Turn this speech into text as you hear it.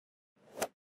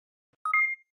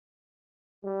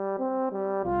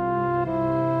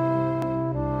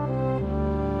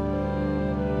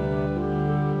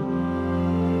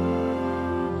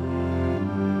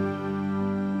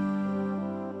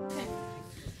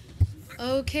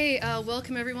Okay,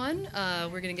 welcome everyone.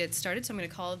 We're going to get started, so I'm going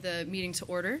to call the meeting to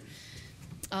order.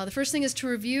 The first thing is to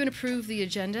review and approve the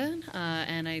agenda,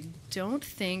 and I don't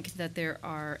think that there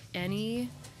are any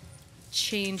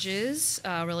changes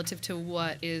relative to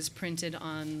what is printed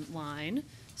online.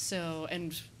 So,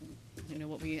 and you know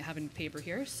what we have in paper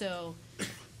here. So,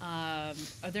 are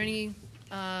there any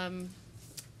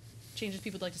changes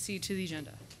people would like to see to the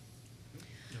agenda?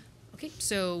 Okay,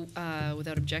 so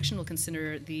without objection, we'll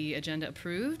consider the agenda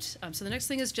approved. So the next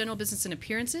thing is general business and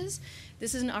appearances.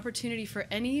 This is an opportunity for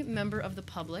any member of the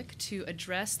public to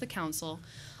address the council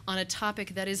on a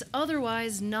topic that is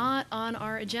otherwise not on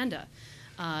our agenda.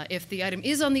 If the item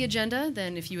is on the agenda,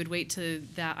 then if you would wait till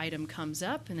that item comes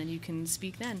up, and then you can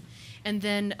speak then. And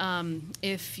then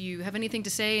if you have anything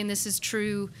to say, and this is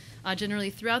true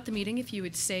generally throughout the meeting, if you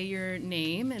would say your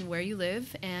name and where you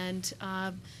live, and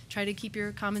try to keep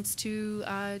your comments to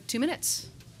 2 minutes.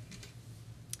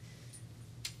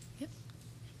 Yep.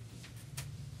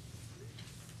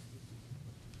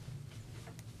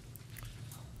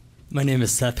 My name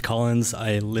is Seth Collins.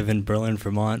 I live in Berlin,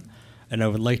 Vermont. And I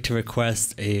would like to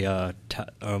request I'd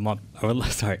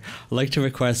like to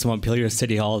request Montpelier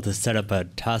City Hall to set up a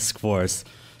task force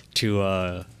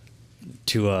to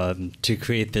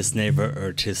create this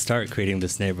to start creating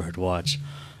this neighborhood watch.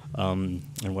 I'll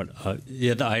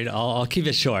keep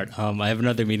it short. I have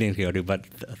another meeting to go to, but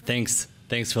thanks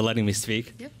for letting me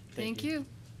speak. Yep. Thank you.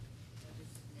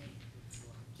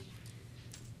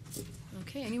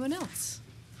 Okay. Anyone else?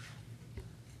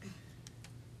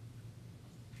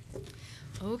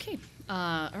 Okay.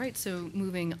 All right. So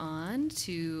moving on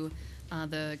to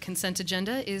the consent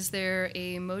agenda. Is there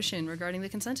a motion regarding the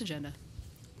consent agenda?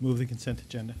 Move the consent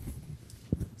agenda.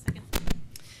 Second.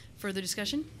 Further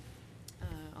discussion?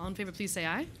 All in favor, please say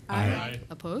aye. Aye. Aye.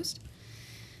 Opposed?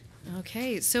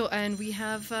 Okay. So, and we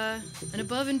have an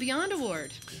Above and Beyond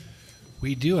award.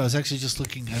 We do. I was actually just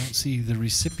looking. I don't see the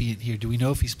recipient here. Do we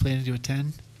know if he's planning to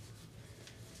attend?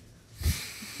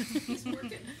 He's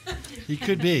working. He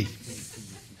could be.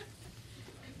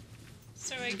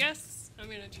 So I guess I'm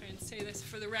going to try and say this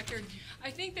for the record. I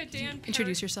think that Dan Perry,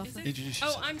 introduce yourself, then? Introduce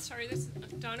yourself. Oh, I'm sorry. This is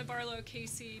Donna Barlow,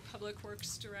 Casey, Public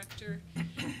Works Director.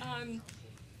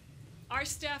 Our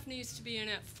staff needs to be in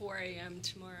at 4 a.m.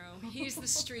 tomorrow. He's the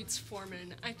streets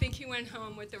foreman. I think he went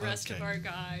home with the rest of our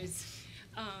guys.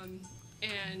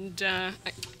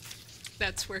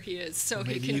 That's where he is, so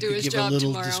Maybe he can you do could his give job a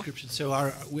little tomorrow. description.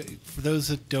 So for those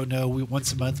that don't know,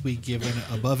 once a month we give an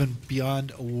Above and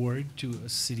Beyond award to a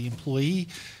city employee.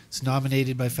 It's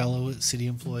nominated by fellow city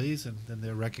employees, and then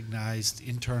they're recognized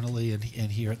internally and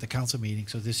here at the council meeting.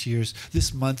 So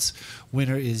this month's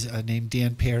winner is named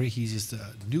Dan Perry. He's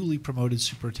the newly promoted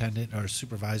superintendent or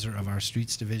supervisor of our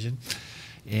streets division,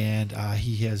 and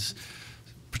he has,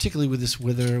 particularly with this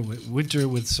winter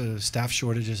with staff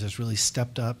shortages, has really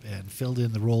stepped up and filled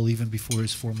in the role even before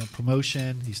his formal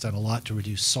promotion. He's done a lot to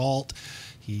reduce salt.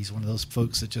 He's one of those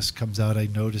folks that just comes out. I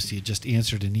noticed he had just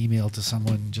answered an email to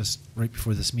someone just right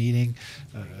before this meeting,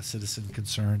 a citizen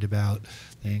concerned about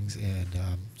things, and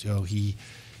so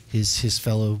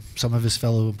some of his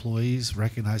fellow employees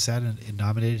recognized that and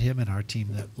nominated him, and our team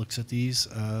that looks at these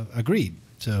agreed.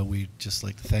 So we'd just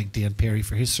like to thank Dan Perry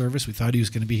for his service. We thought he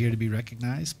was going to be here to be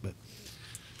recognized, but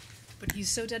he's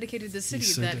so dedicated to the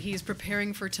city that he's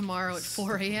preparing for tomorrow at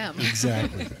 4 a.m.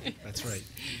 Exactly. That's right.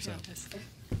 So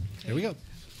there we go.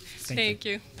 Thank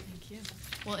you. Thank you.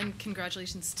 Well, and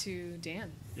congratulations to Dan.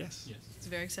 Yes. It's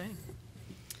very exciting.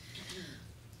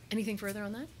 Anything further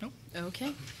on that? Nope.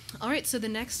 Okay. All right, so the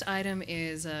next item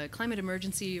is a climate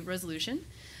emergency resolution.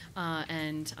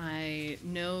 And I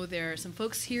know there are some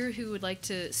folks here who would like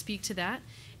to speak to that.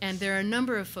 And there are a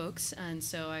number of folks, and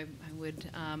so I would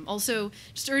also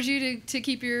just urge you to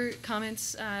keep your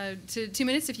comments to 2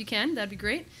 minutes if you can. That'd be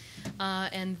great.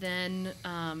 And then,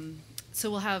 so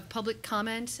we'll have public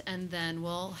comment, and then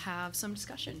we'll have some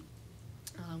discussion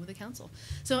with the council.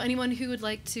 So anyone who would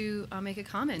like to make a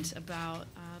comment about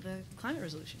the climate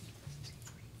resolution?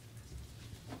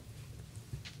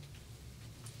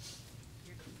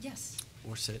 Yes.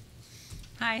 Or sit.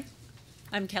 Hi,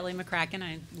 I'm Kelly McCracken.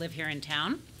 I live here in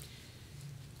town.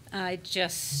 I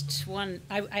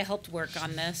helped work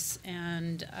on this,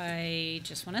 and I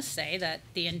just want to say that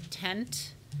the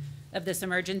intent of this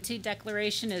emergency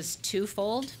declaration is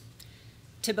twofold: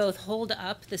 to both hold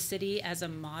up the city as a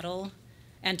model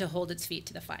and to hold its feet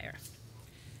to the fire.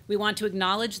 We want to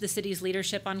acknowledge the city's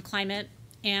leadership on climate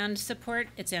and support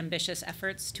its ambitious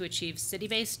efforts to achieve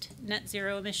city-based net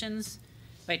zero emissions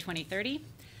by 2030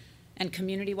 and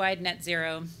community-wide net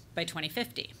zero by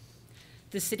 2050.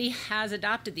 The city has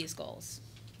adopted these goals.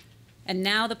 And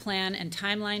now the plan and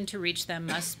timeline to reach them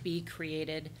must be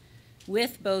created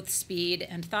with both speed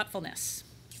and thoughtfulness.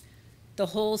 The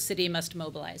whole city must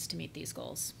mobilize to meet these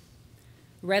goals.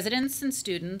 Residents and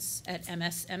students at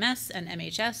MSMS and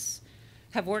MHS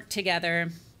have worked together,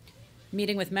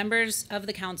 meeting with members of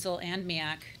the council and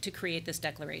MEAC to create this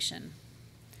declaration.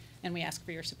 And we ask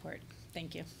for your support.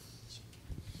 Thank you.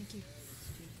 Thank you.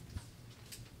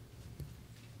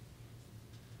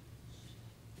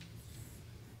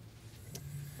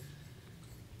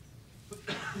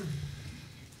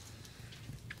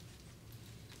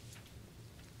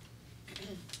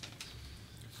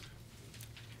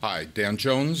 Hi, Dan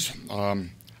Jones.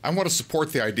 I want to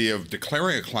support the idea of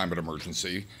declaring a climate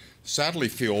emergency. Sadly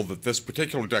feel that this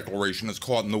particular declaration is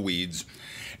caught in the weeds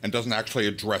and doesn't actually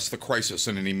address the crisis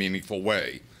in any meaningful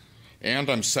way. And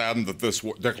I'm saddened that this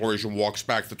declaration walks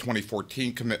back the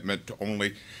 2014 commitment to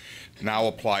only now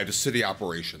apply to city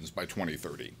operations by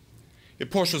 2030.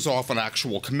 It pushes off an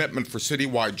actual commitment for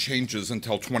citywide changes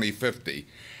until 2050,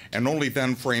 and only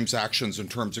then frames actions in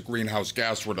terms of greenhouse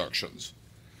gas reductions.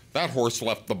 That horse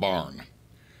left the barn.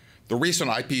 The recent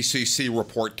IPCC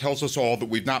report tells us all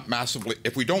that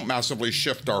if we don't massively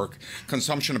shift our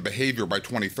consumption and behavior by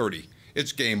 2030,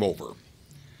 it's game over.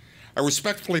 I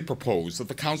respectfully propose that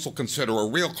the Council consider a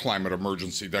real climate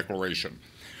emergency declaration,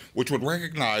 which would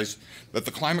recognize that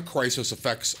the climate crisis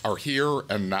effects are here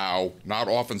and now, not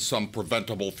off in some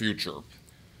preventable future.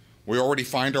 We already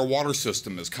find our water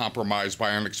system is compromised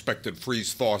by unexpected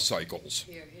freeze-thaw cycles.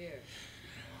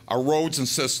 Our roads and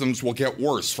systems will get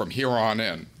worse from here on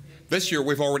in. This year,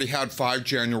 we've already had 5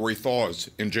 January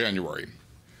thaws in January.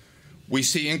 We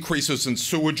see increases in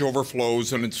sewage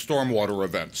overflows and in stormwater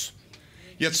events.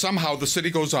 Yet somehow the city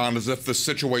goes on as if this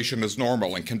situation is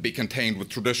normal and can be contained with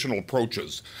traditional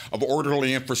approaches of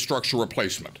orderly infrastructure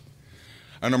replacement.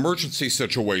 An emergency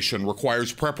situation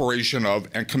requires preparation of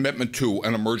and commitment to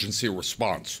an emergency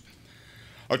response.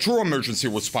 A true emergency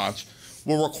response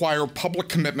will require public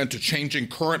commitment to changing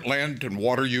current land and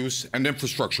water use and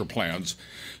infrastructure plans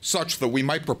such that we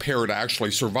might prepare to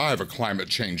actually survive a climate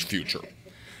change future.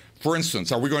 For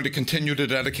instance, are we going to continue to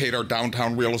dedicate our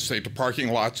downtown real estate to parking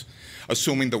lots,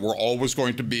 assuming that we're always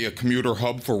going to be a commuter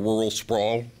hub for rural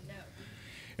sprawl?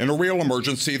 In a real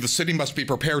emergency, the city must be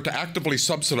prepared to actively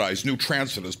subsidize new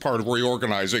transit as part of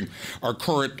reorganizing our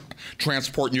current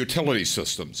transport and utility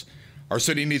systems. Our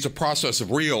city needs a process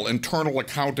of real internal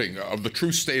accounting of the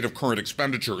true state of current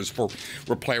expenditures for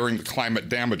repairing the climate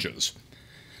damages.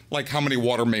 Like how many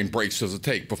water main breaks does it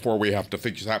take before we have to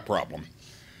fix that problem?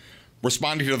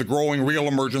 Responding to the growing real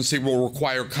emergency will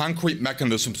require concrete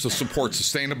mechanisms to support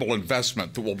sustainable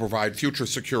investment that will provide future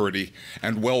security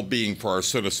and well-being for our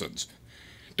citizens.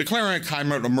 Declaring a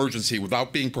climate emergency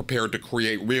without being prepared to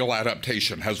create real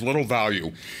adaptation has little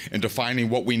value in defining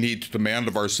what we need to demand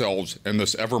of ourselves in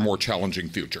this ever more challenging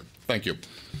future. Thank you.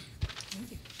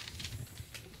 Thank you.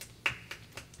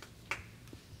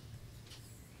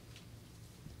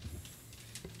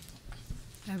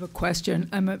 I have a question.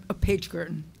 I'm a page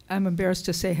curtain. I'm embarrassed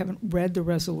to say I haven't read the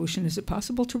resolution. Is it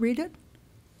possible to read it?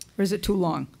 Or is it too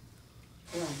long?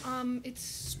 I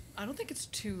don't think it's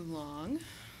too long.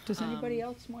 Does anybody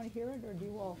else want to hear it, or do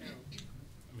you all?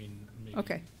 I mean, maybe.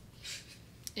 Okay.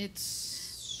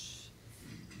 It's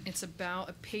about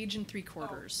a page and 3/4.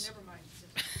 Never mind.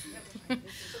 Never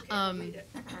mind.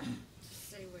 It's okay.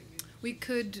 Say what you. We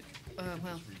could,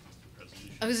 well,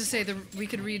 I was going to say we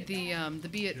could read the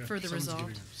be it further someone's resolved.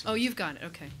 giving it. Oh, you've got it.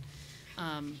 Okay.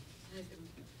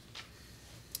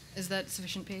 Is that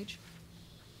sufficient page?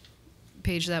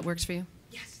 Page that works for you?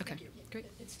 Yes. Okay. Thank you. Great.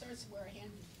 It starts where I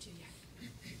handed it to you.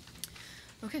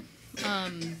 Okay.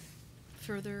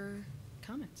 Further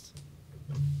comments?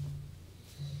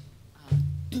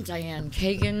 Diane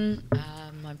Kagan,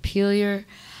 Montpelier.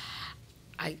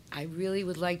 I really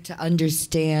would like to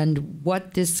understand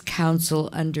what this council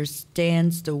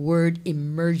understands the word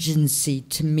emergency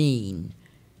to mean.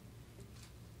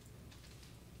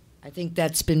 I think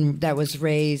that was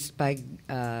raised by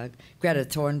Greta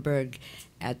Thunberg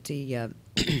at the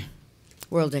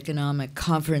World Economic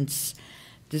Conference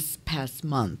this past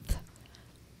month.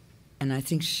 And I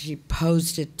think she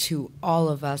posed it to all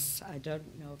of us. I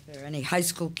don't know if there are any high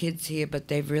school kids here, but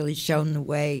they've really shown the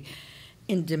way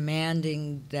in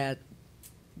demanding that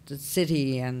the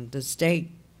city and the state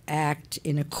act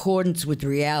in accordance with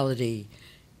reality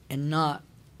and not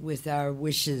with our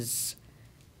wishes.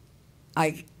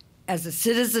 As a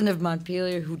citizen of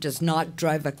Montpelier who does not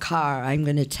drive a car, I'm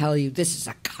going to tell you this is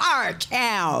a car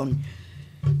town.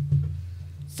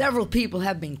 Several people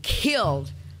have been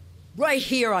killed right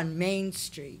here on Main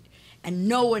Street, and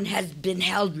no one has been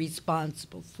held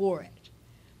responsible for it.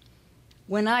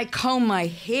 when I comb my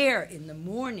hair in the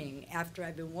morning after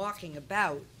I've been walking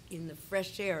about in the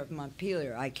fresh air of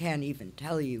Montpelier, I can't even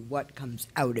tell you what comes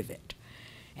out of it.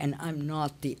 And I'm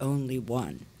not the only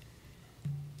one.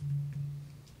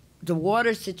 The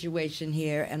water situation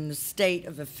here and the state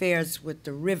of affairs with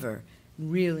the river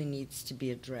really needs to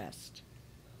be addressed.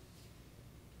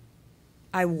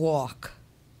 I walk.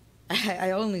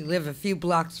 I only live a few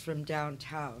blocks from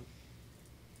downtown.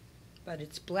 But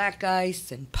it's black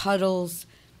ice and puddles.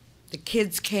 The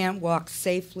kids can't walk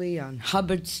safely on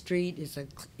Hubbard Street.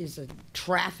 Is a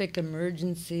traffic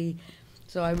emergency.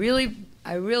 So I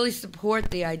really support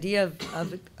the idea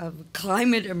of a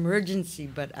climate emergency,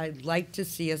 but I'd like to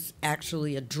see us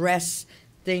actually address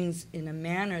things in a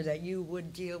manner that you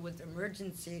would deal with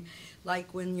emergency.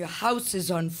 Like when your house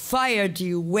is on fire, do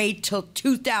you wait till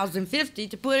 2050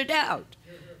 to put it out?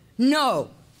 No.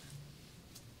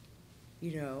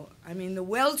 You know, I mean, the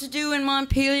well-to-do in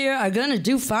Montpelier are going to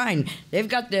do fine. They've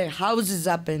got their houses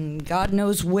up in God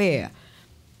knows where.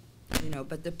 You know,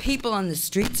 but the people on the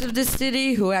streets of the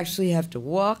city who actually have to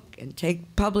walk and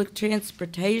take public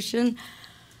transportation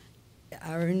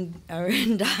are in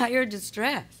dire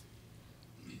distress.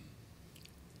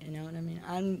 You know what I mean?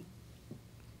 I'm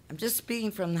just speaking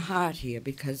from the heart here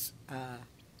because a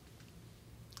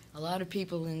lot of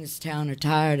people in this town are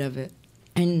tired of it,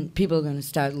 and people are going to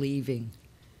start leaving.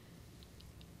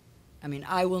 I mean,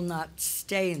 I will not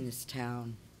stay in this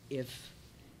town if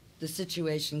the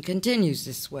situation continues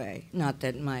this way. Not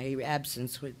that my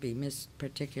absence would be missed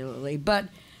particularly, but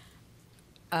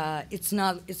it's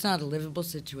not a livable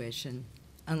situation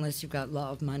unless you've got a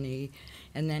lot of money,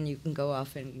 and then you can go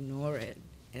off and ignore it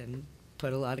and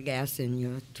put a lot of gas in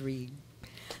your 3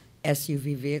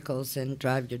 SUV vehicles and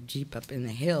drive your Jeep up in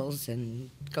the hills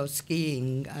and go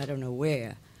skiing I don't know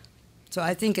where. So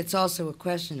I think it's also a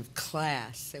question of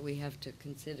class that we have to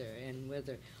consider, and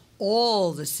whether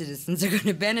all the citizens are going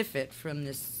to benefit from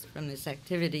this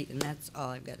activity, and that's all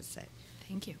I've got to say.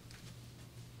 Thank you.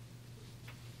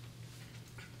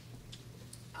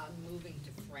 I'm moving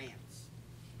to France.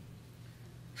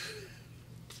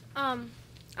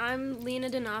 I'm Lena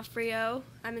D'Onofrio.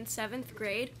 I'm in 7th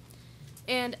grade.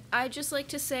 And I'd just like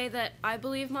to say that I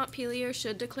believe Montpelier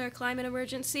should declare climate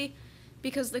emergency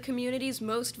because the communities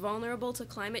most vulnerable to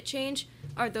climate change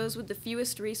are those with the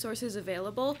fewest resources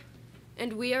available.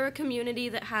 And we are a community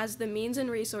that has the means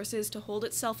and resources to hold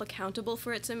itself accountable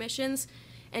for its emissions,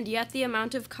 and yet the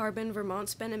amount of carbon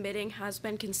Vermont's been emitting has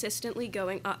been consistently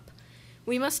going up.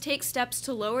 We must take steps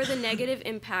to lower the negative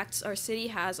impacts our city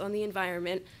has on the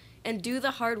environment and do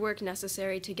the hard work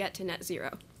necessary to get to net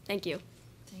zero. Thank you.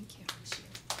 Thank you.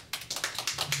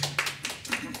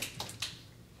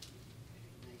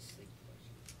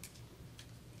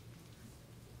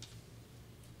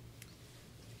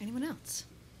 Anyone else?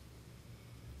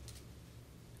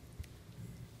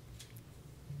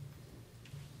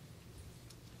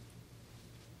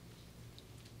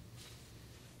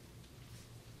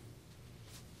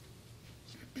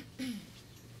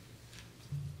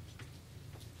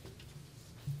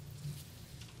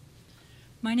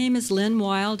 My name is Lynn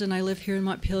Wild, and I live here in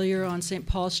Montpelier on St.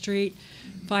 Paul Street.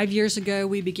 5 years ago,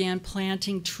 we began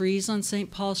planting trees on St.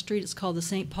 Paul Street. It's called the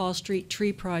St. Paul Street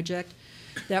Tree Project.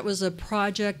 That was a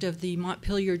project of the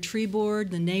Montpelier Tree Board,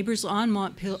 the neighbors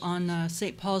on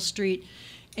St. Paul Street,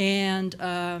 and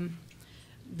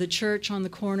the church on the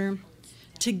corner.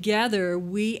 Together,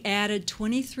 we added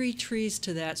 23 trees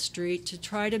to that street to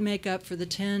try to make up for the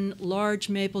 10 large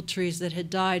maple trees that had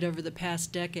died over the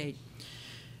past decade.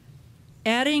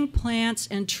 Adding plants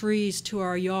and trees to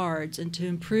our yards and to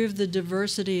improve the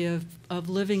diversity of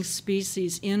living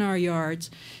species in our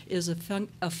yards is a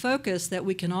focus that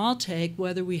we can all take,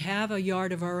 whether we have a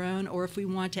yard of our own or if we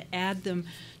want to add them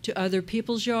to other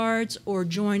people's yards or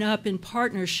join up in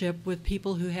partnership with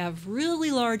people who have really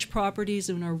large properties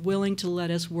and are willing to let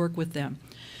us work with them.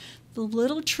 The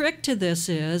little trick to this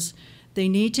is they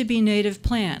need to be native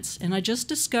plants, and I just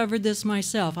discovered this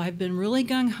myself. I've been really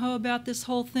gung-ho about this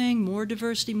whole thing, more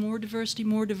diversity, more diversity,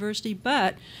 more diversity,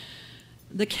 but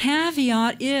the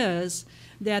caveat is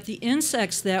that the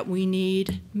insects that we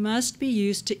need must be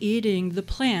used to eating the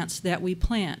plants that we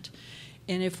plant.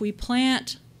 And if we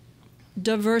plant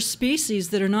diverse species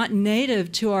that are not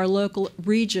native to our local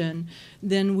region,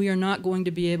 then we are not going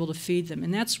to be able to feed them.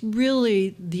 And that's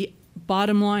really the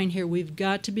bottom line here. We've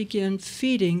got to begin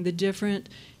feeding the different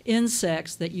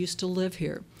insects that used to live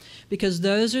here, because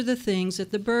those are the things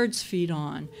that the birds feed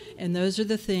on, and those are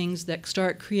the things that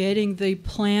start creating the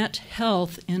plant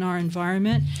health in our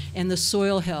environment and the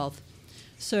soil health.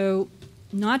 So,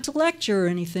 not to lecture or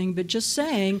anything, but just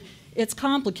saying, It's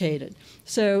complicated.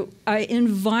 So I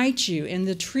invite you, and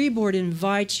the tree board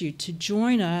invites you to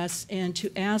join us and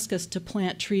to ask us to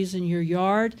plant trees in your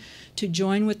yard, to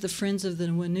join with the Friends of the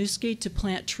Winooski to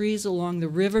plant trees along the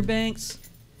riverbanks,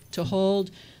 to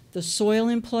hold the soil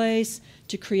in place,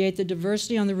 to create the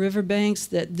diversity on the riverbanks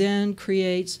that then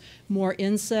creates more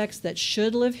insects that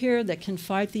should live here, that can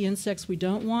fight the insects we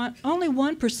don't want. Only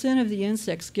 1% of the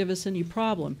insects give us any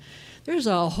problem. There's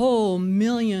a whole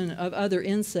million of other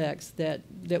insects that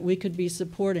we could be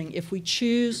supporting if we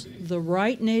choose the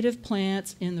right native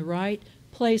plants in the right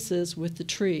places with the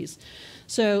trees.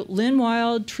 So Lynn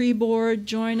Wild, Tree Board,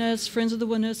 join us, Friends of the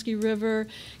Winooski River.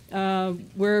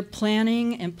 We're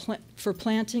planning for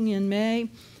planting in May.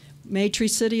 May Tree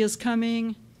City is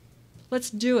coming. Let's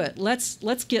do it.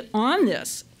 Let's get on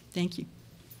this. Thank you.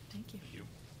 Thank you.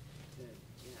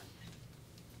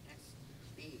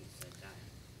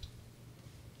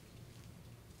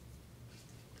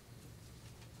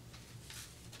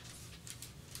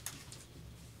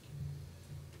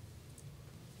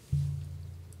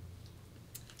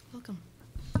 Welcome.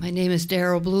 My name is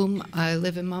Daryl Bloom. I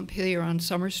live in Montpelier on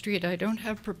Summer Street. I don't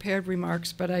have prepared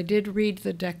remarks, but I did read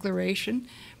the declaration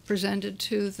presented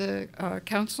to the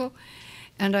council,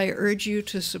 and I urge you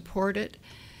to support it.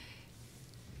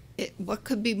 What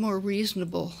could be more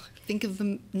reasonable? Think of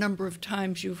the number of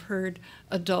times you've heard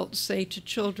adults say to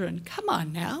children, "Come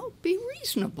on now, be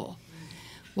reasonable."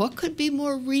 What could be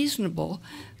more reasonable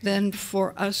than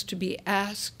for us to be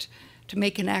asked to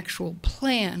make an actual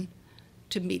plan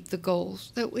to meet the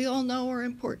goals that we all know are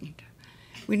important?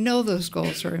 We know those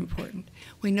goals are important.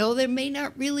 We know there may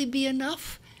not really be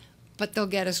enough, but they'll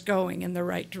get us going in the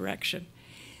right direction.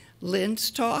 Lynn's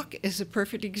talk is a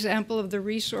perfect example of the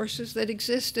resources that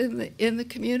exist in the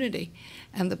community,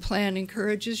 and the plan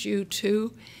encourages you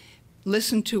to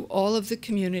listen to all of the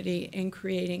community in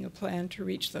creating a plan to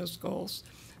reach those goals.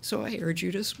 So I urge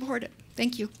you to support it.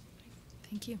 Thank you.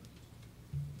 Thank you.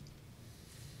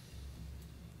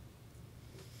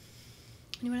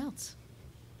 Anyone else?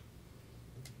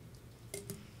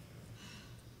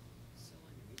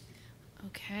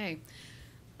 Okay.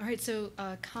 All right, so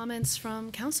comments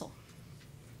from council.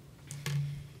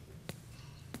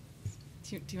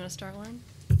 Do you want to start, Lauren?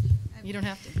 You don't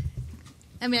have to.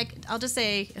 I mean, I'll just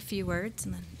say a few words.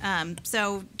 And then,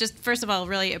 so just first of all,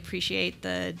 really appreciate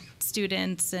the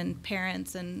students and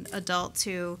parents and adults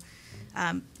who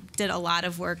did a lot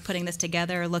of work putting this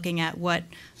together, looking at what,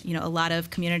 a lot of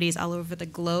communities all over the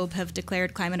globe have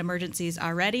declared climate emergencies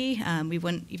already. We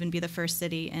wouldn't even be the first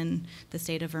city in the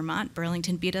state of Vermont.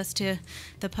 Burlington beat us to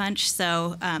the punch.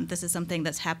 So this is something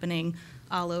that's happening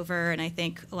all over, and I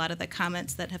think a lot of the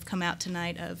comments that have come out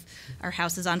tonight of our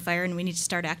house is on fire and we need to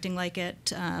start acting like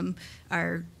it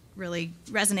are really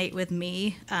resonate with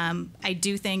me. I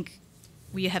do think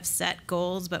we have set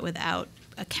goals, but without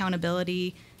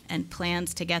accountability and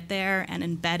plans to get there and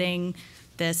embedding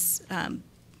this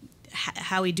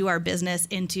how we do our business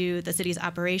into the city's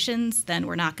operations, then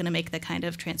we're not going to make the kind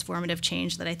of transformative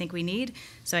change that I think we need.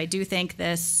 So I do think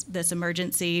this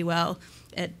emergency,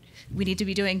 we need to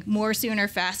be doing more sooner,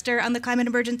 faster on the climate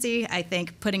emergency. I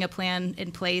think putting a plan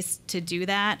in place to do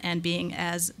that and being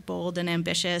as bold and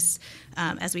ambitious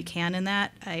as we can in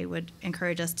that, I would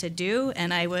encourage us to do.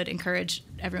 And I would encourage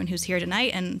everyone who's here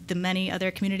tonight and the many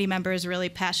other community members really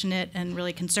passionate and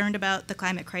really concerned about the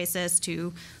climate crisis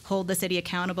to hold the city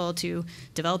accountable to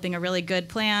developing a really good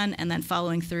plan and then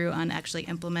following through on actually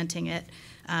implementing it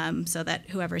so that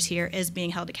whoever's here is being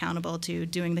held accountable to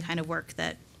doing the kind of work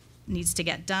that needs to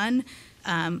get done,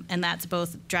 and that's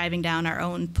both driving down our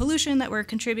own pollution that we're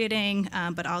contributing,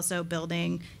 but also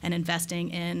building and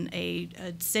investing in a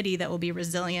city that will be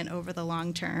resilient over the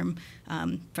long term,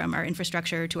 from our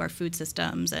infrastructure to our food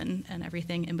systems and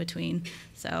everything in between.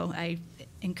 So I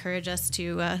encourage us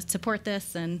to support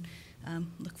this and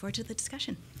look forward to the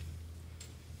discussion.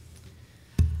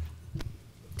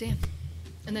 Dan,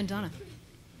 and then Donna.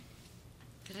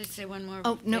 Could I say one more?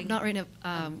 Oh, no, thing? not right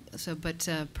now. But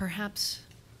perhaps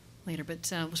later. But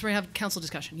so we're going to have council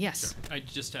discussion. Yes. Sure. I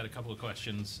just had a couple of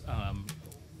questions.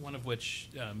 One of which,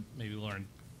 maybe Lauren,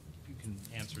 you can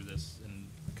answer this, and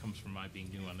it comes from my being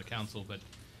new on the council. But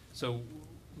so,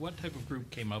 what type of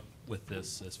group came up with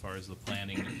this, as far as the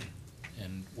planning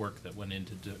and work that went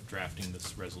into drafting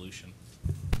this resolution?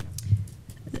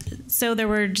 So there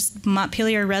were just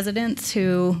Montpelier residents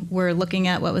who were looking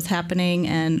at what was happening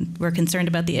and were concerned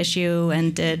about the issue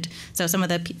and so some of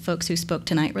the folks who spoke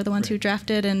tonight were the ones who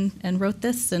drafted and wrote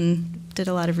this, and did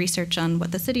a lot of research on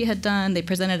what the city had done. They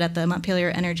presented at the Montpelier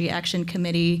Energy Action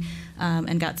Committee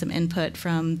and got some input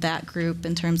from that group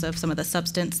in terms of some of the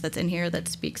substance that's in here that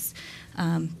speaks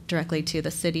directly to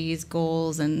the city's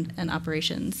goals and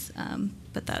operations.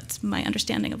 But that's my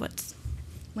understanding of what's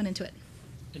went into it.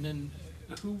 And then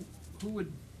who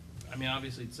would, I mean,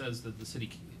 obviously it says that the city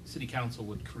council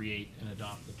would create and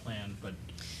adopt the plan, but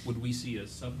would we see a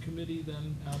subcommittee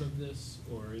then out of this?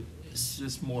 Or is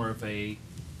this more of a,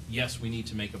 yes, we need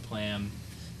to make a plan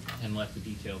and let the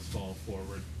details fall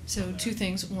forward? So two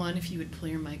things. One, if you would pull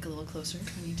your mic a little closer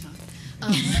when you talk.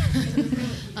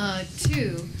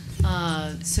 Two,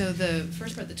 so the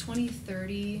first part, the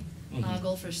 2030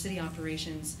 goal for city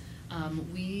operations,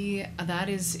 that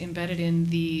is embedded in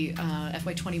the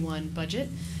FY21 budget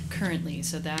currently,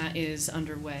 so that is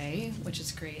underway, which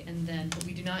is great. And then, but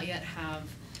we do not yet have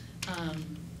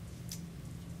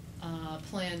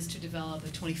plans to develop a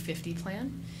 2050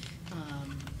 plan.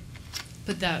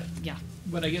 But that, yeah.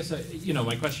 But I guess,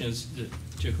 my question is,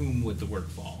 to whom would the work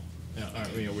fall?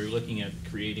 We're looking at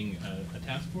creating a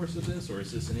task force of this, or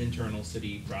is this an internal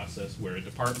city process where a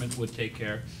department would take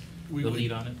the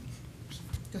lead on it?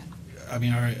 Go ahead. I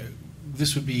mean,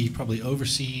 this would be probably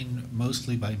overseen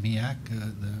mostly by MEAC,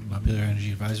 the Montpelier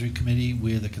Energy Advisory Committee,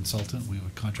 with a consultant. We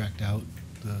would contract out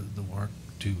the work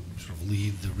to sort of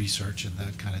lead the research and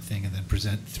that kind of thing, and then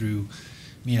present through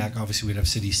MEAC. Obviously, we'd have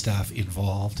city staff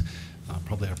involved,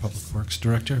 probably our public works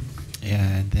director,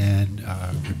 and then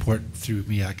report through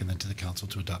MEAC and then to the council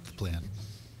to adopt the plan.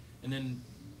 And then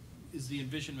is the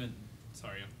envisionment,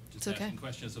 sorry, I'm just asking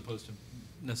questions as opposed to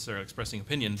necessarily expressing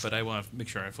opinion, but I want to make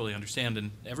sure I fully understand and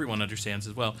everyone understands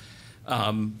as well.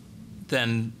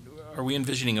 Then are we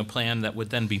envisioning a plan that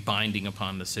would then be binding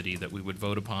upon the city, that we would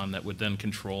vote upon, that would then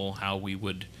control how we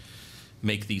would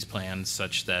make these plans,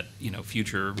 such that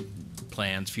future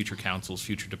plans, future councils,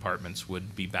 future departments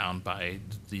would be bound by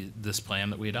this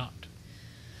plan that we adopt?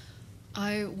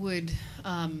 I would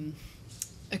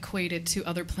equate it to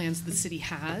other plans the city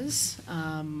has,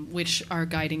 which are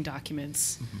guiding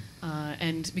documents.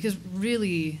 And because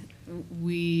really,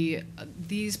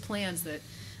 these plans that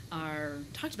are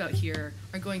talked about here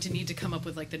are going to need to come up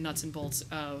with like the nuts and bolts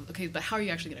of, okay, but how are you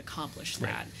actually going to accomplish that?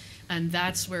 Right. And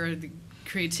that's where the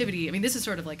creativity, I mean, this is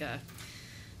sort of like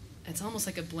it's almost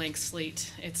like a blank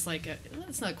slate. It's like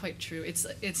it's not quite true.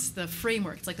 It's the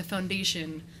framework. It's like the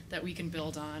foundation that we can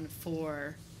build on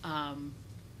for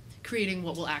creating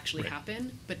what will actually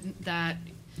happen. But that,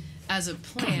 as a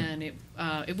plan, it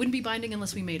wouldn't be binding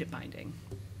unless we made it binding.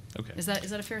 Okay. Is that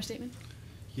a fair statement?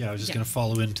 Yeah, I was just going to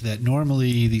follow into that.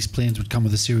 Normally, these plans would come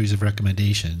with a series of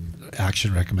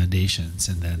action recommendations,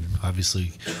 and then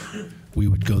obviously we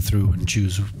would go through and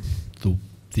choose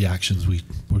the actions we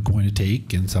were going to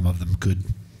take, and some of them could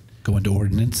go into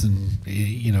ordinance, and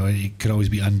it could always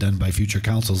be undone by future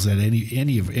councils. That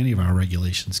any of our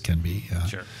regulations can be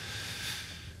sure.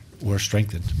 or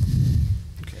strengthened.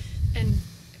 Okay. And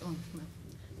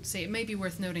it may be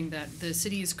worth noting that the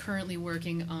city is currently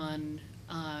working on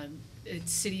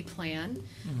its city plan,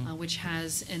 which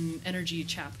has an energy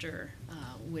chapter,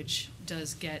 which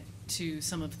does get to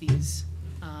some of these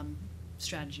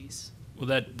strategies. Well,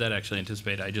 that actually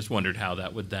anticipated. I just wondered how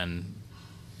that would then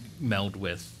meld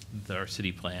with our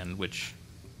city plan, which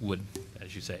would,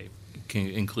 as you say,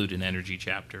 include an energy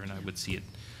chapter, and I would see it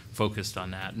focused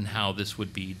on that, and how this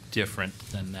would be different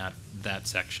than that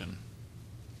section.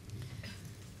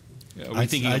 I'd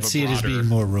see it as being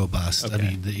more robust. Okay. I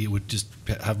mean, it would just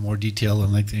have more detail,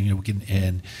 and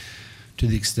and to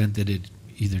the extent that it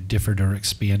either differed or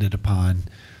expanded upon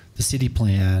the city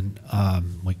plan,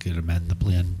 we could amend the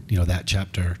plan, that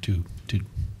chapter to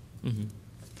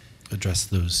address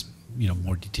those,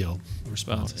 more detailed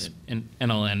responses. Well,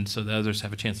 and I'll end so the others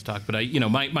have a chance to talk. But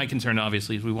my concern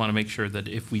obviously is we want to make sure that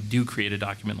if we do create a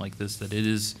document like this, that it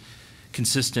is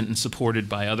consistent and supported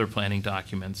by other planning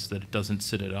documents, that it doesn't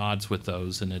sit at odds with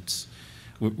those, and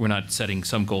we're not setting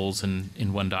some goals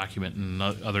in one document and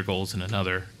other goals in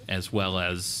another, as well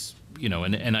as,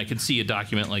 and I could see a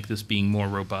document like this being more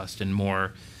robust and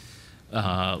more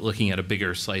looking at a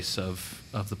bigger slice of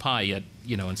the pie, yet,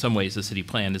 in some ways the city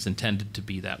plan is intended to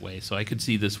be that way. So I could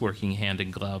see this working hand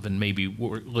in glove, and maybe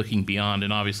we're looking beyond,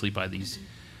 and obviously by these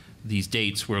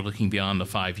dates, we're looking beyond the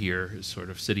 5-year sort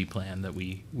of city plan that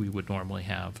we would normally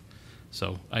have.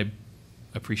 So I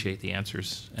appreciate the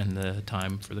answers and the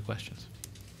time for the questions.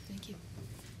 Thank you.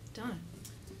 Donna.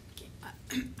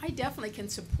 I definitely can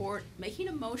support making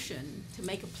a motion to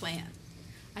make a plan.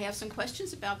 I have some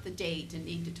questions about the date and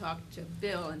need to talk to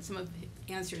Bill, and some of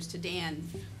the answers to Dan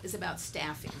is about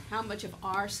staffing. How much of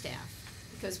our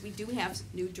staff because we do have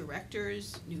new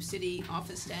directors, new city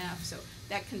office staff, so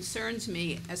that concerns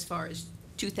me as far as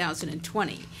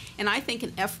 2020. And I think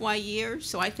an FY year,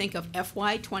 so I think of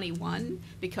FY '21,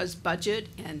 because budget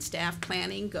and staff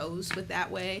planning goes with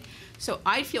that way. So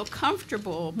I feel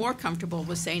comfortable, more comfortable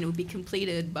with saying it would be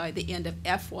completed by the end of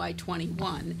FY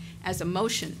 '21 as a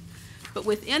motion. But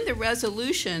within the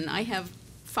resolution, I have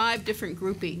 5 different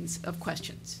groupings of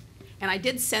questions. And I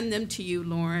did send them to you,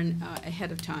 Lauren,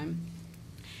 ahead of time.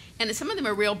 And some of them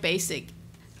are real basic.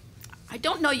 I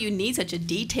don't know you need such a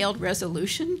detailed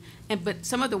resolution, but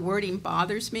some of the wording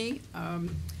bothers me,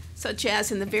 such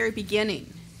as in the very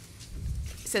beginning.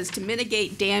 It says to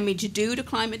mitigate damage due to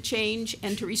climate change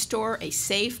and to restore a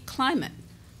safe climate.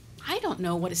 I don't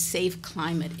know what a safe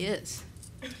climate is.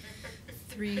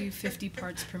 350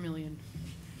 parts per million.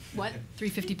 What?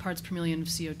 350 parts per million of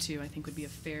CO2, I think, would be a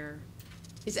fair.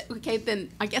 Is that okay? Then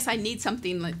I guess I need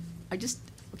something like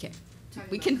okay.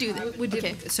 We can do that.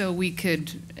 Okay. So we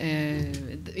could,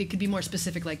 it could be more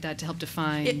specific like that to help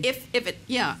define. If it,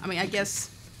 yeah, I mean, I guess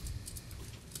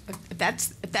if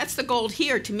that's the goal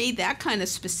here, to me, that kind of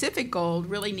specific goal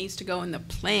really needs to go in the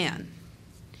plan.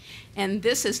 And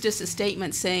this is just a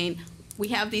statement saying, we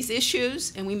have these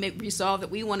issues and we may resolve that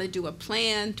we want to do a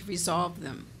plan to resolve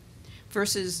them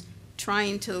versus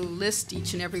trying to list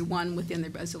each and every one within the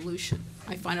resolution.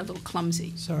 I find it a little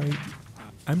clumsy. Sorry,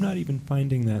 I'm not even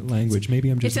finding that language. Maybe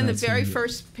I'm just It's in the not very seeing it.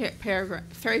 first paragraph,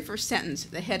 very first sentence,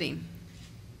 the heading.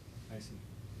 I see.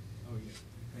 Oh, yeah.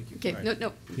 Thank you. Okay, All right.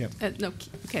 no, Yep. no,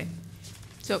 okay.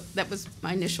 So that was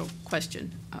my initial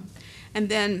question. And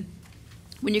then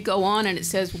when you go on and it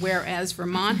says, whereas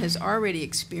Vermont has already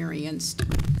experienced,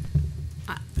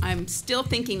 I'm still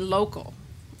thinking local,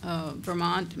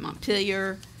 Vermont,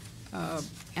 Montpelier,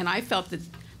 and I felt that,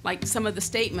 like some of the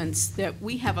statements, that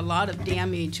we have a lot of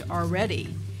damage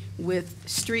already with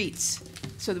streets,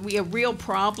 so that we have real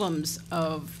problems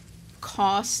of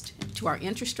cost to our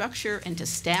infrastructure and to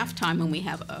staff time when we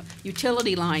have a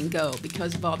utility line go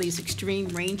because of all these extreme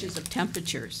ranges of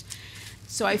temperatures.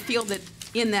 So I feel that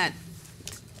in that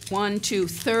 1, 2,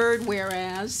 3rd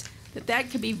whereas, that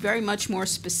could be very much more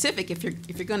specific. If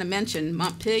you're going to mention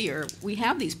Montpelier, we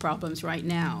have these problems right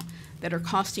now that are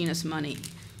costing us money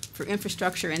for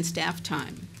infrastructure and staff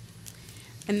time.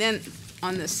 And then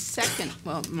on the second,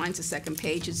 well, mine's the second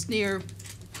page, it's near 1,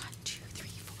 2, 3,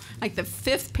 4, like the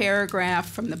 5th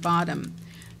paragraph from the bottom.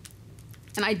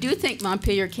 And I do think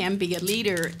Montpelier can be a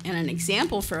leader and an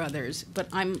example for others, but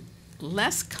I'm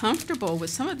less comfortable with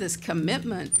some of this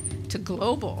commitment to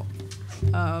global,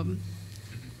 to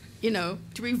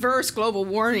reverse global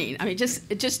warming. I mean,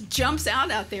 it just jumps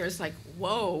out there. It's like,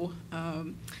 whoa.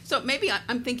 So maybe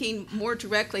I'm thinking more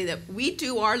directly that we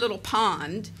do our little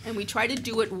pond and we try to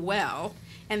do it well,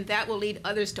 and that will lead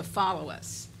others to follow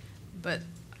us. But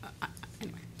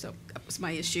anyway, so that was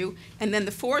my issue. And then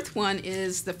the 4th one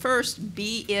is the first,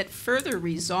 be it further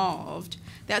resolved.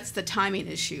 That's the timing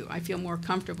issue. I feel more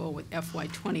comfortable with FY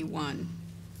 '21.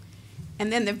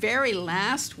 And then the very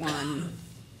last one,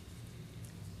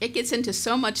 it gets into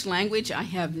so much language, I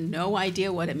have no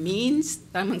idea what it means.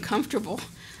 I'm uncomfortable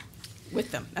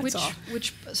with them, that's all.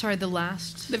 Sorry, the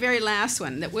last? The very last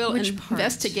one, that will Which part?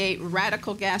 investigate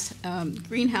radical gas,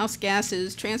 greenhouse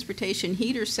gases, transportation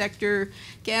heater sector,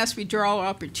 gas withdrawal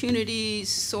opportunities,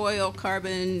 soil,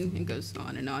 carbon, and goes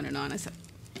on and on and on. I said,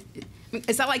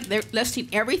 it's not like they're listing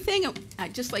everything. I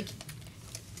just like,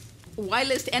 why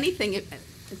list anything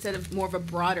instead of more of a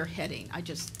broader heading?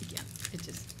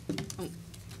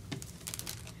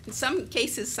 In some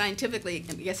cases, scientifically,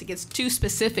 I guess it gets too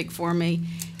specific for me,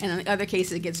 and in other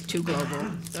cases, it gets too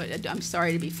global. So I'm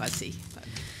sorry to be fussy. But.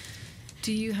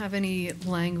 Do you have any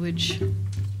language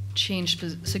change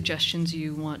suggestions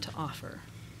you want to offer?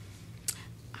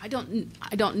 I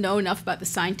don't know enough about the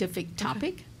scientific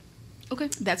topic. Okay.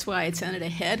 That's why I sent it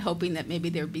ahead, hoping that maybe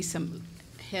there would be some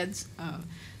heads,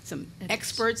 some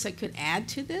experts that could add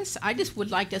to this. I just would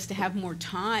like us to have more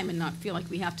time and not feel like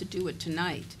we have to do it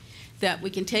tonight. That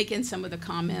we can take in some of the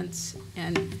comments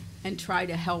and try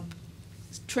to help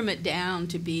trim it down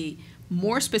to be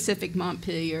more specific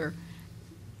Montpelier,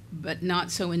 but not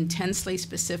so intensely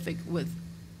specific with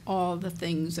all the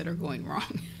things that are going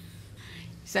wrong.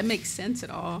 Does that make sense at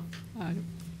all?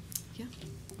 Yeah.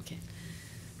 Okay.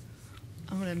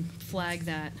 I'm going to flag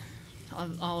that,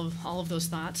 all of those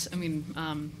thoughts. I mean,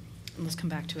 and let's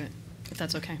come back to it, if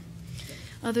that's okay.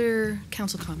 Other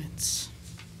council comments?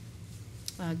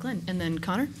 Glenn, and then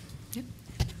Connor. Yep.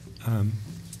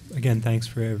 Again, thanks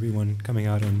for everyone coming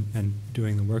out and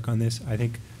doing the work on this. I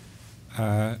think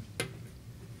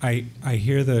I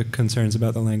hear the concerns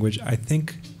about the language. I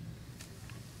think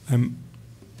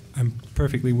I'm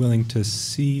perfectly willing to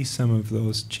see some of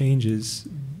those changes,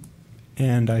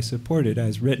 and I support it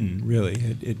as written,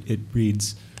 really. It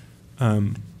reads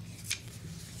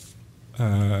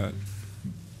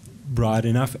broad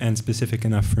enough and specific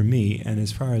enough for me, and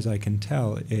as far as I can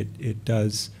tell, it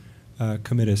does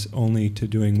commit us only to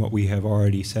doing what we have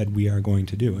already said we are going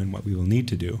to do and what we will need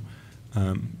to do,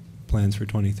 plans for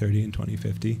 2030 and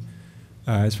 2050.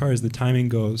 As far as the timing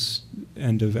goes,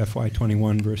 end of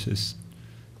FY21 versus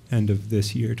end of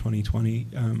this year, 2020,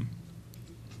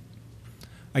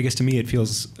 I guess to me it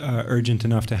feels urgent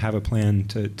enough to have a plan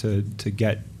to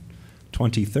get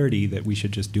 2030 that we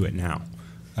should just do it now.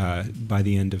 By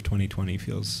the end of 2020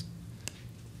 feels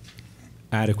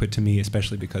adequate to me,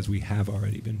 especially because we have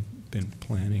already been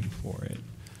planning for it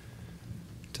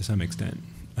to some extent.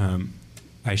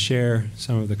 I share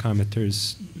some of the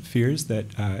commenters' fears that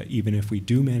even if we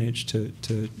do manage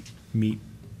to meet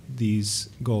these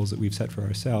goals that we've set for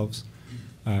ourselves,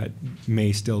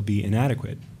 may still be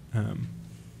inadequate.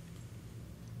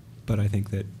 But I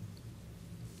think that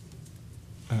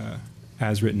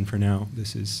as written for now,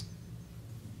 this is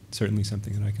certainly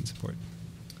something that I can support.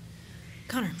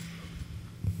 Connor.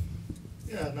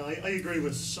 Yeah, no, I agree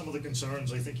with some of the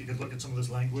concerns. I think you could look at some of this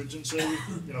language and say,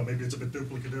 you know, maybe it's a bit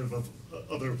duplicative of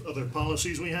other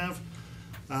policies we have.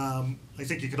 I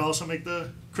think you could also make the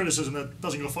criticism that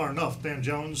doesn't go far enough. Dan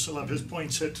Jones, a lot of his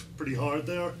points hit pretty hard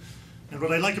there. And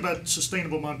what I like about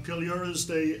Sustainable Montpelier is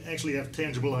they actually have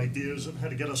tangible ideas on how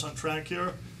to get us on track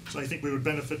here. So I think we would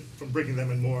benefit from bringing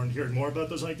them in more and hearing more about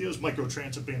those ideas.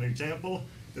 Microtransit being an example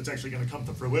that's actually going to come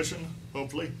to fruition,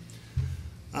 hopefully.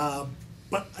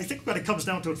 But I think when it comes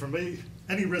down to it for me,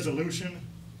 any resolution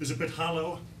is a bit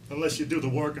hollow unless you do the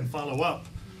work and follow up.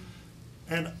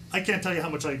 And I can't tell you how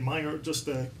much I admire just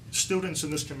the students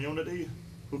in this community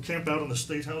who camp out on the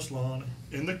State House lawn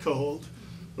in the cold,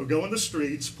 who go in the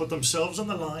streets, put themselves on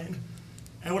the line.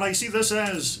 And what I see this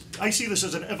as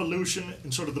an evolution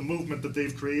in sort of the movement that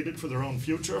they've created for their own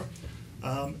future.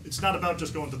 It's not about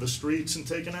just going to the streets and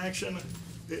taking action.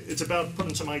 It's about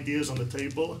putting some ideas on the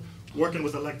table, working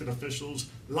with elected officials,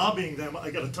 lobbying them.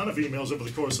 I got a ton of emails over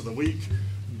the course of the week,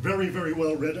 very, very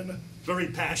well written, very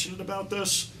passionate about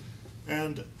this.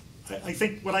 And I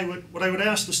think what I would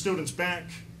ask the students back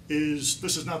is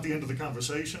this is not the end of the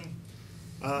conversation.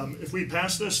 If we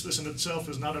pass this in itself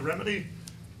is not a remedy.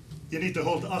 You need to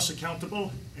hold us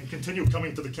accountable and continue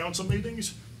coming to the council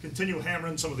meetings, continue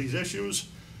hammering some of these issues.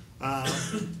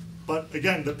 But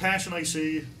again, the passion I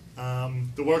see,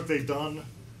 the work they've done,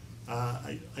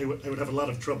 I would have a lot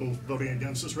of trouble voting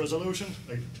against this resolution.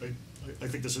 I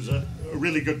think this is a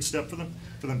really good step for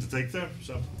them to take there.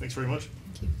 So thanks very much.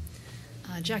 Thank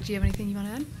you. Jack, do you have anything you want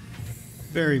to add?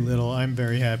 Very little. I'm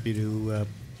very happy to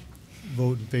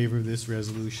vote in favor of this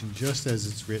resolution just as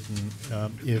it's written.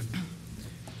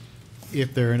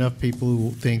 If there are enough people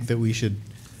who think that we should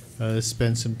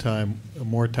spend some time,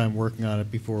 more time working on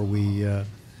it before we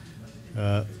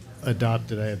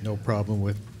adopt it, I have no problem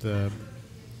with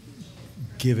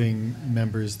giving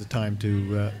members the time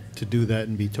to do that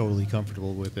and be totally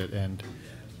comfortable with it and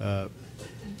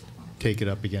take it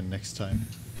up again next time.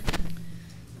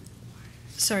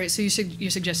 Sorry, so you're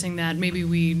suggesting that maybe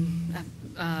we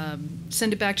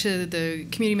send it back to the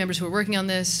community members who are working on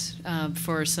this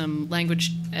for some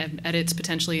language edits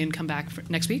potentially and come back for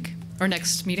next week or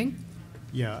next meeting?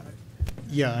 Yeah,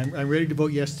 I'm ready to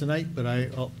vote yes tonight, but I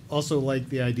also like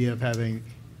the idea of having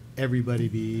everybody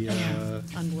be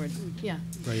on board. Yeah.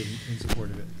 Right in support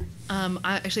of it.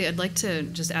 I'd like to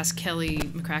just ask Kelly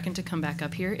McCracken to come back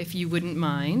up here, if you wouldn't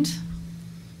mind.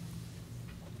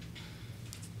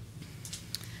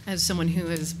 As someone who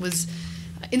was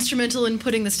instrumental in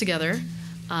putting this together,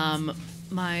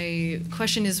 my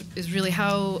question is really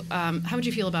how would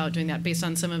you feel about doing that based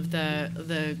on some of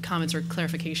the comments or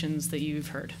clarifications that you've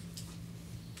heard?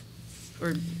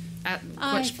 Or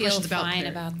I feel fine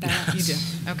about that. You do?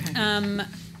 Okay.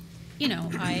 You know,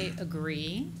 I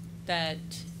agree that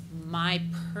my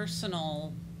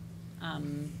personal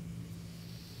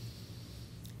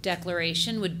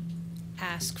declaration would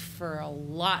ask for a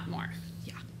lot more.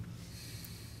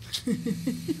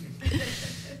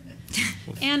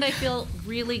 And I feel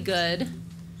really good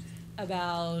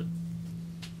about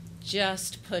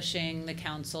just pushing the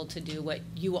council to do what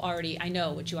you already, I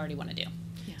know what you already want to do.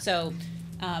 Yeah. So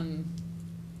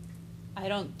I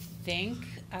don't think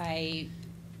I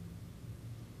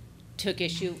took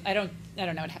issue, I don't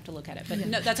know, I'd have to look at it, but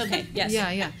no, that's okay, yes.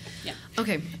 Yeah.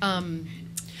 Okay.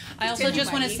 I also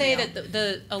just want to say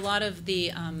that a lot of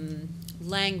the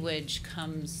language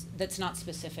that's not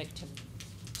specific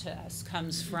to us,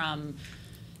 comes from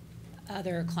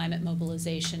other climate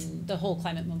mobilization, the whole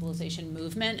climate mobilization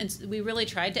movement. And we really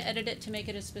tried to edit it to make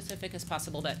it as specific as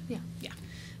possible, but yeah.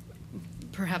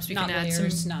 Perhaps we Not can add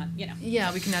layers, some, not, you know.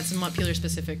 Yeah, we can add some Montpelier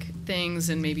specific things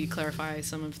and maybe clarify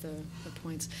some of the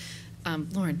points.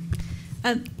 Lauren.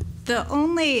 The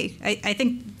only, I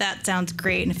think that sounds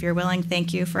great, and if you're willing,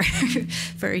 thank you for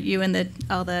for you and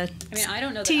all the I mean, I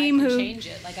don't know team that I can who change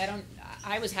it. Like,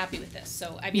 I was happy with this.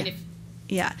 So, I mean,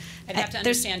 yeah. I'd have to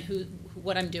understand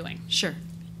what I'm doing. Sure.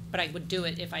 But I would do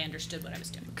it if I understood what I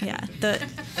was doing. Yeah.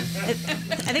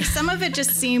 I think some of it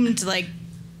just seemed like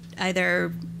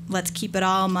either let's keep it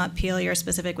all Montpelier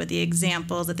specific with the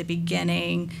examples at the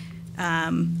beginning,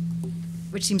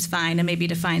 which seems fine, and maybe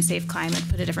define safe climate,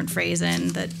 put a different phrase in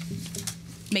that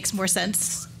makes more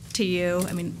sense to you.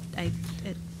 I mean,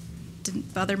 it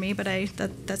didn't bother me, but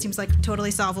that seems like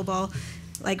totally solvable.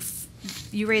 Like,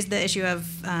 you raised the issue of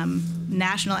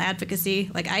national advocacy.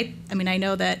 Like, I mean, I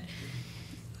know that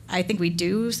I think we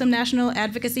do some national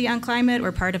advocacy on climate.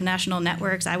 We're part of national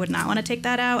networks. I would not want to take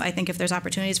that out. I think if there's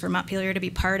opportunities for Montpelier to be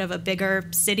part of a bigger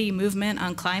city movement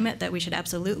on climate, that we should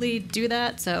absolutely do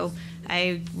that. So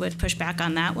I would push back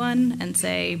on that one and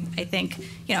say, I think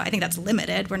that's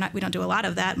limited. We don't do a lot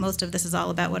of that. Most of this is all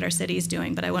about what our city's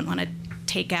doing, but I wouldn't want to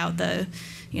take out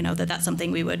that's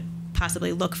something we would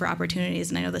possibly look for opportunities,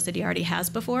 and I know the city already has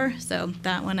before. So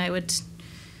that one I would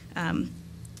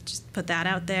just put that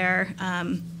out there.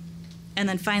 And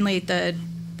then finally, the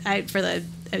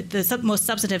most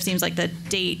substantive seems like the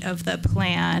date of the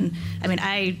plan. I mean,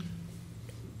 I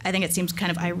think it seems kind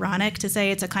of ironic to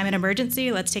say it's a climate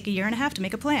emergency. Let's take a year and a half to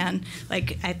make a plan.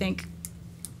 Like, I think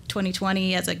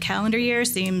 2020 as a calendar year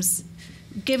seems,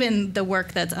 given the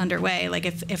work that's underway, like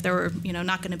if there were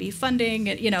not going to be funding,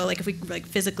 like if we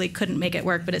physically couldn't make it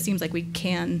work, but it seems like we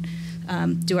can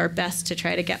do our best to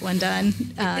try to get one done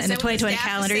in the 2020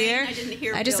 calendar year.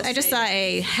 I just saw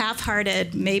a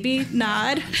half-hearted maybe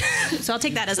nod, so I'll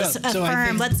take that as a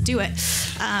firm. Let's do it.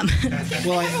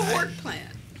 Well, a work plan.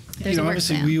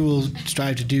 Obviously, we will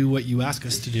strive to do what you ask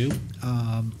us to do.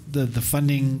 The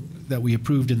funding that we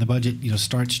approved in the budget,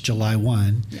 starts July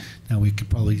 1. Yeah. Now we could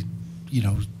probably,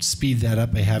 speed that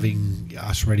up by having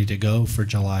us ready to go for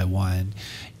July 1.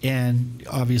 And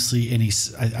obviously,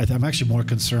 I'm actually more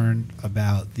concerned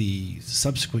about the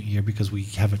subsequent year because we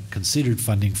haven't considered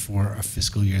funding for a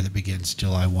fiscal year that begins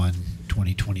July 1,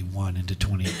 2021 into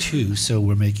 22. So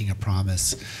we're making a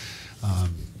promise,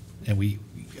 and we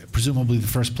presumably the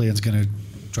first plan is going to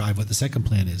drive what the second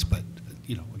plan is. But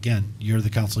again, you're the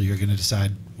council; you're going to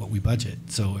decide what we budget.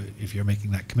 So if you're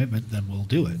making that commitment, then we'll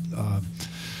do it.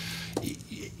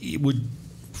 It would.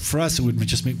 For us, it would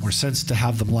just make more sense to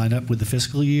have them line up with the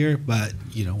fiscal year, but,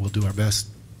 we'll do our best,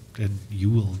 and you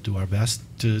will do our best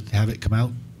to have it come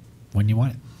out when you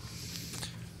want it.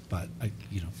 But,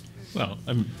 Well,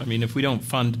 I mean, if we don't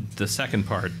fund the second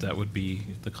part, that would be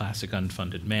the classic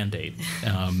unfunded mandate,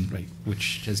 right.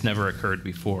 Which has never occurred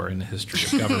before in the history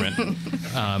of government.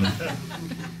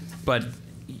 But,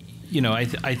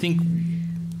 I think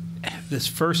this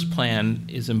first plan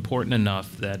is important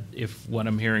enough that if what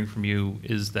I'm hearing from you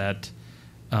is that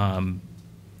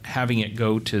having it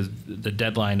go to the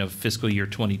deadline of fiscal year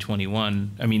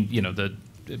 2021, I mean,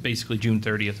 basically June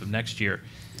 30th of next year,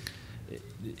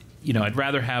 I'd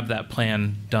rather have that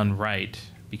plan done right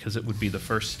because it would be the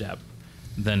first step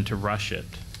than to rush it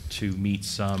to meet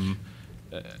some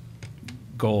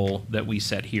goal that we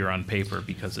set here on paper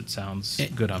because it sounds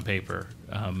good on paper.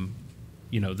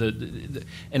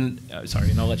 Sorry,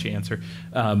 and I'll let you answer.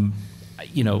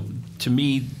 To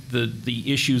me, the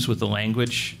issues with the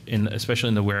language, especially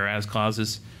in the whereas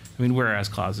clauses. I mean, whereas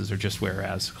clauses are just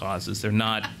whereas clauses. They're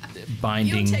not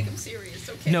binding. You don't take them serious,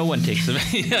 okay? No one takes them.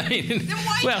 Then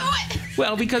why do it?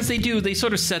 Well, because they do. They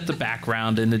sort of set the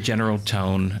background and the general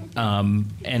tone.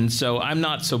 And so I'm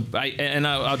not so.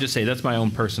 I'll just say that's my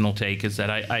own personal take. Is that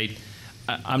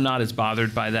I'm not as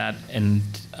bothered by that, and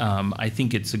I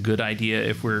think it's a good idea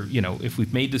if if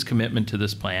we've made this commitment to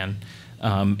this plan,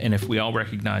 and if we all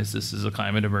recognize this is a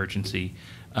climate emergency,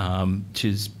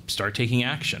 to start taking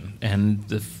action.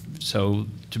 And so,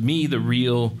 to me, the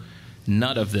real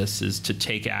nut of this is to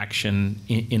take action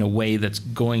in a way that's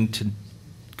going to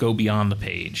go beyond the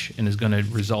page and is going to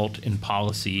result in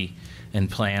policy and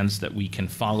plans that we can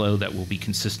follow that will be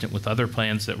consistent with other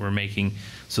plans that we're making,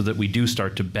 so that we do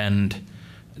start to bend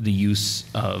the use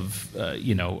of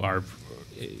our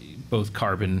both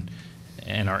carbon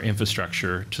and our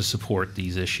infrastructure to support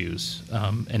these issues,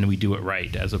 and we do it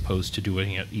right as opposed to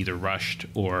doing it either rushed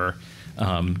or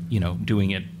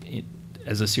doing it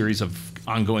as a series of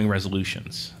ongoing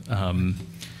resolutions.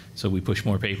 so we push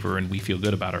more paper and we feel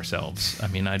good about ourselves. I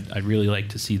mean, I'd really like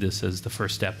to see this as the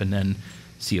first step and then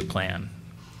see a plan.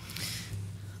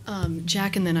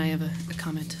 Jack, and then I have a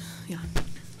comment. Yeah.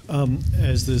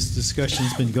 As this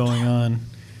discussion's been going on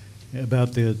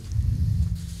about the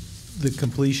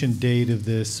completion date of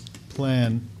this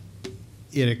plan,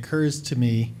 it occurs to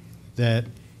me that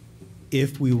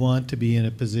if we want to be in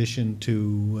a position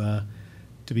to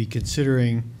be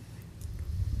considering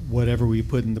whatever we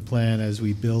put in the plan as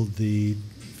we build the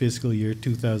fiscal year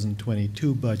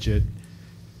 2022 budget,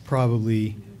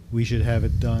 probably we should have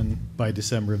it done by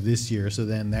December of this year, so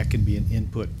then that can be an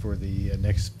input for the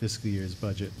next fiscal year's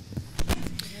budget.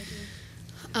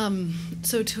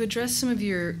 So to address some of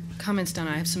your comments,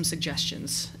 Donna, I have some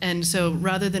suggestions. And so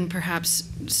rather than perhaps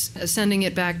sending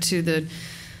it back to the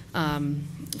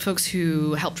folks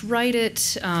who helped write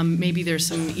it, maybe there's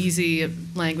some easy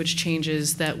language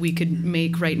changes that we could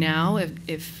make right now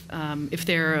if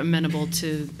they're amenable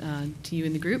to you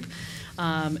in the group.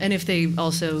 And if they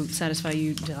also satisfy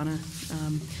you, Donna.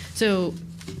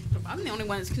 I'm the only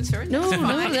one that's concerned. No, that's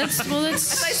fine. that's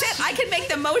As I said, I can make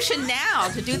the motion now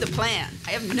to do the plan.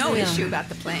 I have no Yeah. issue about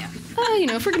the plan.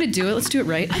 If we're going to do it, let's do it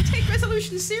right. I take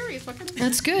resolutions serious. What can I do?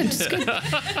 That's good. That's good.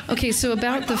 Okay, so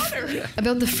about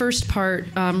the first part,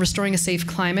 restoring a safe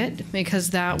climate, because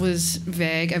that was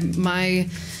vague. My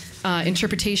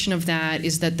interpretation of that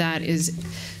is that is.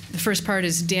 The first part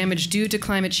is damage due to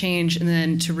climate change, and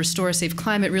then to restore a safe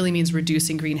climate really means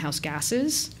reducing greenhouse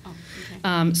gases.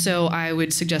 So I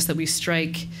would suggest that we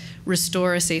strike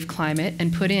restore a safe climate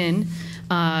and put in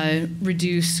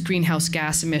reduce greenhouse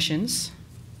gas emissions,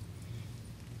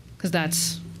 because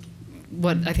that's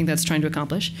what I think that's trying to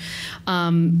accomplish.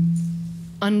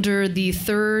 Under the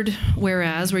third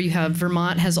whereas, where you have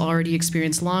Vermont has already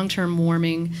experienced long-term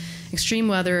warming, extreme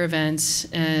weather events,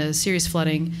 serious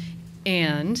flooding,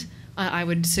 and I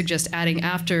would suggest adding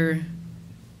after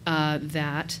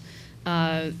that,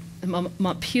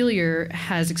 Montpelier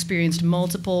has experienced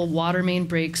multiple water main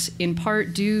breaks, in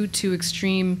part due to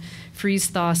extreme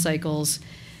freeze-thaw cycles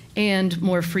and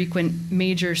more frequent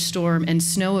major storm and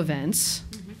snow events.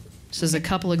 So there's a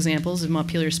couple examples of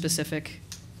Montpelier-specific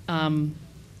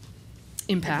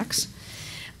impacts.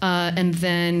 And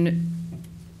then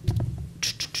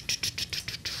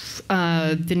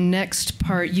the next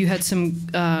part, you had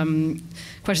some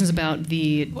questions about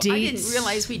the dates. I didn't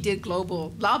realize we did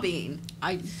global lobbying.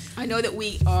 I know that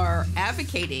we are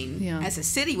advocating as a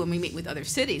city when we meet with other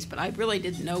cities, but I really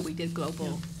didn't know we did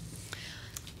global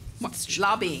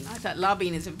lobbying. I thought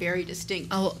lobbying is a very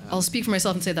distinct. I'll speak for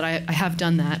myself and say that I have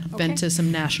done that. I've been to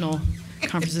some national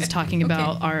conferences talking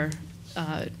about our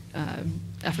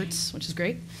efforts, which is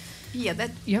great. Yeah,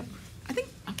 that. Yep. I think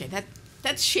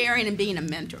that's sharing and being a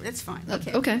mentor. That's fine.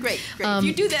 Okay. Okay. Great. If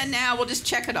you do that now, we'll just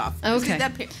check it off. Just Okay. leave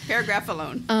that paragraph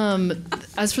alone.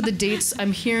 As for the dates,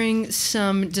 I'm hearing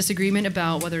some disagreement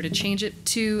about whether to change it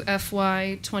to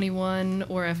FY21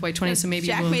 or FY20. So maybe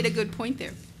Jack we'll, made a good point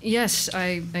there. Yes,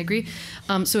 I agree.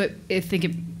 So I think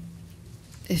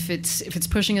if it's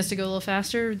pushing us to go a little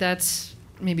faster,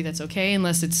 maybe that's okay,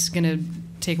 unless it's going to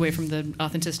take away from the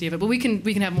authenticity of it. But we can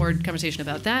have more conversation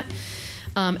about that.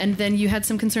 And then you had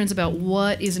some concerns about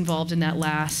what is involved in that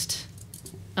last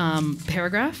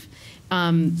paragraph.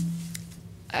 I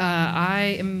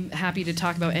am happy to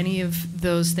talk about any of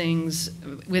those things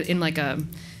in like a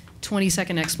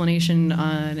 20-second explanation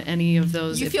on any of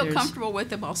those. You if feel there's- comfortable with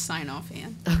them, I'll sign off,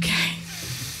 Ann. Okay.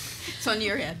 It's on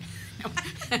your head.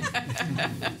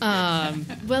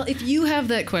 Well, if you have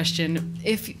that question,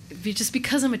 if you, just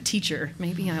because I'm a teacher,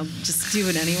 maybe I'll just do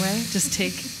it anyway. Just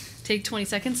take 20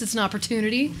 seconds. It's an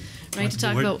opportunity, right, to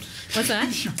talk about what's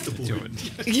that?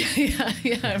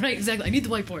 Yeah, right, exactly. I need the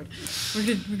whiteboard.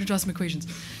 We're gonna draw some equations.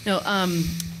 No,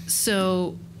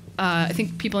 so I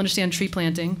think people understand tree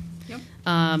planting. Yep.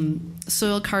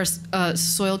 Soil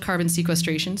carbon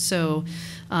sequestration. So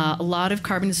a lot of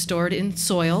carbon is stored in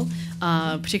soil,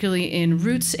 particularly in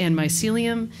roots and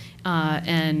mycelium,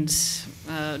 and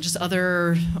just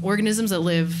other organisms that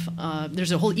live.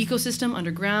 There's a whole ecosystem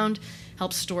underground,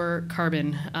 helps store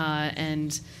carbon,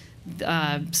 and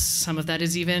some of that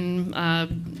is even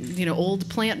old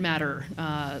plant matter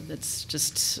that's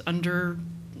just under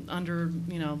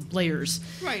layers.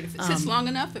 Right. If it sits long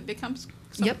enough, it becomes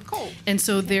coal. And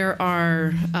so there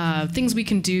are things we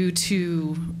can do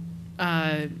to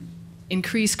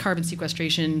increase carbon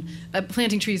sequestration.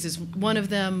 Planting trees is one of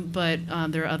them, but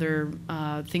there are other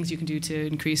things you can do to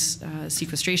increase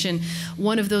sequestration.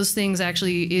 One of those things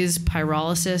actually is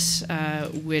pyrolysis,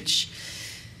 which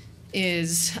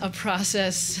is a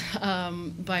process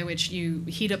by which you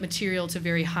heat up material to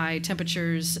very high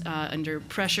temperatures under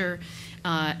pressure,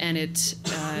 and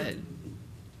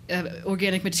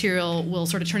organic material will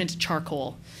sort of turn into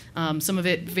charcoal. Some of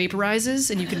it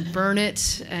vaporizes, and you can burn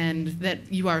it, and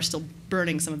that you are still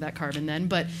burning some of that carbon then.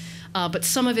 But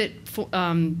some of it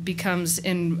becomes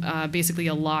in basically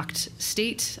a locked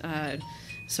state,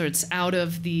 so it's out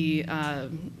of the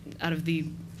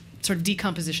sort of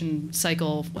decomposition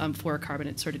cycle for carbon.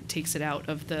 It sort of takes it out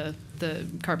of the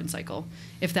carbon cycle,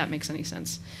 if that makes any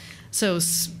sense. So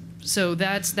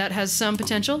that has some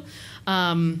potential.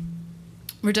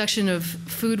 Reduction of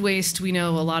food waste, we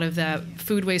know a lot of that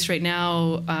food waste right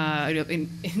now. In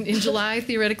July,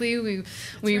 theoretically,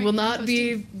 we will not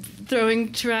be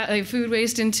throwing food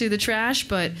waste into the trash,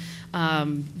 but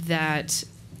that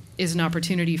is an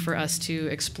opportunity for us to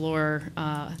explore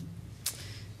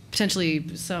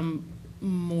potentially some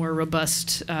more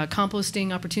robust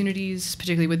composting opportunities,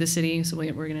 particularly with the city. So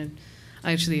we're going to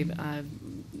actually,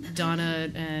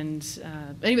 Donna and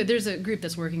anyway, there's a group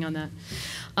that's working on that.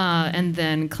 And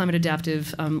then climate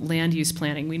adaptive land use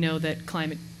planning. We know that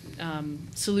climate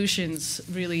solutions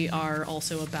really are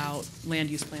also about land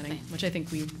use planning, which I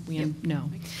think we know.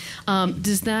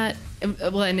 Does that,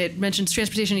 well, and it mentions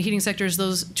transportation and heating sectors.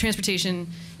 Transportation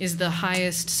is the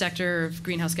highest sector of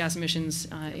greenhouse gas emissions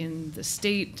in the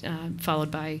state,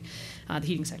 followed by the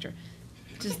heating sector.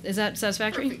 Is that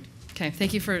satisfactory? Perfect. Okay,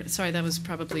 thank you for, sorry, that was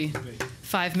probably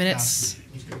 5 minutes.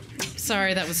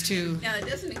 Sorry, that was too. Now, it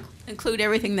doesn't include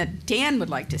everything that Dan would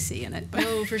like to see in it.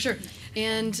 Oh, for sure.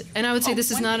 And I would say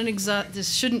this is not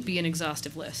this shouldn't be an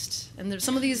exhaustive list. And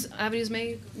some of these avenues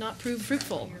may not prove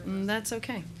fruitful, and that's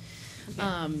okay.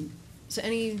 But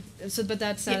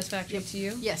that's satisfactory to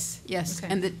you? Yes.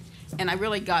 Okay. And I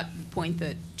really got the point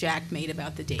that Jack made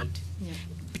about the date. Yeah.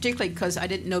 Particularly because I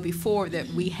didn't know before that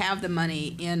we have the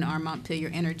money in our Montpelier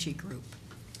Energy Group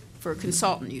for a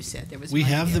consultant. You said there was. We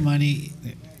have the money.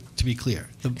 To be clear,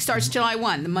 starts July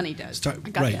 1. The money does. Right,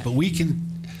 that. but we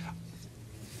can.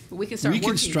 We can start. We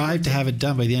can strive to have it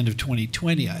done by the end of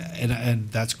 2020,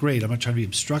 and that's great. I'm not trying to be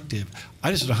obstructive.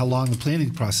 I just don't know how long the planning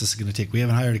process is going to take. We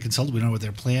haven't hired a consultant. We don't know what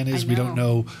their plan is. We don't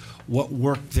know what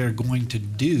work they're going to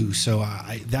do. So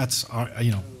that's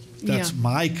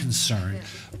my concern. Yeah.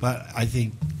 But I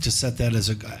think to set that as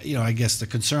I guess the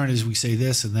concern is we say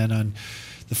this, and then on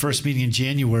the first meeting in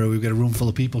January, we've got a room full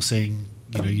of people saying,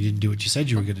 you didn't do what you said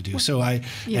you were going to do. So and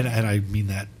I mean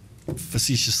that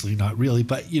facetiously, not really,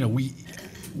 but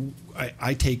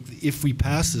I take, if we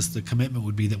pass this, the commitment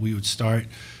would be that we would start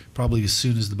probably as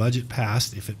soon as the budget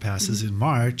passed, if it passes in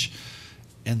March,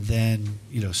 and then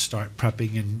start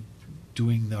prepping and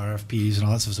doing the RFPs and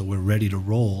all that stuff, so we're ready to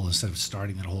roll instead of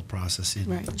starting that whole process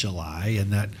in July.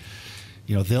 And that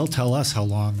they'll tell us how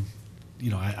long.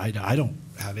 I don't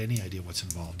have any idea what's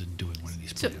involved in doing one of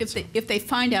these plans. So if they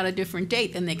find out a different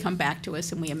date, then they come back to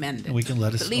us and we amend it. And we can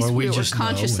let us. At least or we were just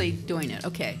consciously doing it.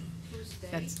 Okay.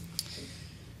 That's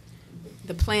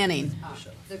the planning.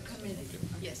 The committee.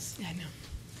 Yes. Yeah, I know.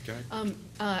 Okay.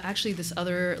 Actually, this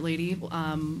other lady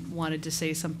wanted to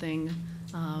say something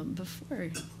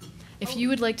before. If you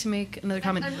would like to make another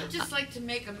comment. I would just like to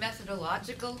make a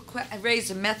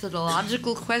raise a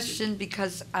methodological question,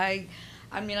 because I've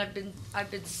been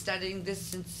studying this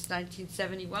since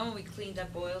 1971 when we cleaned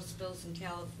up oil spills in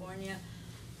California,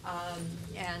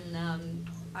 and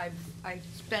I've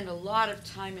spent a lot of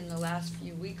time in the last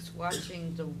few weeks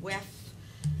watching the WEF,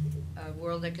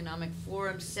 World Economic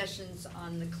Forum sessions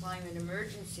on the climate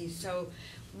emergency. So,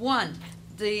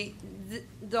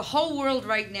 the whole world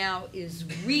right now is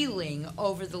reeling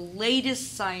over the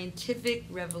latest scientific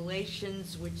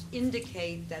revelations, which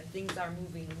indicate that things are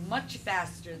moving much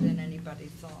faster than anybody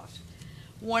thought.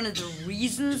 One of the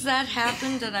reasons that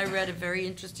happened, and I read a very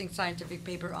interesting scientific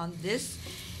paper on this,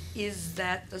 is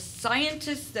that the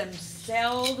scientists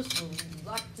themselves were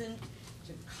reluctant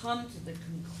to come to the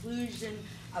conclusion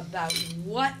about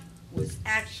what was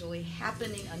actually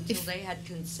happening until they had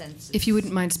consensus. If you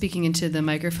wouldn't mind speaking into the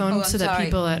microphone so that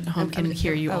people at home can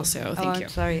hear you also. Thank you. I'm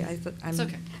sorry. It's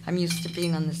okay. I'm used to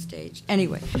being on the stage.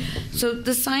 Anyway, so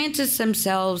the scientists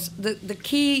themselves, the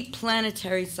key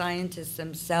planetary scientists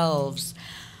themselves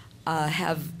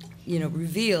have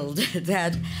revealed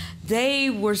that they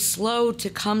were slow to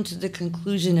come to the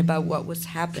conclusion about what was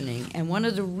happening. And one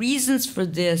of the reasons for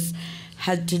this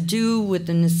had to do with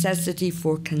the necessity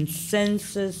for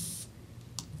consensus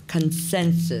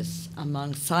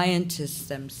among scientists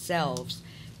themselves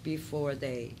before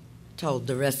they told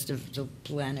the rest of the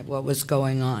planet what was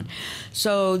going on.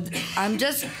 So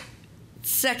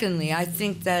secondly, I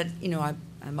think that,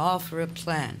 I'm all for a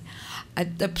plan.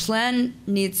 The plan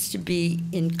needs to be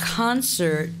in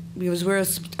concert, because we're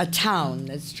a town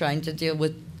that's trying to deal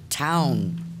with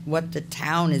town, what the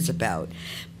town is about.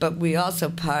 But we also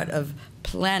part of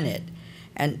planet.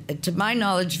 And to my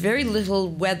knowledge, very little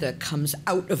weather comes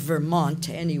out of Vermont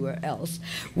to anywhere else.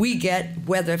 We get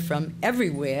weather from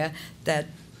everywhere that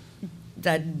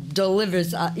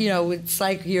delivers, it's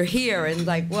like you're here and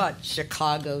like what?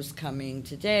 Chicago's coming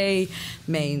today,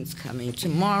 Maine's coming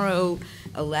tomorrow,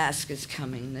 Alaska's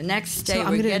coming the next day.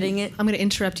 We're getting it. I'm going to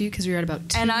interrupt you because you're at about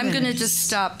 2 And I'm minutes. going to just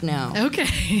stop now.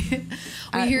 Okay.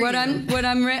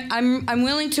 I'm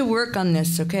willing to work on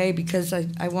this, okay? Because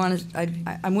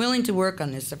I'm willing to work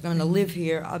on this. I'm going to live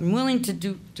here. I'm willing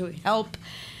to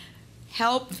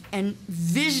help and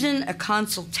vision a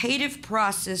consultative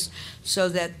process so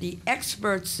that the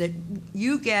experts that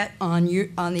you get on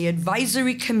the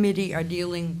advisory committee are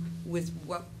dealing with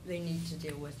what they need to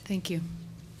deal with. Thank you.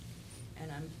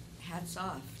 And I'm hats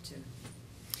off to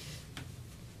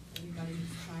everybody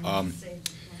trying to save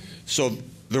the planet. So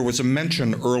there was a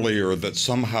mention earlier that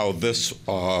somehow this,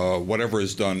 whatever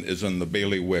is done, is in the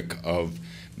bailiwick of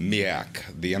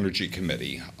MEAC, the Energy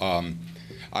Committee.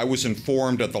 I was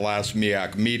informed at the last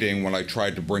MEAC meeting when I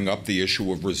tried to bring up the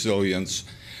issue of resilience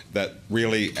that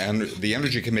really the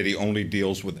Energy Committee only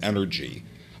deals with energy.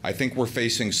 I think we're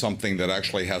facing something that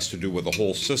actually has to do with the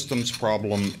whole systems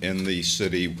problem in the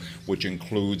city, which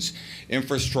includes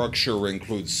infrastructure,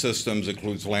 includes systems,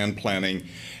 includes land planning,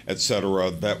 et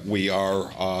cetera, that we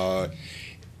are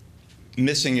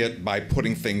missing it by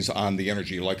putting things on the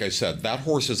energy. Like I said, that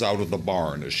horse is out of the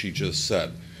barn, as she just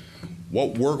said.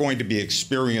 What we're going to be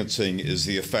experiencing is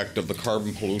the effect of the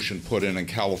carbon pollution put in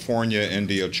California,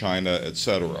 India, China, et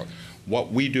cetera.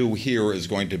 What we do here is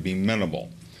going to be minimal.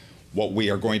 What we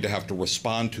are going to have to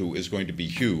respond to is going to be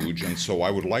huge, and so I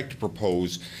would like to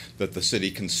propose that the city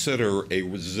consider a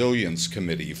resilience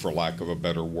committee, for lack of a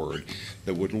better word,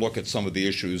 that would look at some of the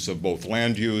issues of both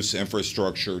land use,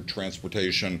 infrastructure,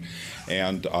 transportation,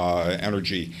 and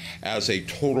energy as a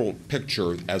total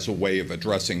picture, as a way of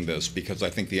addressing this, because I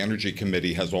think the Energy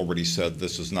Committee has already said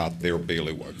this is not their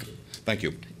bailiwick. Thank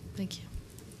you. Thank you.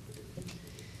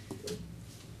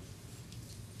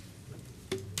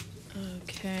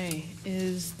 Okay,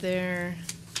 is there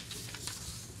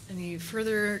any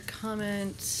further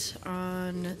comment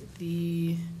on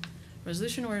the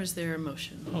resolution, or is there a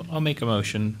motion? I'll make a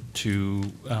motion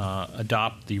to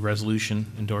adopt the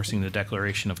resolution endorsing the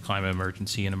declaration of climate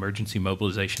emergency and emergency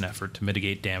mobilization effort to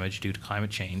mitigate damage due to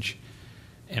climate change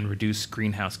and reduce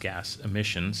greenhouse gas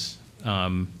emissions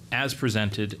as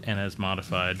presented and as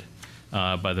modified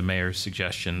by the mayor's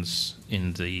suggestions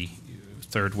in the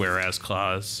third whereas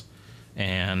clause.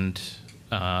 And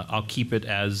I'll keep it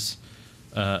as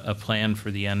a plan for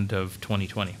the end of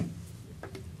 2020.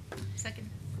 Second.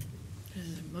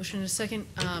 There's a motion and a second.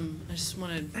 I just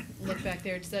want to look back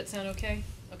there. Does that sound okay?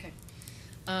 Okay.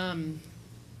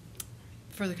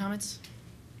 Further comments?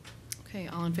 Okay,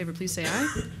 all in favor, please say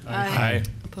aye. Aye.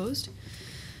 Opposed?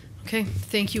 Okay,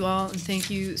 thank you all, and thank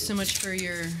you so much for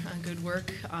your good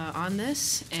work on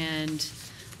this, and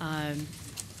I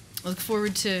look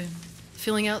forward to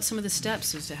filling out some of the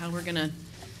steps as to how we're going to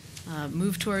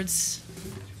move towards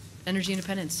energy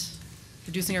independence,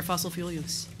 reducing our fossil fuel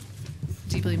use.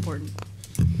 Deeply important.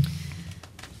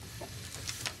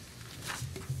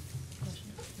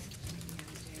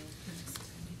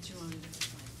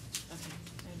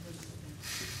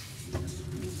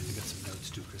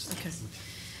 Okay.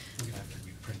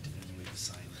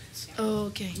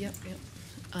 Okay, yep.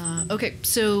 Okay,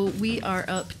 so we are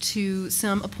up to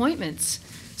some appointments.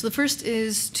 So the first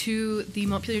is to the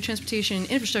Montpelier Transportation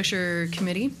Infrastructure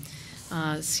Committee.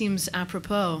 Seems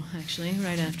apropos, actually,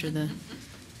 right after the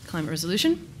climate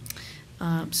resolution.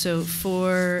 So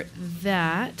for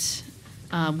that,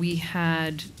 we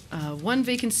had one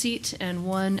vacant seat and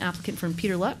one applicant from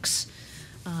Peter Lux,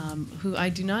 who I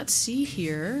do not see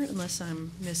here, unless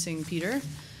I'm missing Peter.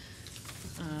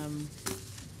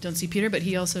 Don't see Peter, but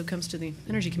he also comes to the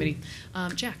Energy Committee.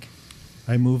 Jack.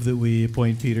 I move that we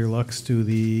appoint Peter Lux to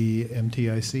the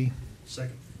MTIC.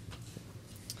 Second.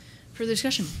 Further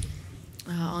discussion?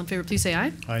 All in favor, please say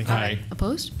aye. Aye. Aye.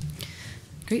 Opposed?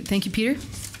 Great, thank you, Peter.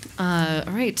 All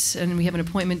right, and we have an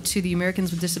appointment to the Americans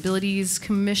with Disabilities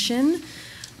Commission.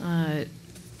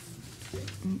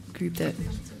 Group that.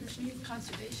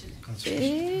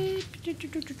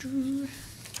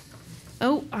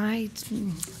 Oh, I'm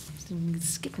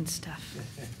skipping stuff.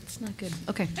 It's not good.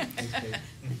 Okay.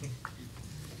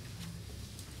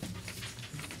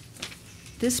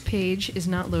 This page is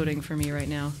not loading for me right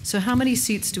now. So how many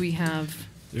seats do we have?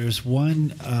 There's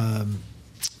one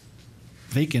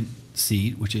vacant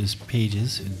seat, which is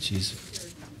Paige's, and she's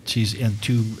and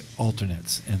 2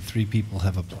 alternates, and 3 people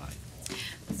have applied.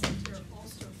 There are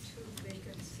also 2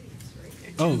 vacant seats,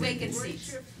 right? Oh. Vacant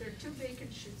seats. There are 2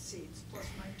 vacant seats, plus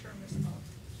my term is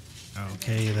up.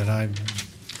 Okay, then I'm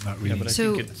not Yeah, reading. but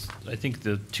So- I think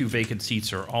the 2 vacant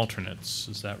seats are alternates,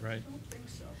 is that right?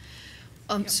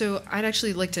 So I'd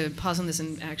actually like to pause on this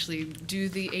and actually do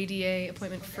the ADA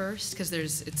appointment first, because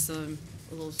it's a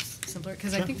little simpler,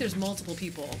 because I Sure. think there's multiple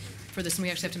people for this, and we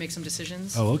actually have to make some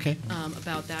decisions. Oh, okay.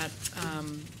 About that,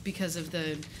 because of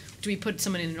do we put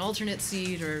someone in an alternate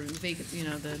seat or vacant,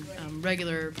 the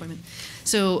regular appointment?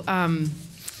 So,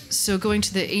 so going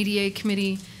to the ADA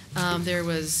committee, there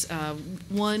was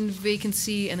 1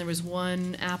 vacancy and there was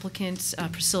 1 applicant.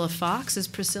 Priscilla Fox. Is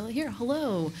Priscilla here?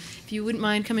 Hello. If you wouldn't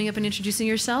mind coming up and introducing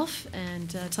yourself and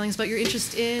telling us about your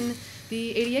interest in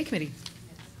the ADA committee.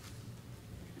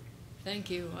 Thank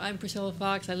you. I'm Priscilla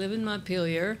Fox. I live in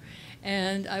Montpelier,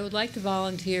 and I would like to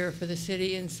volunteer for the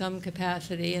city in some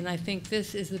capacity, and I think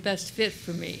this is the best fit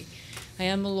for me. I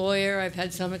am a lawyer. I've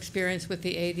had some experience with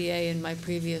the ADA in my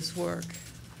previous work.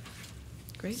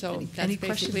 Great. So Any that's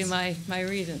basically questions? my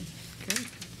reason. Great.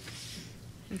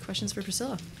 Any questions for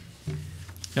Priscilla?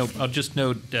 No, I'll just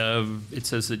note, it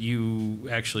says that you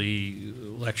actually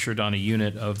lectured on a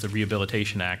unit of the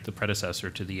Rehabilitation Act, the predecessor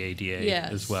to the ADA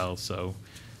Yes. as well. So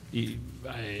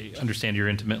I understand you're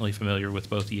intimately familiar with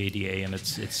both the ADA and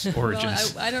its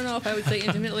origins. Well, I don't know if I would say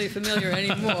intimately familiar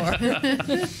anymore.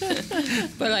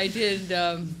 But I did,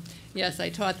 yes, I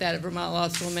taught that at Vermont Law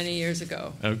School many years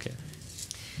ago. Okay.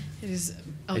 It is.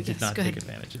 I Yes. did not Go take ahead.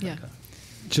 advantage of Yeah. that.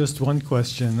 Just one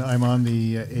question. I'm on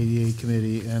the ADA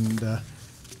committee, and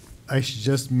I should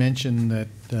just mention that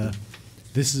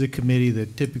this is a committee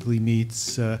that typically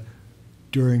meets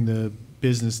during the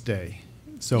business day.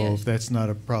 So Yes. if that's not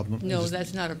a problem. No,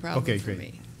 that's not a problem Okay, for great.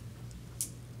 me.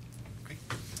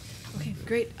 Okay,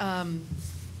 great. I'll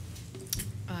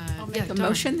yeah, make a Donna.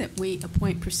 motion that we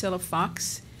appoint Priscilla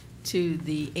Fox to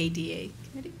the ADA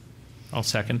committee. I'll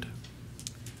second.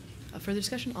 Further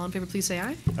discussion? All in favor, please say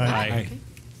aye. Aye. Aye. Okay.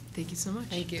 Thank you so much.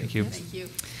 Thank you. Thank you. Thank you.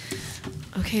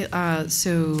 Okay,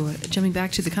 so jumping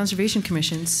back to the Conservation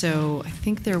Commission, so I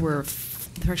think there were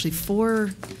actually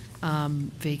 4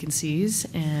 vacancies,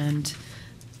 and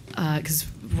because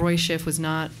Roy Schiff was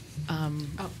not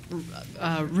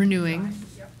renewing,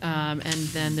 and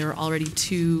then there were already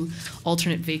 2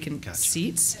 alternate vacant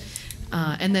seats,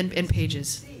 and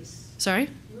Pages. Sorry?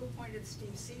 You appointed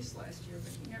Steve Cease last year,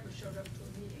 but he never showed up to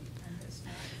a meeting and has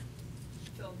not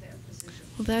filled that position.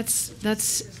 Well,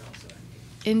 that's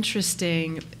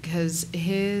interesting, because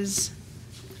his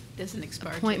Doesn't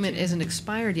expire. till appointment June. isn't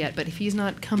expired yet, but if he's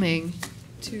not coming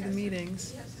to the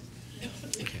meetings.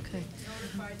 Okay.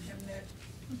 Notified him that.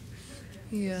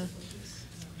 Yeah.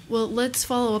 Well, let's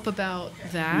follow up about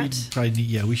that.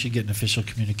 We should get an official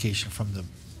communication from the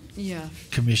Yeah.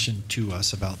 commission to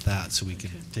us about that, so we can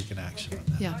take an action on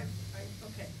that. Yeah.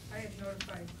 Okay, I had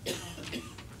notified Jean.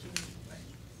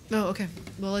 Oh, okay.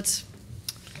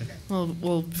 Well,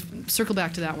 we'll circle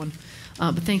back to that one.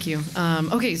 But thank you.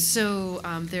 Okay, so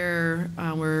there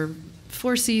were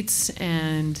 4 seats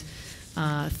and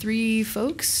 3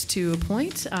 folks to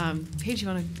appoint. Paige, you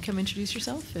want to come introduce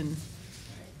yourself? And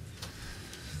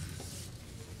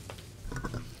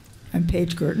I'm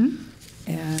Paige Girton,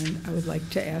 and I would like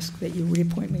to ask that you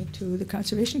reappoint me to the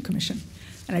Conservation Commission.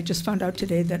 And I just found out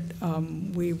today that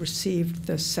we received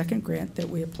the 2nd grant that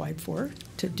we applied for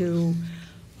to do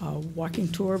a walking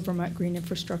tour of Vermont Green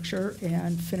Infrastructure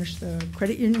and finish the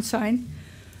credit union sign.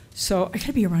 So I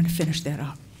gotta be around to finish that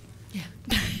up. Yeah.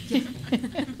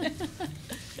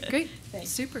 Great.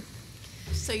 Super.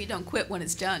 So you don't quit when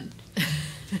it's done.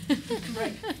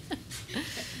 Right.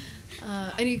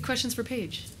 Any questions for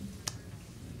Paige?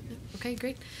 Okay,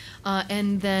 great.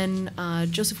 And then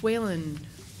Joseph Whalen.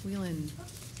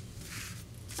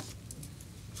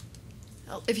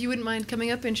 If you wouldn't mind coming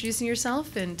up, introducing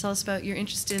yourself, and tell us about your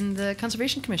interest in the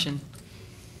Conservation Commission.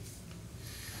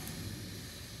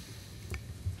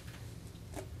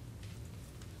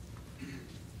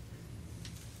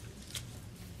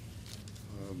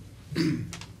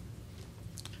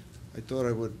 I thought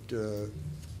I would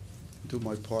do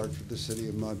my part for the city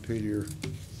of Montpelier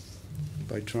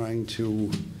by trying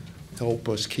to help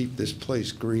us keep this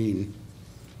place green.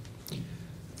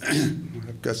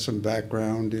 I've got some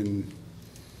background in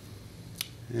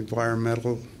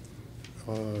environmental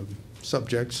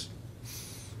subjects.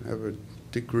 I have a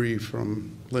degree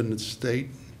from Linden State,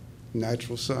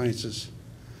 natural sciences.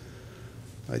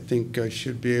 I think I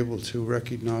should be able to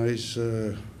recognize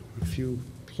a few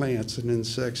plants and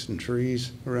insects and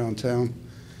trees around town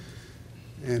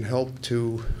and help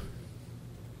to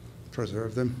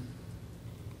preserve them.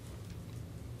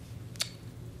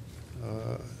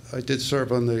 I did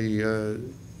serve on the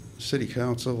city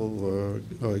council,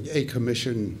 a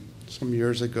commission some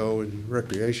years ago in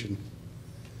recreation.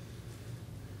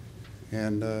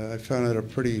 And I found it a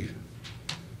pretty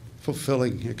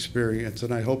fulfilling experience,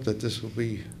 and I hope that this will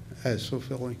be as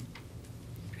fulfilling.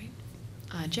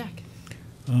 Jack.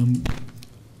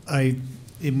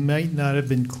 It might not have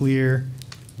been clear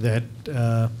that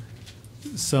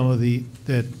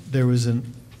that there was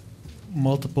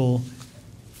multiple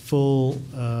full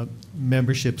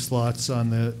membership slots on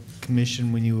the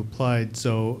commission when you applied.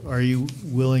 So are you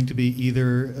willing to be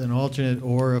either an alternate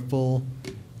or a full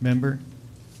member?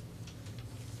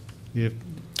 I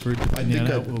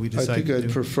think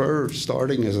I'd prefer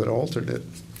starting as an alternate.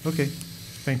 Okay,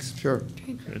 thanks. Sure.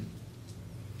 Okay,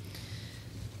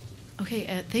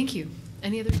 okay, thank you.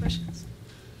 Any other questions?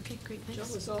 Okay, great, thanks.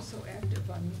 Joe was also active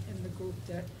in the group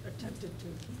that attempted to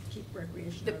keep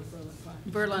recreation out of Berlin Pond.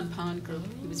 Berlin Pond group,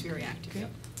 he was very active. Great.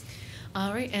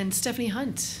 All right, and Stephanie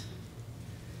Hunt.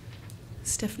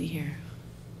 Stephanie here.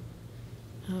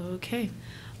 Okay,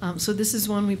 so this is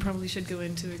one we probably should go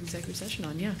into executive session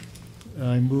on, yeah.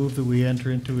 I move that we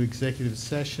enter into executive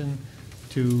session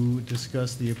to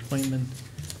discuss the appointment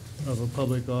of a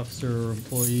public officer or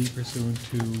employee pursuant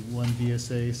to 1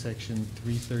 VSA Section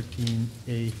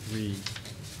 313A3.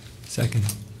 Second.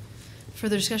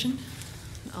 Further discussion?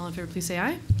 All in favor, please say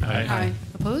aye. Aye. Aye.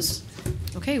 Opposed?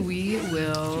 Okay, we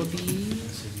will be.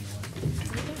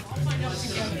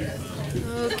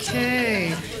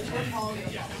 Okay.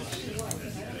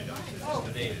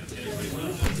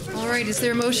 All right, is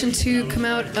there a motion to come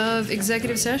out of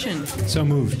executive session? So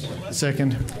moved.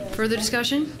 Second. Further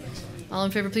discussion? All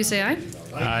in favor, please say aye.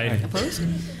 Aye. Opposed?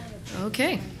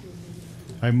 Okay.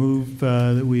 I move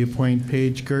that we appoint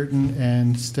Paige Girton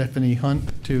and Stephanie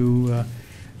Hunt to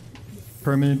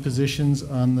permanent positions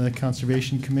on the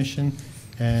Conservation Commission,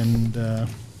 and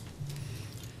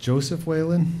Joseph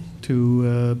Whalen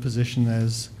to position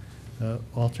as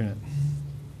alternate.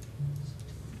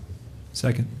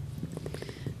 Second.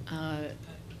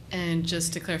 And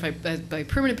just to clarify, by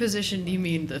permanent position, you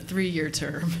mean the 3-year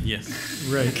term? Yes.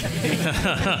 Right.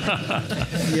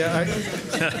 Yeah.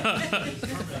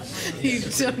 You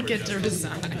don't get to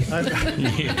resign.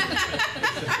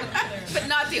 But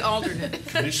not the alternate.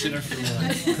 Commissioner for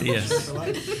life. Yes.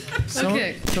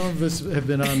 Okay. Some of us have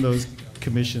been on those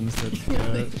commissions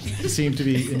that seem to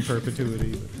be in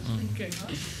perpetuity. Okay.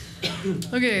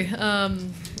 Okay.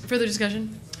 Further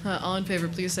discussion? All in favor,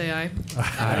 please say aye.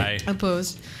 Aye.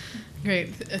 Opposed? Great.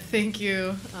 Thank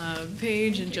you,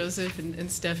 Paige and Joseph and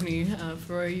Stephanie,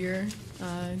 for your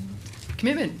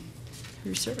commitment,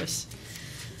 your service.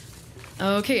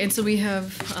 Okay, and so we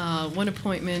have one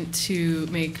appointment to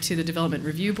make to the Development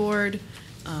Review Board,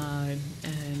 and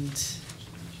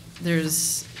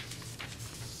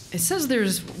it says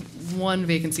there's one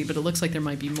vacancy, but it looks like there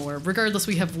might be more. Regardless,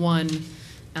 we have one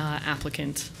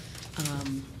applicant.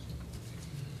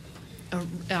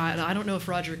 I don't know if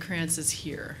Roger Krantz is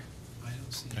here.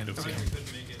 I don't see him.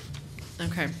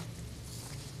 Okay.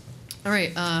 All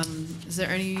right. Is there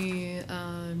any?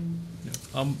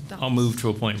 I'll move to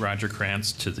appoint Roger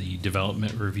Krantz to the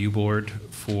Development Review Board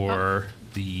for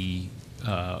the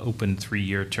open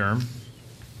 3-year term.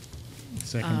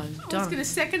 Second. I was going to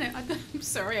second it. I'm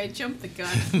sorry, I jumped the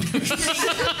gun.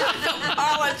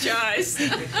 Apologize.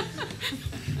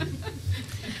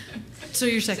 So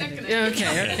you're seconding. Yeah,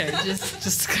 okay.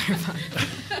 Just to clarify.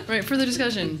 All right. Further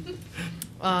discussion.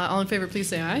 All in favor, please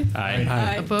say aye. Aye.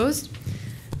 Aye. Opposed?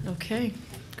 Okay.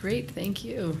 Great. Thank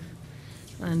you.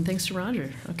 And thanks to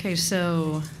Roger. Okay,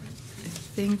 so I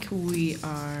think we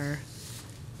are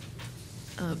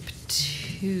up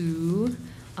to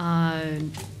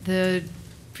the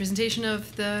presentation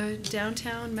of the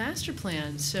downtown master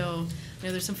plan. So I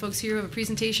know there's some folks here who have a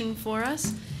presentation for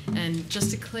us. And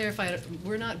just to clarify,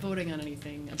 we're not voting on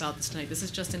anything about this tonight. This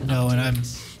is just an No, update. and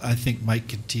I think Mike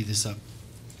can tee this up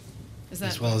Is that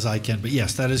as well as I can. But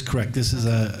yes, that is correct. This is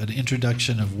an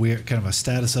introduction of kind of a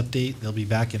status update. They'll be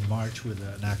back in March with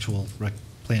an actual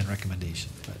plan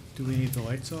recommendation. But Do we need the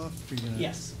lights off? Are you gonna-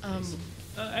 Yes.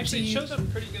 Actually, do it you- shows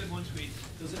up pretty good once we.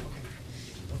 Does it? Okay.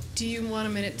 Do you want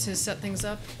a minute to set things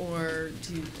up, or is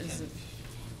it? You guys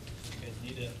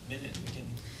need a minute. We can.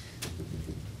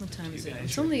 What time is You it? guys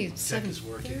It's are- only tech is 7:30.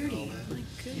 working and all that. My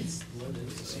goodness.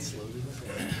 It's loaded.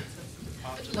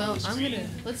 Well,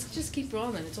 let's just keep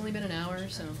rolling. It's only been an hour,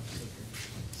 so.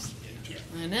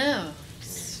 I know.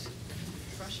 Just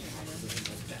crushing it right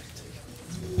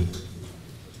now.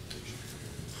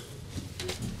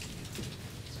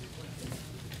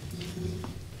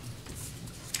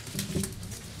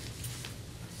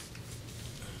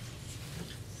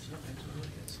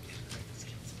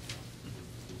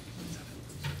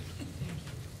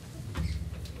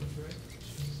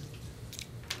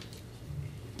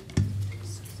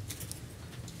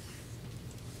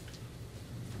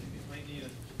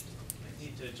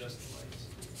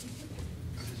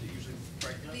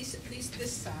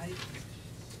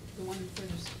 one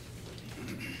first.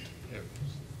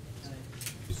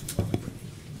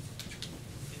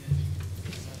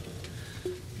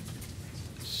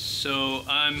 So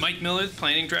I'm Mike Miller, the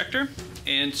Planning Director,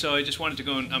 and so I just wanted to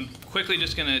go and I'm quickly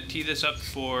just going to tee this up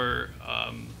for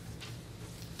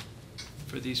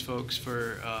these folks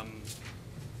for look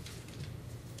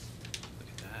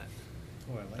at that.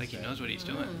 Oh, I like he knows what he's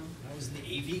doing. I was in the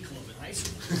AV club in high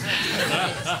school.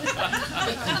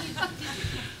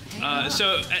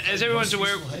 So as everyone's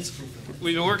aware,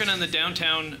 we've been working on the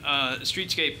downtown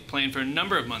streetscape plan for a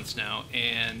number of months now,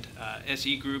 and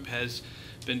SE Group has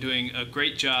been doing a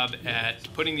great job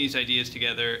at putting these ideas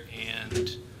together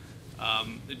and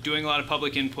doing a lot of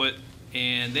public input.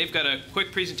 And they've got a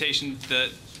quick presentation that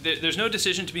there's no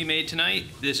decision to be made tonight.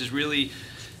 This is really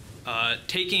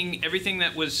taking everything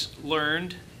that was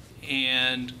learned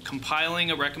and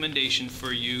compiling a recommendation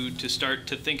for you to start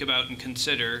to think about and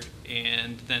consider,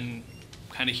 and then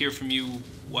kind of hear from you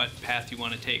what path you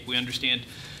want to take. We understand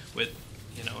with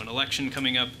an election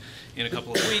coming up in a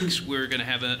couple of weeks, we're going to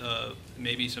have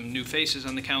maybe some new faces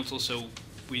on the council, so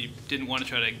we didn't want to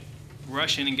try to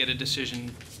rush in and get a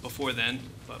decision before then,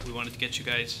 but we wanted to get you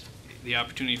guys the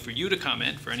opportunity for you to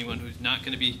comment. For anyone who's not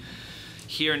going to be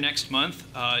here next month,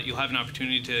 you'll have an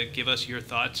opportunity to give us your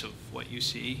thoughts of what you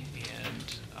see,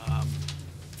 and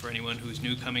for anyone who's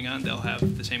new coming on, they'll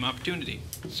have the same opportunity.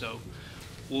 So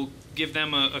we'll give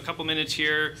them a couple minutes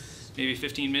here, maybe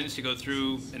 15 minutes to go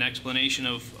through an explanation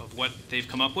of what they've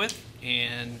come up with,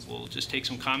 and we'll just take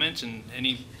some comments and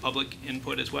any public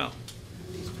input as well.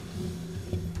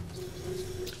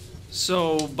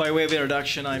 So, by way of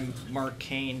introduction, I'm Mark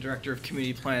Kane, Director of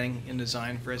Community Planning and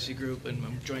Design for SE Group, and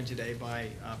I'm joined today by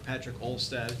Patrick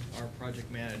Olstad, our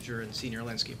Project Manager and Senior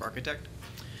Landscape Architect.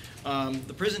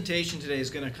 The presentation today is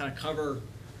going to kind of cover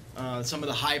some of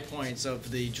the high points of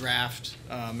the draft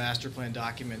master plan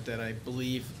document that I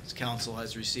believe this council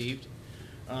has received.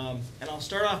 And I'll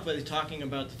start off by talking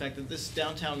about the fact that this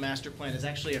downtown master plan is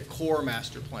actually a core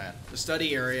master plan. The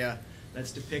study area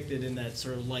that's depicted in that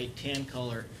sort of light tan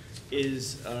color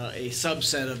is a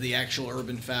subset of the actual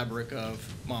urban fabric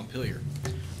of Montpelier.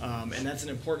 And that's an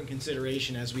important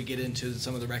consideration as we get into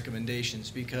some of the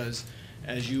recommendations, because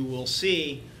as you will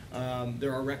see,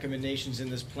 there are recommendations in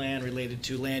this plan related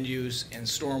to land use and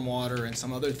stormwater and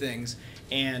some other things,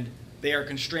 and they are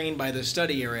constrained by the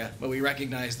study area, but we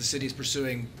recognize the city is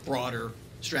pursuing broader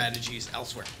strategies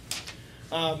elsewhere.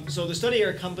 So the study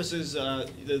area encompasses,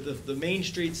 the main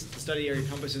streets the study area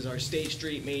encompasses are State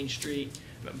Street, Main Street,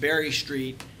 Berry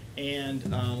Street, and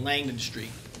Langdon Street,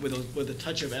 with a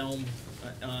touch of Elm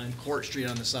and Court Street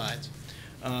on the sides.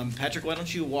 Patrick, why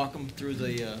don't you walk them through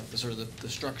the sort of the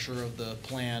structure of the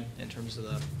plan in terms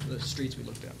of the streets we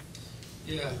looked at?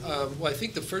 Yeah, well, I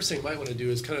think the first thing I might want to do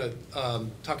is kind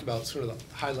of talk about sort of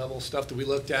the high-level stuff that we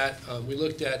looked at. We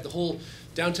looked at the whole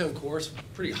downtown core,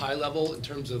 pretty high level in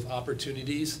terms of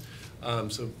opportunities.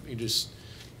 So you just,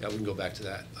 yeah, we can go back to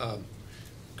that.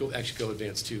 Go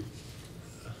advanced too.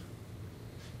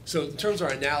 So in terms of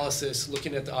our analysis,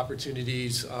 looking at the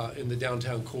opportunities in the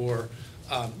downtown core,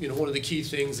 one of the key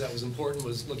things that was important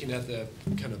was looking at the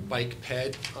kind of bike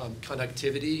ped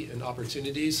connectivity and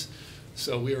opportunities.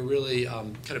 So we were really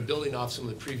kind of building off some of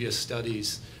the previous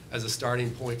studies as a starting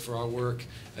point for our work,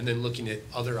 and then looking at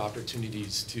other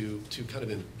opportunities to kind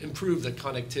of improve the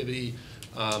connectivity,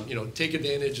 take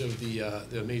advantage of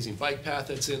the amazing bike path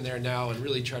that's in there now, and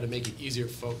really try to make it easier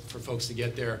for folks to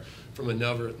get there from a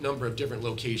number of different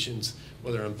locations,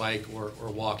 whether on bike or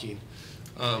walking.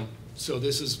 So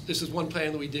this is one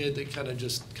plan that we did that kind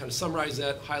of summarized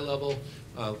that high level,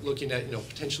 looking at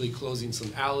potentially closing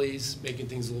some alleys, making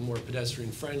things a little more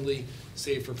pedestrian friendly,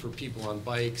 safer for people on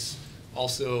bikes.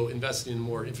 Also investing in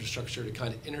more infrastructure to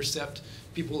kind of intercept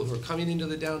people who are coming into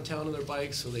the downtown on their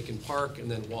bikes so they can park and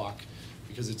then walk,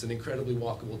 because it's an incredibly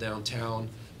walkable downtown,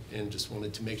 and just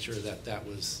wanted to make sure that that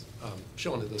was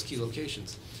shown at those key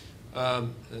locations. The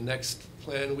next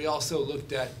plan, we also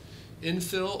looked at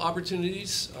infill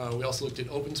opportunities. We also looked at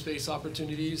open space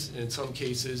opportunities, and in some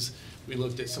cases we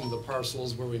looked at some of the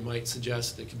parcels where we might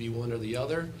suggest it could be one or the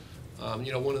other.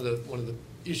 One of the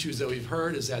issues that we've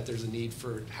heard is that there's a need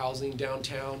for housing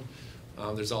downtown.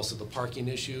 There's also the parking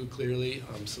issue, clearly.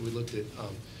 So we looked at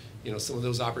some of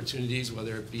those opportunities,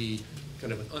 whether it be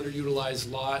kind of an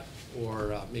underutilized lot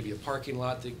or maybe a parking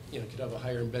lot that could have a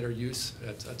higher and better use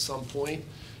at some point.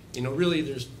 Really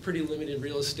there's pretty limited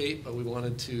real estate, but we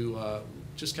wanted to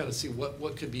just kind of see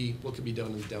what could be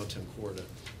done in the downtown core to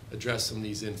address some of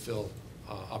these infill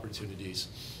opportunities.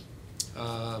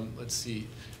 Let's see,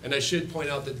 and I should point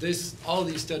out that all of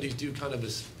these studies do kind of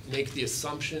make the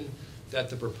assumption that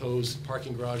the proposed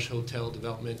parking garage hotel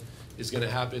development is going to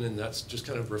happen, and that's just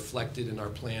kind of reflected in our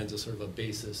plans as sort of a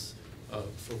basis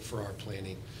for our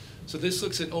planning. So this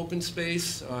looks at open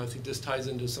space. I think this ties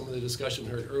into some of the discussion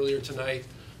we heard earlier tonight.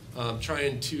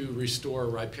 Trying to restore a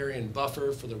riparian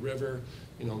buffer for the river.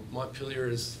 You know, Montpelier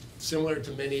is similar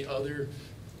to many other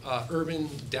urban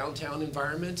downtown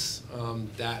environments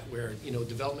that where, you know,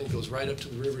 development goes right up to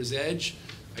the river's edge.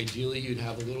 Ideally, you'd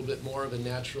have a little bit more of a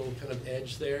natural kind of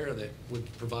edge there that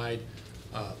would provide,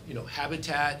 you know,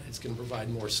 habitat. It's going to provide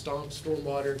more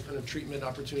stormwater kind of treatment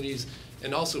opportunities,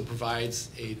 and also provides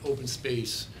an open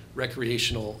space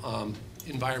recreational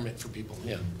environment for people.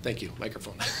 Yeah, thank you.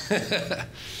 Microphone.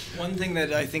 One thing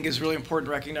that I think is really important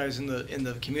to recognize in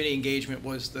the community engagement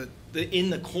was that in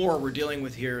the core we're dealing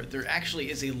with here, there actually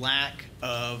is a lack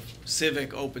of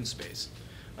civic open space.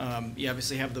 You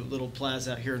obviously have the little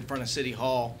plaza out here in front of City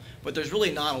Hall, but there's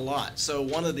really not a lot. So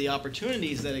one of the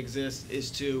opportunities that exist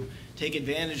is to take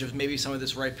advantage of maybe some of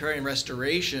this riparian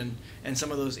restoration and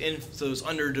some of those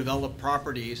underdeveloped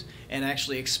properties and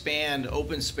actually expand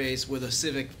open space with a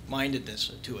civic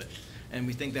mindedness to it. And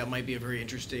we think that might be a very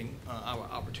interesting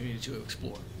opportunity to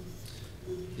explore.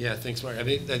 Yeah, thanks, Mark. I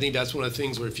think that's one of the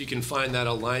things where if you can find that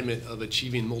alignment of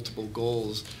achieving multiple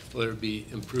goals, whether it be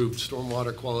improved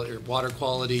stormwater quality or water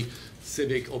quality,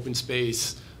 civic open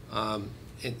space,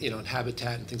 and, you know, and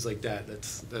habitat and things like that,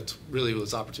 that's really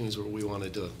those opportunities where we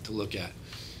wanted to look at.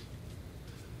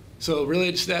 So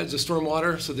related to that is the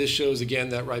stormwater. So this shows again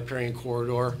that riparian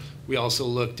corridor. We also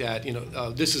looked at, you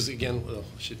know, this is again, I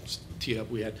should tee it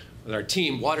up. We had with our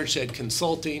team, Watershed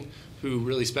Consulting, who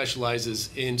really specializes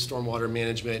in stormwater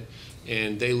management,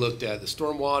 and they looked at the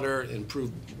stormwater,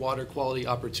 improved water quality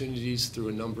opportunities through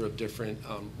a number of different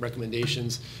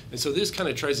recommendations. And so this kind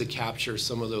of tries to capture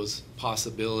some of those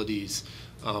possibilities,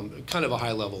 kind of a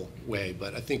high level way.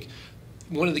 But I think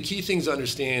one of the key things to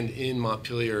understand in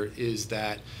Montpelier is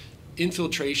that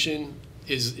infiltration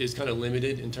is kind of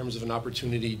limited in terms of an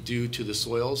opportunity due to the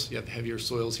soils. You have heavier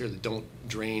soils here that don't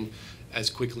drain as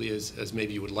quickly as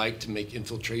maybe you would like to make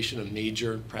infiltration a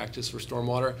major practice for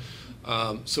stormwater.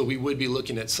 So we would be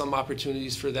looking at some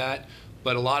opportunities for that,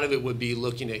 but a lot of it would be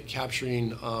looking at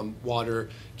capturing water,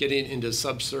 getting into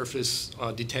subsurface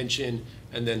detention,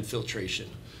 and then filtration.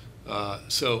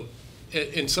 So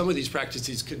and some of these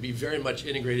practices could be very much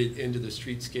integrated into the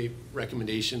streetscape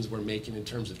recommendations we're making in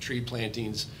terms of tree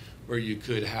plantings, where you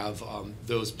could have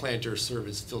those planters serve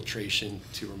as filtration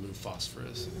to remove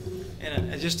phosphorus.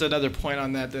 And just another point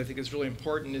on that I think is really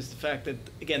important is the fact that,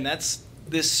 again,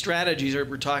 this strategies that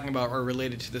we're talking about are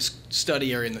related to this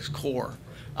study area in this core.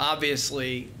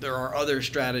 Obviously, there are other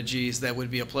strategies that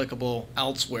would be applicable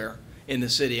elsewhere in the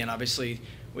city, and obviously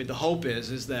what the hope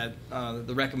is that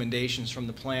the recommendations from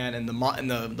the plan and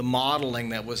the modeling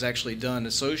that was actually done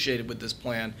associated with this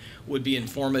plan would be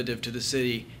informative to the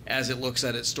city as it looks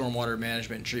at its stormwater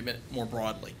management and treatment more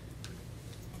broadly.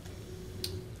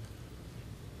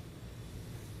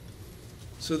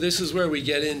 So this is where we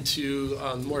get into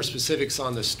more specifics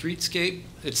on the streetscape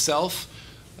itself.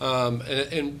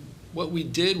 And what we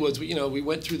did was we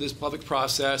went through this public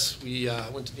process. We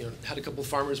had a couple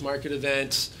farmers market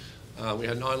events. We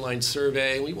had an online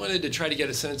survey, and we wanted to try to get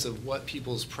a sense of what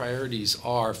people's priorities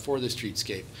are for the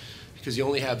streetscape, because you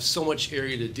only have so much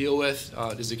area to deal with.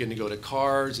 Is it going to go to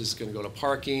cars? Is it going to go to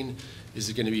parking? Is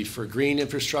it going to be for green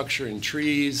infrastructure and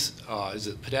trees? Is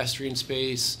it pedestrian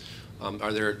space?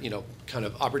 Are there, kind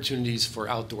of opportunities for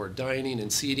outdoor dining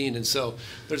and seating? And so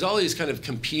there's all these kind of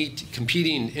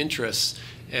competing interests,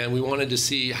 and we wanted to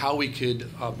see how we could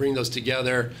bring those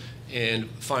together and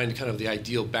find kind of the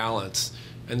ideal balance.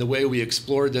 And the way we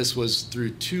explored this was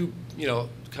through two,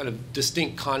 kind of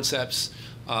distinct concepts,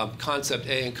 Concept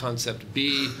A and Concept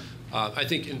B. I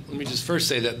think, let me just first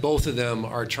say that both of them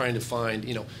are trying to find,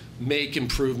 make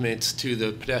improvements to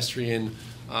the pedestrian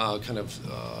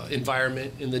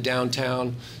environment in the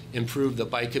downtown, improve the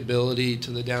bikeability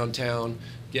to the downtown,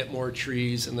 get more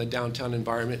trees in the downtown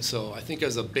environment. So I think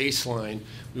as a baseline,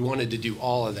 we wanted to do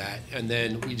all of that. And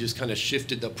then we just kind of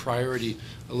shifted the priority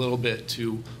a little bit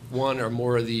to one or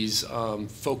more of these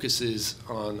focuses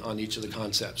on each of the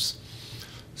concepts.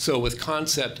 So with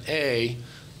Concept A,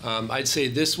 I'd say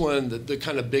this one, the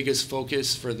kind of biggest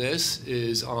focus for this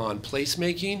is on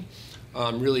placemaking.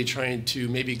 Really trying to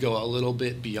maybe go a little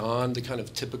bit beyond the kind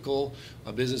of typical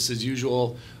business as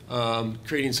usual,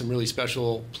 creating some really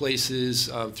special places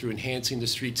through enhancing the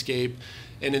streetscape,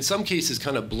 and in some cases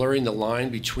kind of blurring the line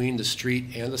between the street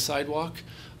and the sidewalk.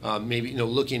 Maybe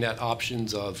looking at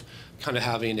options of kind of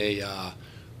having a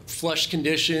flush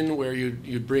condition where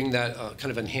you'd bring that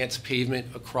kind of enhanced pavement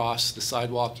across the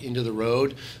sidewalk into the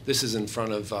road. This is in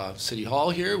front of City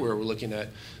Hall here, where we're looking at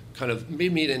kind of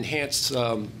maybe an enhanced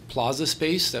plaza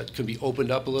space that could be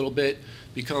opened up a little bit,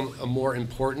 become a more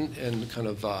important and kind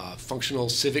of functional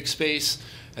civic space,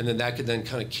 and then that could then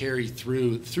kind of carry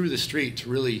through the street to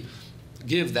really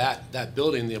give that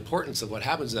building, the importance of what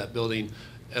happens in that building,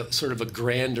 sort of a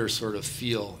grander sort of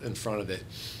feel in front of it.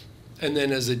 And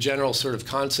then as a general sort of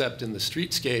concept in the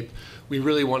streetscape, we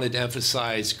really wanted to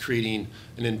emphasize creating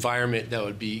an environment that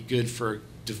would be good for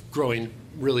growing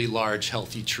really large,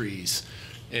 healthy trees.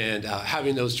 And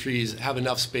having those trees have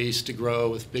enough space to grow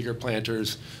with bigger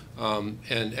planters, and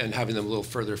having them a little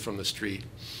further from the street.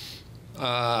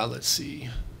 Let's see,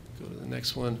 go to the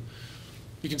next one.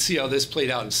 You can see how this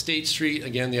played out in State Street.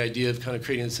 Again, the idea of kind of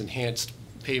creating this enhanced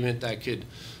pavement that could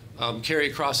carry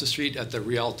across the street at the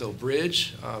Rialto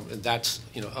Bridge, and that's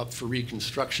up for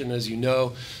reconstruction, as you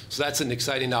know. So that's an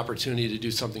exciting opportunity to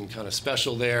do something kind of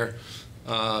special there.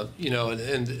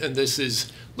 And this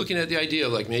is looking at the idea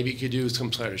of like maybe you could do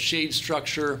some sort of shade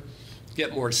structure,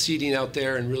 get more seating out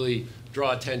there, and really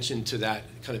draw attention to that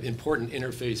kind of important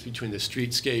interface between the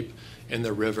streetscape and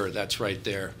the river that's right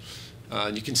there.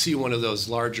 And you can see one of those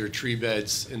larger tree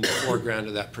beds in the foreground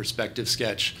of that perspective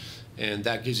sketch, and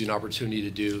that gives you an opportunity to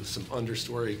do some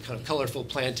understory kind of colorful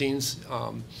plantings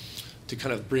to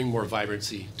kind of bring more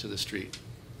vibrancy to the street.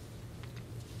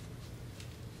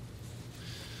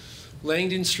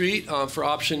 Langdon Street, for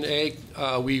option A,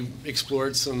 we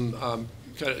explored some,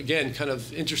 kind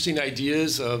of interesting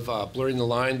ideas of blurring the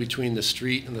line between the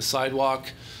street and the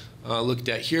sidewalk. Looked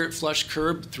at here at flush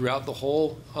curb throughout the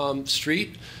whole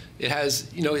street. It has,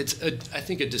 it's, I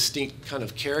think, a distinct kind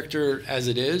of character as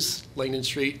it is, Langdon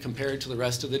Street, compared to the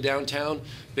rest of the downtown,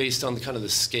 based on the kind of the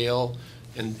scale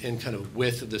and kind of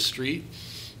width of the street.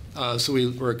 So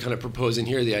we're kind of proposing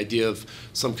here the idea of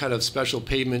some kind of special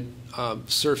pavement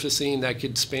surfacing that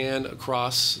could span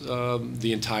across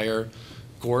the entire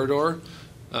corridor.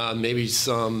 Maybe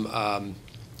some,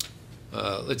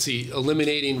 let's see,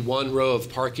 eliminating one row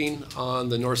of parking on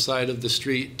the north side of the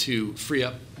street to free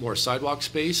up more sidewalk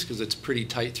space, because it's pretty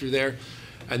tight through there.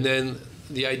 And then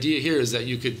the idea here is that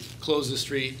you could close the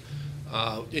street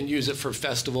and use it for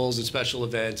festivals and special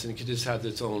events, and it could just have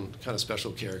its own kind of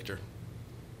special character.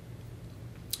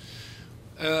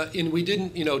 And we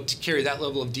didn't, carry that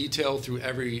level of detail through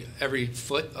every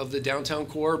foot of the downtown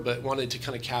core, but wanted to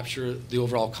kind of capture the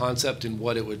overall concept and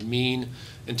what it would mean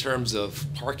in terms of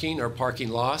parking or parking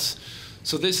loss.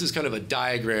 So this is kind of a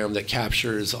diagram that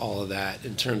captures all of that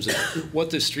in terms of what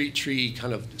the street tree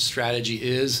kind of strategy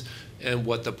is and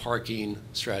what the parking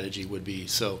strategy would be.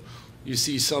 So you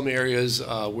see some areas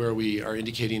where we are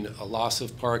indicating a loss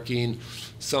of parking,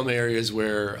 some areas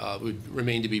where it would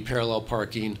remain to be parallel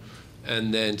parking,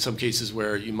 and then some cases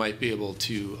where you might be able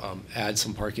to add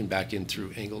some parking back in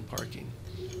through angled parking.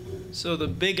 So the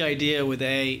big idea with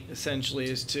A essentially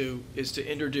is to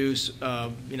introduce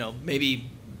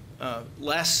maybe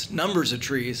less numbers of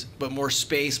trees, but more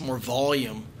space, more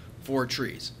volume for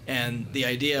trees. And the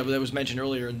idea that was mentioned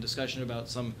earlier in discussion about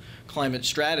some climate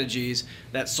strategies,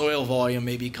 that soil volume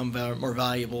may become more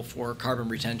valuable for carbon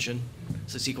retention,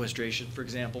 so sequestration, for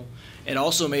example. It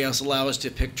also may allow us to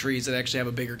pick trees that actually have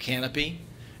a bigger canopy.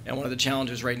 And one of the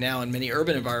challenges right now in many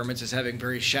urban environments is having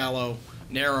very shallow,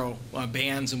 narrow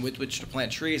bands in which to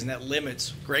plant trees, and that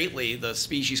limits greatly the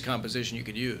species composition you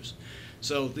could use.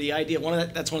 So the idea,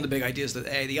 that's one of the big ideas that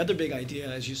A. The other big idea,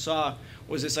 as you saw,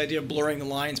 was this idea of blurring the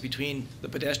lines between the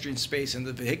pedestrian space and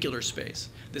the vehicular space.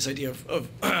 This idea of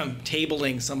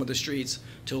tabling some of the streets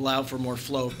to allow for more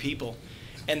flow of people.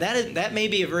 And that may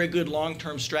be a very good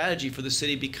long-term strategy for the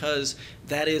city, because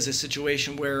that is a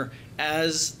situation where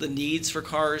as the needs for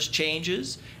cars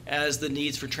changes, as the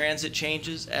needs for transit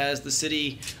changes, as the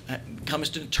city comes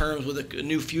to terms with a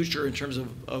new future in terms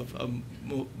of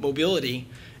mobility,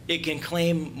 it can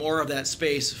claim more of that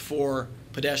space for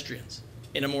pedestrians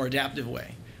in a more adaptive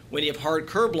way. When you have hard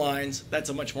curb lines, that's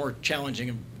a much more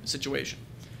challenging situation.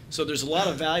 So there's a lot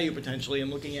of value potentially in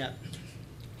looking at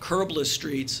curbless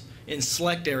streets in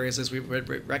select areas, as we've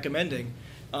been recommending,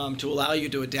 to allow you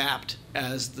to adapt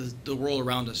as the world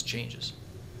around us changes.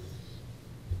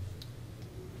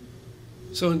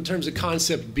 So in terms of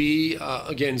concept B,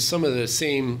 again, some of the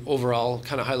same overall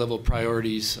kind of high-level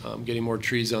priorities, getting more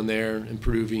trees on there,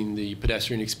 improving the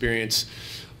pedestrian experience.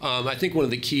 I think one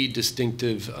of the key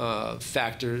distinctive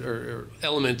factors or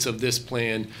elements of this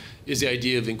plan is the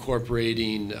idea of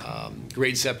incorporating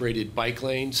grade-separated bike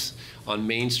lanes on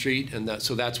Main Street, and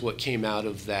so that's what came out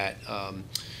of that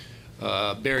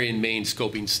Barry and Main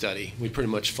scoping study. We pretty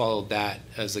much followed that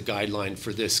as a guideline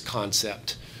for this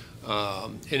concept.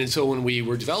 And so when we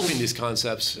were developing these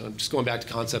concepts, just going back to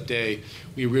concept A,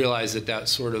 we realized that that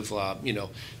sort of,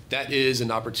 that is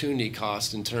an opportunity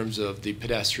cost in terms of the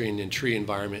pedestrian and tree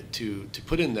environment to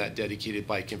put in that dedicated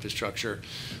bike infrastructure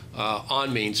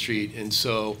on Main Street. And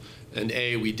so in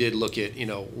A, we did look at,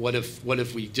 what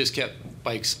if we just kept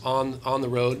bikes on the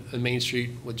road on Main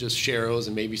Street with just sharrows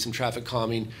and maybe some traffic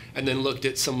calming, and then looked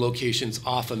at some locations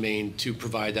off of Main to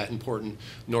provide that important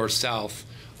north-south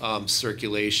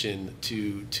circulation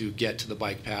to get to the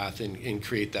bike path and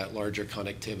create that larger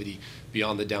connectivity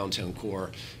beyond the downtown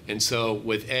core. And so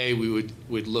with A, we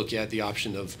would look at the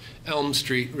option of Elm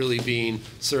Street really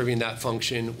serving that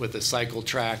function with a cycle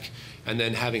track, and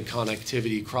then having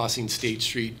connectivity crossing State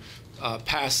Street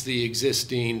past the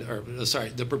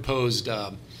the proposed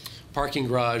parking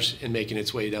garage and making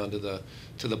its way down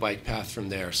to the bike path from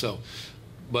there. So,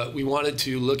 but we wanted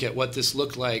to look at what this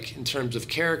looked like in terms of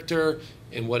character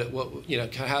and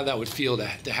how that would feel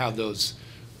to have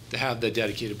the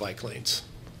dedicated bike lanes.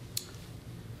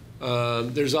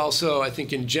 There's also, I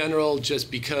think in general, just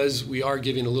because we are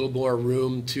giving a little more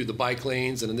room to the bike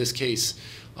lanes, and in this case,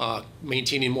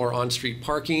 maintaining more on-street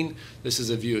parking. This is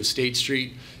a view of State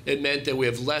Street. It meant that we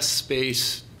have less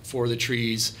space for the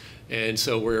trees, and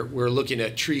so we're looking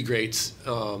at tree grates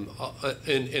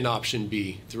in option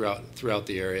B throughout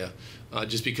the area,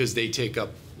 just because they take up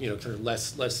kind of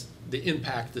less they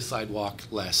impact the sidewalk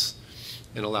less,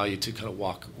 and allow you to kind of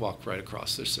walk right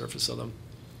across the surface of them.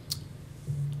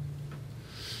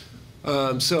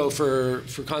 So for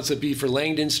concept B for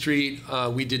Langdon Street,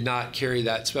 we did not carry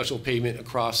that special pavement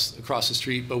across the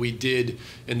street, but we did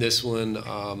in this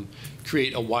one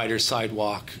create a wider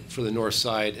sidewalk for the north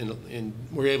side, and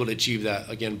we're able to achieve that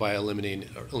again by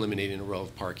eliminating a row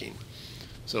of parking.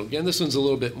 So again, this one's a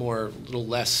little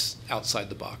less outside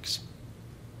the box.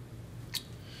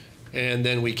 And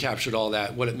then we captured all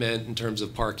that, what it meant in terms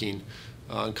of parking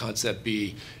on concept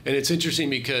B. And it's interesting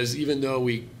because even though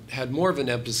we had more of an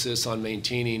emphasis on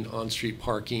maintaining on-street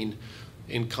parking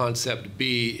in concept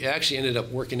B, it actually ended up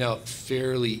working out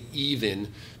fairly even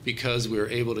because we were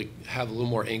able to have a little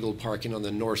more angled parking on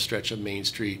the north stretch of Main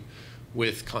Street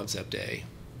with concept A.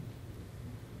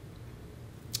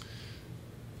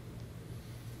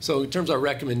 So in terms of our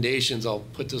recommendations, I'll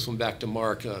put this one back to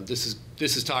Mark. This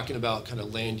is talking about kind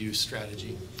of land use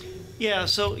strategy. Yeah,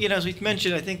 so as we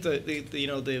mentioned, I think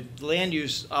the land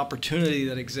use opportunity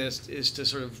that exists is to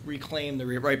sort of reclaim the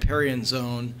riparian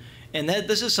zone, and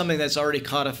this is something that's already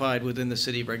codified within the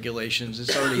city regulations.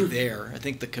 It's already there. I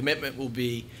think the commitment will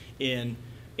be in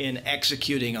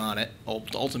executing on it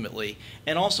ultimately,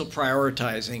 and also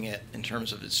prioritizing it in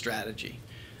terms of its strategy.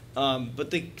 But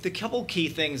the couple key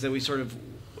things that we sort of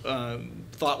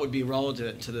thought would be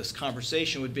relevant to this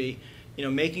conversation would be,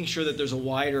 making sure that there's a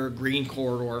wider green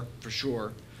corridor for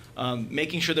sure,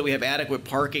 making sure that we have adequate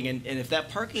parking, and if that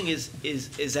parking is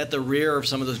at the rear of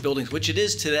some of those buildings, which it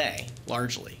is today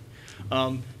largely,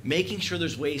 making sure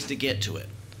there's ways to get to it,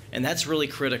 and that's really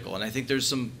critical. And I think there's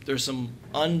some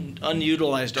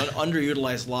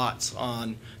underutilized lots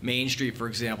on Main Street, for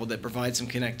example, that provide some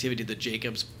connectivity to the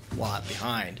Jacobs lot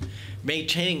behind.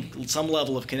 Maintaining some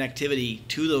level of connectivity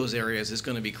to those areas is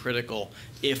going to be critical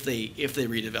if they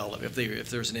redevelop, if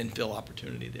there's an infill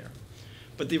opportunity there.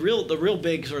 But the real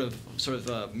big sort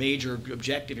of major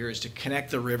objective here is to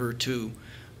connect the river to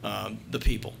the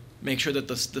people. Make sure that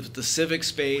the civic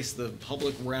space, the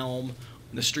public realm,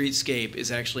 the streetscape is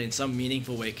actually in some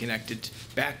meaningful way connected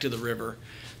back to the river,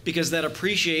 because that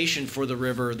appreciation for the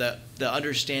river, that the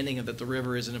understanding of that the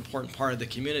river is an important part of the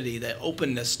community, that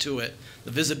openness to it,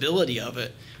 the visibility of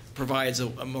it, provides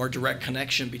a more direct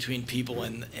connection between people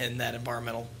and that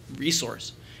environmental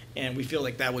resource. And we feel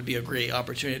like that would be a great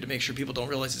opportunity to make sure people don't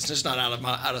realize it's just not out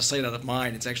of sight, out of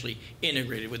mind. It's actually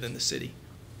integrated within the city.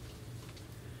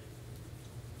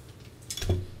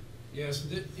 Yes,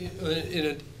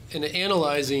 in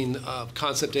analyzing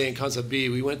concept A and concept B,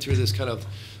 we went through this kind of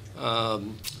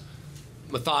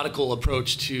methodical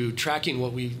approach to tracking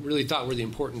what we really thought were the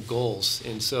important goals.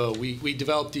 And so we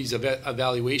developed these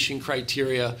evaluation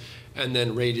criteria and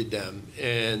then rated them.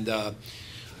 And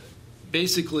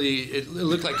basically, it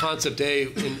looked like concept A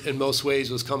in most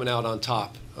ways was coming out on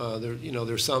top.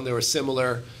 There's some that were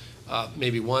similar.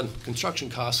 Maybe one, construction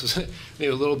cost was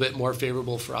maybe a little bit more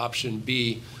favorable for option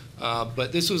B.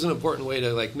 But this was an important way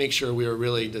to make sure we were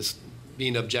really just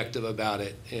being objective about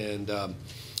it. And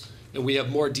we have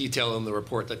more detail in the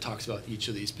report that talks about each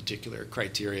of these particular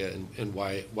criteria and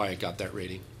why it got that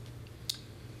rating.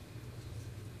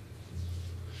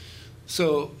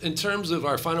 So in terms of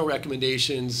our final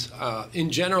recommendations, in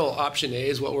general, option A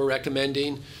is what we're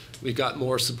recommending. We've got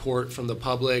more support from the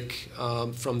public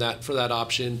for that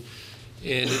option.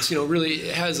 And it's, really,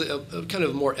 it has a kind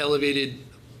of more elevated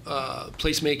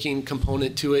placemaking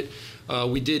component to it.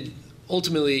 We did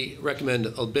ultimately recommend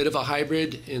a bit of a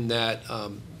hybrid in that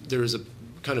there is a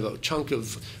kind of a chunk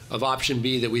of option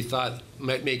B that we thought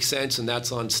might make sense, and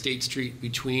that's on State Street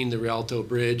between the Rialto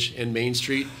Bridge and Main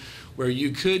Street, where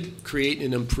you could create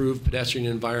an improved pedestrian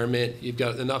environment. You've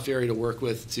got enough area to work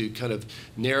with to kind of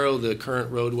narrow the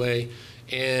current roadway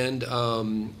and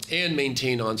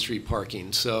maintain on-street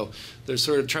parking. So they're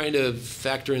sort of trying to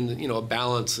factor in, a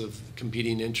balance of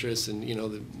competing interests, and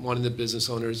wanting the business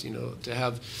owners, to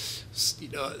have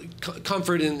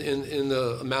comfort in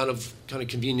the amount of kind of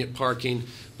convenient parking,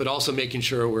 but also making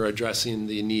sure we're addressing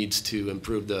the needs to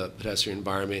improve the pedestrian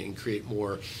environment and create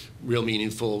more real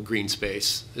meaningful green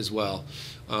space as well.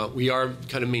 We are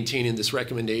kind of maintaining this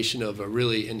recommendation of a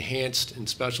really enhanced and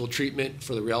special treatment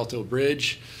for the Rialto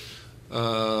Bridge. I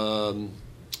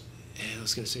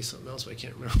was going to say something else, but I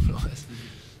can't remember what it was.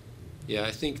 Yeah,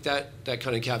 I think that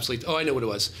kind of encapsulates. Oh, I know what it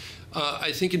was.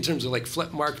 I think in terms of, like,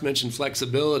 Mark mentioned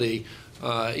flexibility,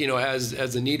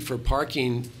 as the need for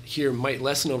parking here might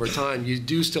lessen over time, you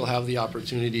do still have the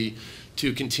opportunity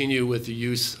to continue with the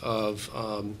use of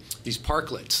these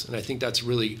parklets. And I think that's a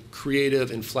really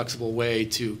creative and flexible way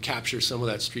to capture some of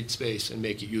that street space and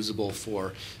make it usable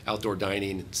for outdoor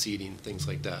dining and seating, things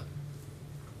like that.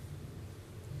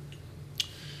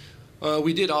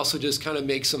 We did also just kind of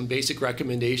make some basic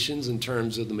recommendations in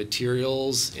terms of the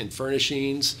materials and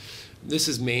furnishings. This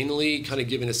is mainly kind of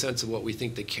giving a sense of what we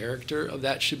think the character of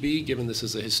that should be, given this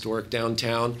is a historic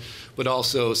downtown, but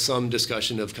also some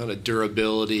discussion of kind of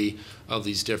durability of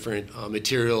these different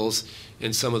materials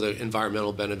and some of the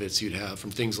environmental benefits you'd have from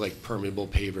things like permeable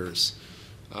pavers.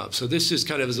 So this just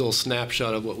kind of is a little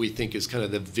snapshot of what we think is kind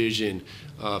of the vision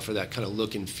for that kind of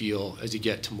look and feel as you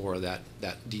get to more of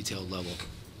that detailed level.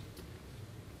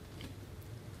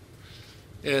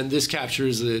 And this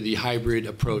captures the hybrid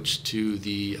approach to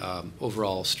the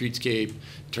overall streetscape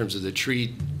in terms of the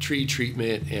tree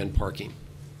treatment and parking.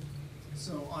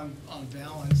 So on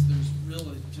balance, there's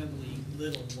relatively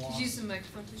little loss. Use the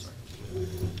microphone, please.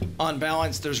 On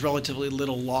balance, there's relatively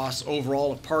little loss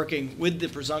overall of parking, with the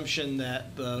presumption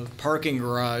that the parking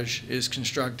garage is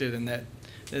constructed and that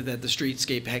the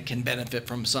streetscape can benefit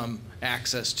from some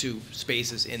access to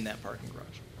spaces in that parking garage.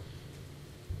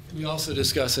 We also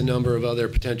discuss a number of other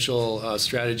potential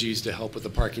strategies to help with the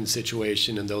parking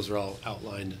situation, and those are all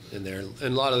outlined in there. And a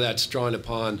lot of that's drawn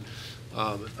upon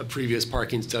a previous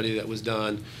parking study that was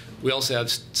done. We also have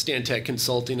Stantec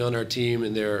Consulting on our team,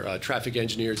 and they're traffic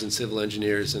engineers and civil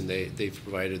engineers, and they've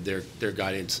provided their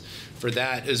guidance for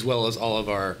that, as well as all of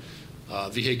our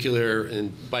vehicular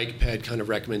and bike ped kind of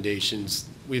recommendations.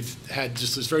 We've had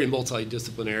just this very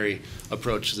multidisciplinary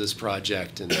approach to this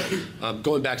project. And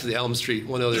going back to the Elm Street,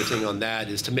 one other thing on that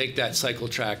is to make that cycle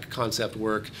track concept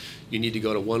work, you need to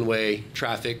go to one-way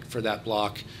traffic for that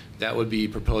block. That would be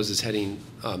proposed as heading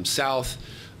south.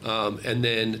 And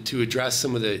then to address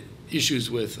some of the issues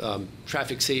with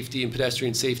traffic safety and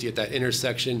pedestrian safety at that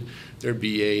intersection, there'd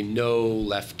be a no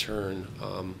left turn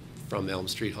from Elm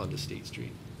Street onto State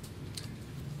Street.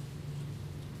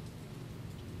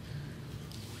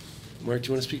 Mark, do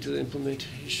you want to speak to the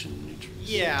implementation?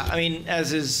 Yeah, I mean,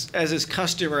 as is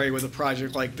customary with a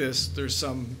project like this, there's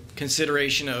some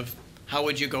consideration of how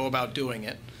would you go about doing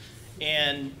it,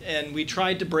 and we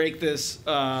tried to break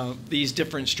these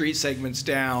different street segments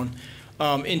down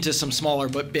into some smaller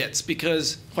bits,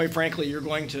 because quite frankly, you're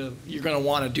going to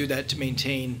want to do that to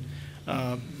maintain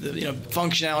the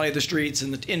functionality of the streets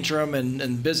and the interim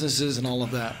and businesses and all of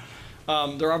that.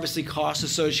 There are obviously costs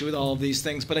associated with all of these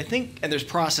things, but I think, and there's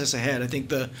process ahead. I think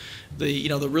the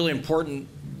really important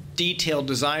detailed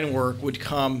design work would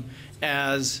come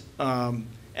as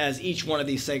each one of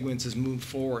these segments is moved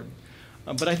forward.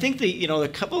 But I think the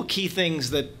couple of key things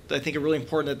that I think are really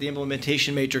important that the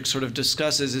implementation matrix sort of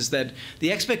discusses is that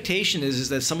the expectation is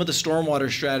that some of the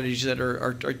stormwater strategies that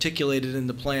are articulated in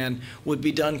the plan would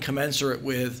be done commensurate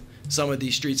with some of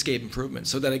these streetscape improvements.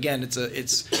 So that again,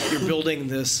 you're building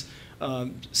this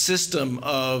system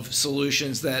of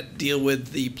solutions that deal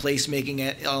with the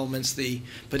placemaking elements, the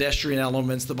pedestrian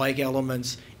elements, the bike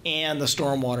elements, and the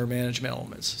stormwater management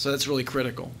elements. So that's really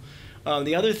critical.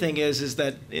 The other thing is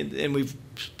that, and we've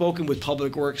spoken with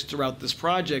Public Works throughout this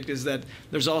project, is that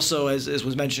there's also, as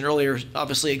was mentioned earlier,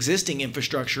 obviously existing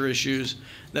infrastructure issues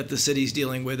that the city's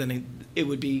dealing with, and it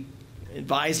would be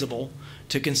advisable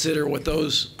to consider what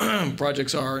those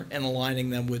projects are and aligning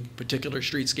them with particular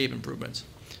streetscape improvements.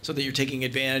 so that you're taking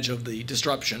advantage of the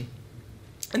disruption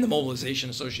and the mobilization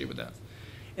associated with that.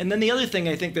 And then the other thing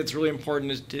I think that's really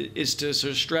important is to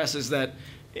sort of stress is that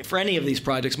for any of these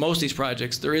projects, most of these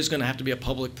projects, there is going to have to be a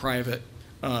public-private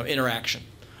interaction.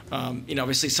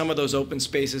 Obviously some of those open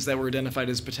spaces that were identified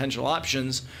as potential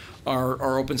options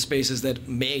are open spaces that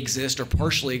may exist or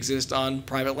partially exist on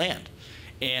private land.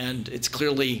 And it's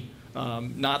clearly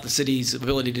not the city's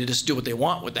ability to just do what they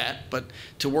want with that, but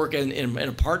to work in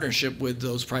a partnership with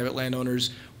those private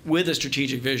landowners with a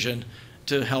strategic vision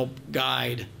to help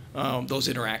guide those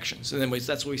interactions. And then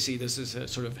that's what we see this as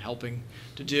sort of helping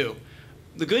to do.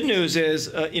 The good news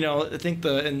is, I think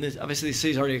obviously the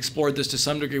city's already explored this to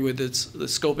some degree with the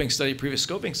scoping study, previous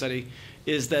scoping study,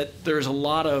 is that there's a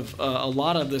lot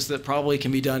of this that probably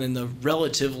can be done in the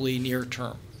relatively near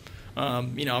term.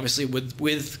 Obviously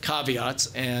with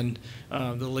caveats and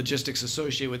the logistics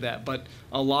associated with that. But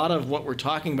a lot of what we're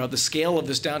talking about, the scale of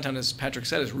this downtown, as Patrick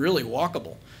said, is really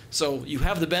walkable. So you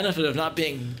have the benefit of not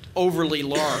being overly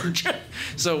large.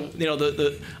 So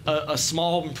a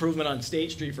small improvement on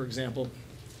State Street, for example,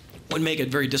 would make a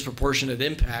very disproportionate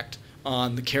impact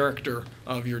on the character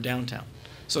of your downtown.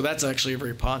 So that's actually a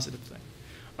very positive thing.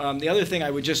 The other thing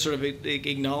I would just sort of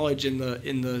acknowledge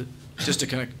just to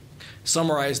kind of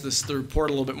summarize the report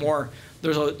a little bit more,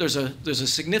 there's a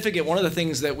significant, one of the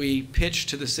things that we pitched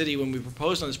to the city when we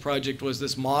proposed on this project was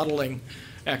this modeling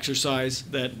exercise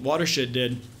that Watershed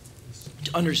did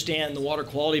to understand the water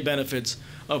quality benefits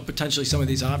of potentially some of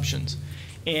these options.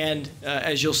 And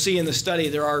as you'll see in the study,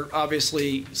 there are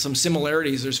obviously some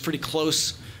similarities. There's pretty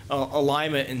close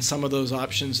alignment in some of those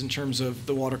options in terms of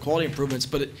the water quality improvements,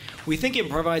 but we think it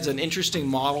provides an interesting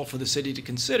model for the city to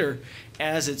consider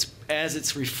as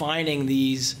it's refining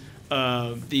these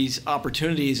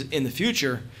opportunities in the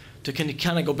future to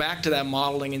kind of go back to that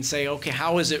modeling and say, okay,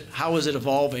 how is it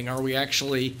evolving? Are we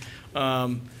actually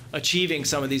achieving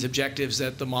some of these objectives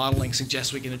that the modeling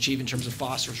suggests we can achieve in terms of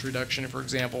phosphorus reduction, for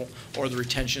example, or the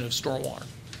retention of stormwater?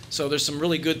 So there's some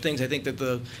really good things. I think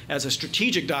that as a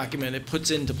strategic document, it puts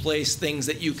into place things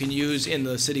that you can use in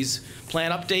the city's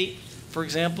plan update, for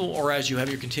example, or as you have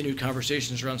your continued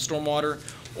conversations around stormwater,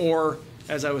 or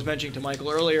as I was mentioning to Michael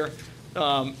earlier,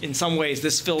 in some ways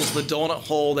this fills the donut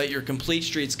hole that your Complete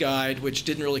Streets guide, which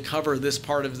didn't really cover this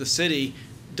part of the city,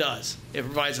 does. It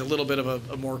provides a little bit of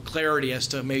a more clarity as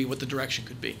to maybe what the direction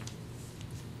could be.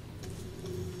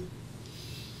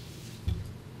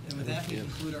 And with that, we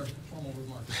conclude our formal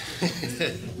remarks. Yeah,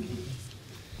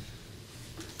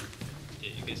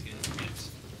 you guys get it. Thanks.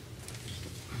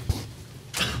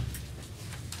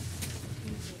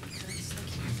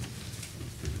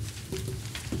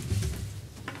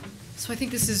 So I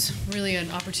think this is really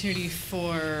an opportunity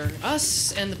for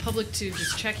us and the public to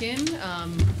just check in,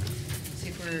 see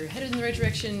if we're headed in the right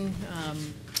direction,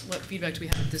 what feedback do we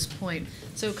have at this point.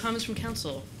 So comments from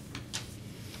council.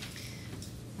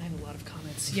 I have a lot of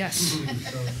comments. Yes.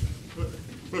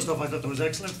 First off, I thought that was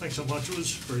excellent. Thanks so much. It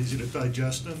was very easy to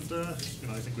digest, and I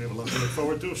think we have a lot to look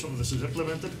forward to if some of this is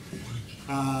implemented.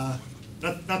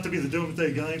 Not to be the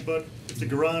doomsday guy, but if the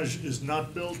garage is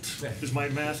not built, is my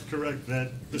math correct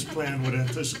that this plan would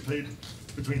anticipate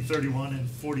between 31 and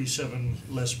 47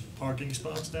 less parking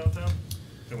spots downtown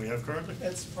than we have currently?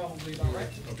 That's probably about right.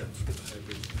 Okay.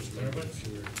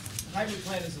 Hybrid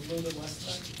plan is a little bit less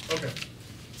than that. Okay.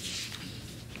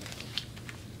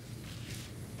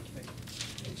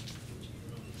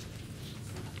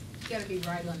 You gotta be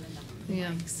right on the number.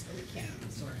 Yeah. So we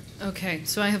can't sort it. Okay,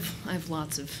 so I have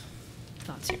lots of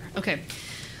thoughts here. Okay.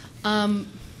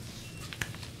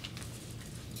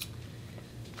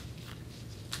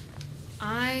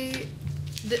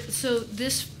 So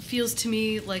this feels to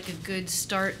me like a good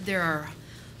start. There are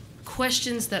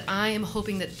questions that I am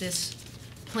hoping that this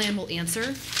plan will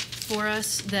answer for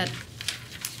us that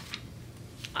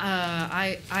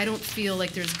I don't feel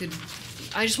like there's good.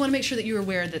 I just want to make sure that you're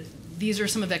aware that these are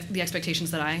some of the expectations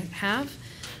that I have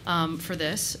for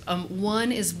this.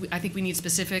 One is I think we need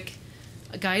specific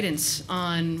guidance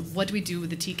on what do we do with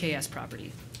the TKS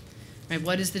property, right?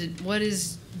 What is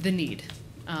the need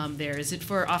there? Is it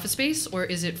for office space or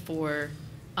is it for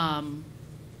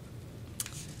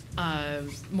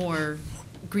more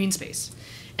green space?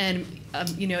 And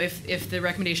if the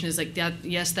recommendation is like that,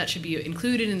 yes, that should be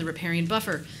included in the riparian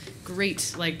buffer.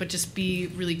 Great, but just be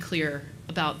really clear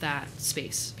about that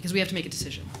space because we have to make a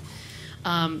decision.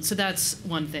 So that's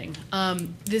one thing.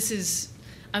 I'm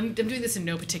doing this in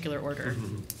no particular order.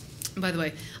 By the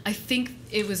way, I think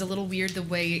it was a little weird the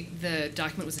way the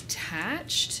document was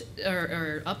attached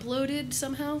or uploaded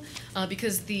somehow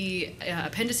because the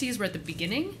appendices were at the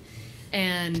beginning,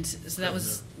 and so that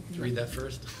was Read that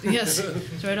first? Yes, so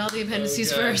write all the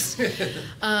appendices Okay. first.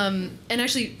 And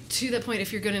actually, to that point,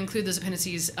 if you're going to include those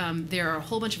appendices, there are a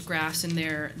whole bunch of graphs in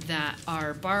there that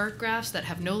are bar graphs that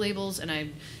have no labels, and I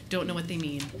don't know what they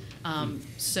mean.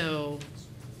 So,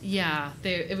 yeah,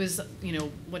 it was,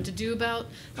 what to do about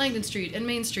Langdon Street and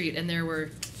Main Street, and there were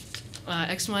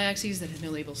X and Y axes that had no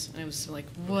labels. And I was like,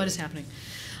 what is happening?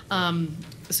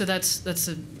 So that's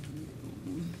a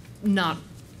not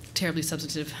terribly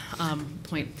substantive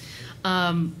point.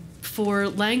 For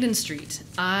Langdon Street,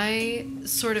 I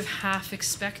sort of half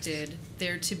expected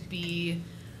there to be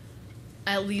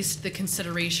at least the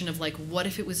consideration of like, what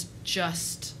if it was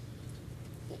just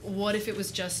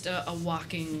a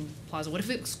walking plaza? What if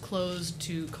it was closed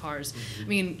to cars? I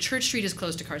mean, Church Street is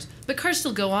closed to cars, but cars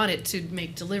still go on it to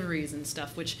make deliveries and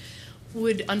stuff, which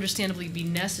would understandably be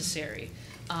necessary.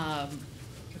 Can I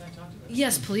talk to that?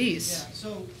 Yes, please. Yeah,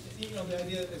 so, the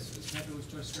idea, as Patrick was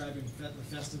describing,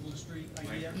 the Festival Street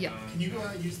idea. Yeah. Can you go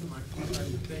out and use the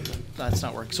microphone? That's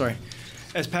not working, sorry.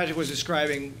 As Patrick was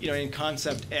describing, in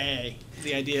concept A,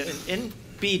 the idea, and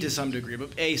B to some degree, but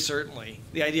A certainly,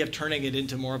 the idea of turning it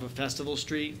into more of a festival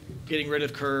street, getting rid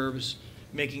of curbs,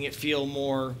 making it feel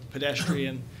more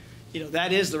pedestrian,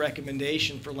 that is the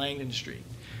recommendation for Langdon Street.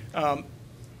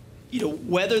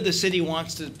 Whether the city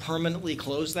wants to permanently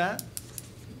close that,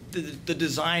 the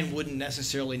design wouldn't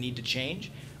necessarily need to change.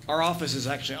 Our office is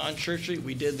actually on Church Street.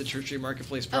 We did the Church Street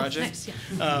Marketplace project. Nice,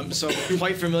 yeah. So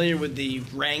quite familiar with the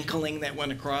rankling that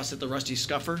went across at the Rusty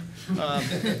Scuffer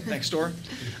next door.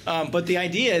 But the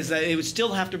idea is that it would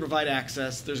still have to provide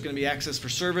access. There's going to be access for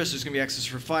service. There's going to be access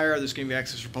for fire. There's going to be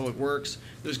access for public works.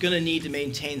 There's going to need to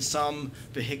maintain some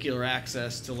vehicular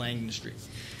access to Langdon Street.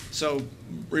 So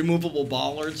removable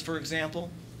bollards, for example,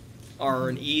 are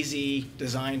an easy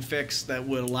design fix that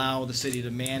would allow the city to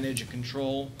manage and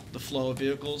control the flow of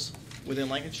vehicles within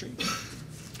Langdon Street.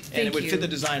 And it would fit the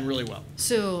design really well.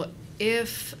 So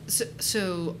it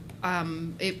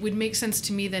would make sense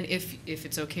to me then, if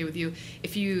it's okay with you,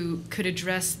 if you could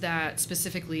address that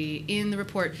specifically in the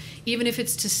report, even if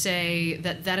it's to say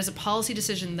that that is a policy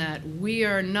decision that we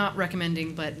are not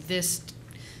recommending, but this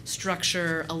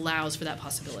structure allows for that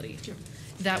possibility. Sure.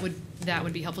 That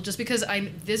would be helpful, just because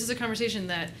this is a conversation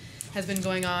that has been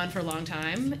going on for a long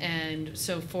time, and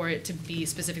so for it to be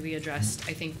specifically addressed,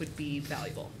 I think would be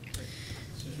valuable.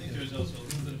 So I think there's also a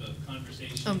little bit of a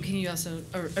conversation. Can you also,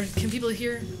 or can people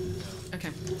hear? Okay.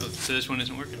 Oh, so this one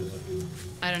isn't working?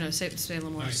 I don't know, say a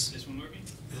little more. All right, this one working?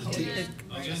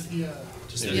 Just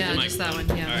Just that one,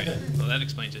 yeah. All right, well, that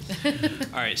explains it.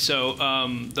 All right, so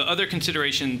the other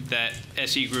consideration that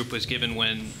SE Group was given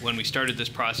when we started this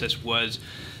process was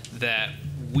that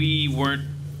we weren't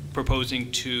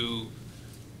proposing to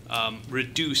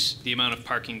reduce the amount of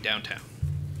parking downtown.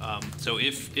 So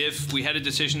if we had a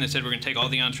decision that said we're going to take all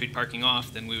the on-street parking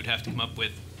off, then we would have to come up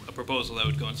with a proposal that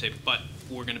would go and say, but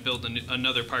we're going to build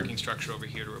another parking structure over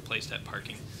here to replace that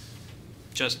parking,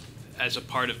 just as a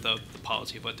part of the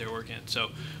policy of what they're working at.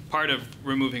 So part of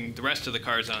removing the rest of the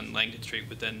cars on Langdon Street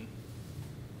would then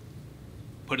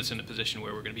put us in a position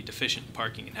where we're going to be deficient in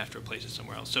parking and have to replace it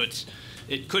somewhere else. So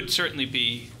it could certainly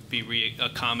be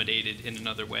accommodated in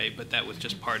another way, but that was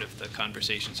just part of the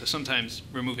conversation. So sometimes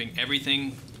removing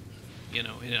everything, in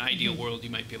an ideal world,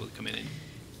 you might be able to come in and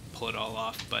pull it all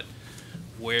off, but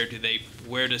where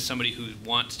does somebody who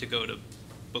wants to go to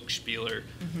Buchspieler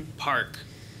park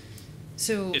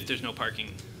if there's no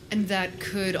parking? And that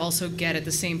could also get at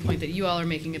the same point that you all are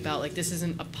making about, like, this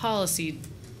isn't a policy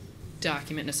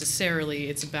document necessarily,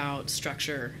 it's about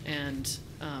structure and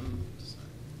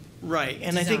right,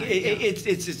 and I think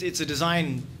it's a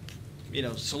design,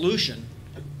 solution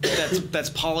that's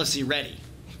policy ready.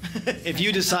 If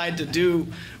you decide to do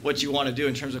what you want to do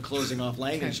in terms of closing off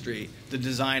Langdon Street, the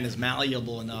design is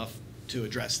malleable enough to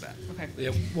address that. Okay.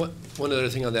 Yeah, one other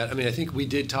thing on that. I mean, I think we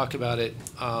did talk about it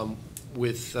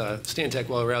with Stantec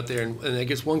while we were out there, and I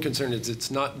guess one concern is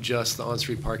it's not just the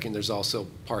on-street parking. There's also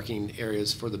parking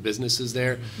areas for the businesses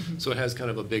there, so it has kind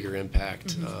of a bigger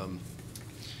impact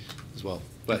as well.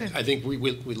 But I think we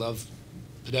love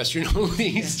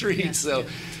pedestrian-only streets, so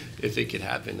if it could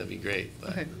happen, that'd be great.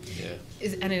 But, yeah.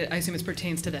 And I assume it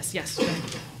pertains to this. Yes.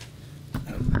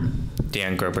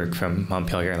 Dan Groberg from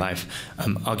Montpelier Live.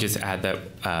 I'll just add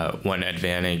that one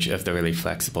advantage of the really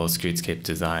flexible streetscape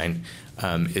design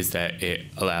is that it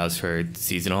allows for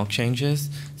seasonal changes.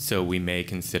 So we may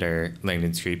consider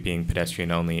Langdon Street being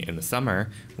pedestrian only in the summer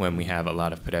when we have a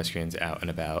lot of pedestrians out and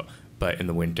about, but in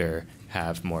the winter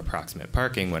have more proximate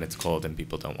parking when it's cold and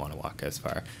people don't want to walk as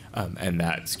far. And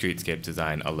that streetscape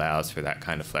design allows for that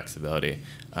kind of flexibility.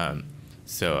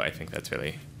 So I think that's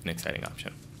really an exciting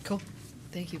option. Cool.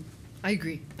 Thank you. I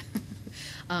agree.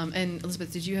 And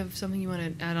Elizabeth, did you have something you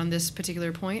want to add on this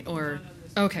particular point, or?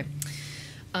 Okay.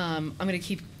 I'm going to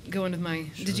keep going with my,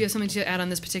 did you have something to add on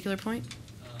this particular point?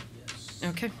 Yes.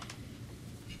 Okay.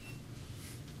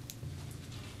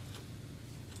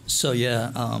 So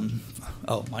yeah,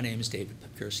 my name is David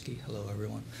Papierski. Hello,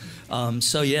 everyone.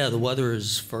 So yeah, the weather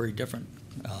is very different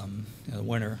in the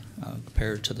winter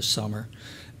compared to the summer,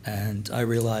 and I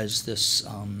realize this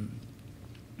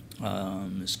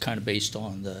is kind of based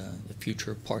on the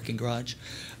future parking garage,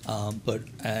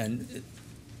 and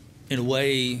in a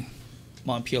way,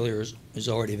 Montpelier is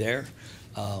already there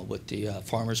with the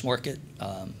farmers market.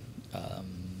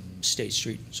 State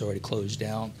Street is already closed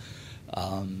down.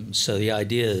 So the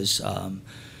idea is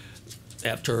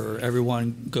after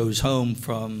everyone goes home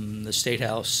from the State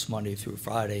House Monday through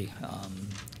Friday,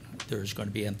 there's going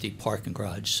to be empty parking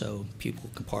garage so people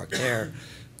can park there,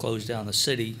 close down the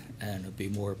city, and it'll be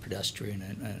more pedestrian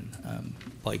and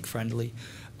bike friendly.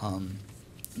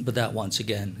 But that once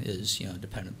again is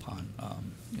dependent upon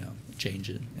change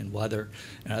in weather,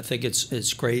 and I think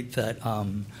it's great that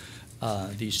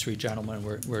these three gentlemen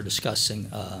were discussing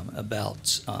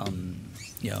about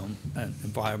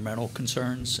environmental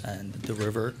concerns and the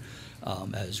river,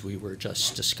 as we were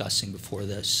just discussing before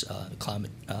this climate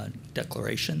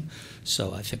declaration.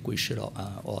 So I think we should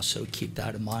also keep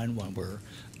that in mind when we're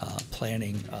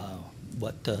planning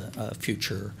what the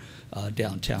future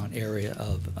downtown area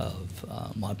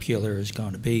of Montpelier is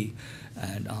going to be.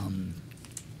 And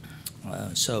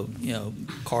so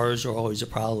cars are always a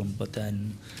problem, but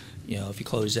then if you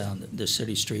close down the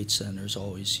city streets, then there's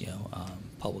always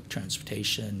public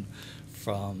transportation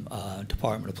from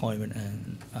Department of Employment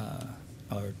and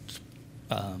or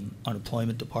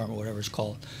Unemployment Department, whatever it's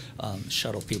called,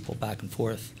 shuttle people back and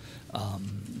forth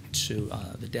to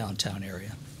the downtown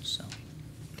area. So,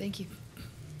 thank you.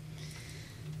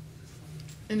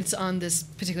 And it's on this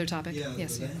particular topic. Yeah,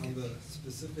 yes. On Okay. the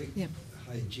specific. Yeah.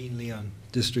 Hi, Gene Leon,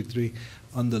 District 3.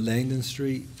 On the Langdon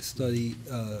Street study,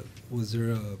 was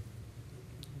there a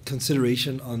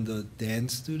consideration on the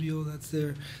dance studio that's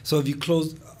there? So if you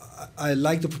close, I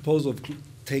like the proposal of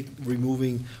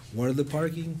removing one of the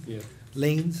parking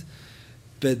lanes,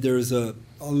 but there's a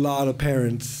lot of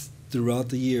parents throughout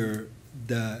the year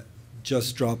that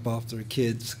just drop off their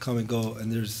kids, come and go,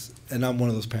 and I'm one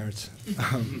of those parents.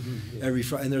 Every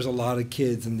Friday, and there's a lot of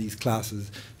kids in these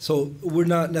classes. So we're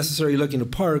not necessarily looking to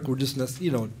park. We're just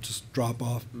just drop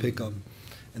off, pick up,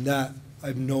 and that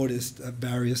I've noticed at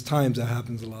various times that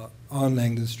happens a lot on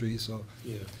Langdon Street. So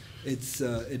it's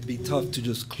it'd be tough to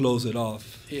just close it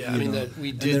off. Yeah, I mean that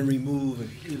we did, and then remove,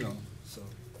 and so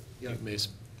yeah.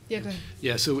 Yeah, go ahead.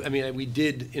 Yeah, so I mean, we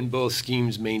did in both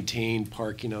schemes maintain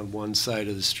parking on one side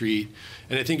of the street,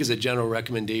 and I think as a general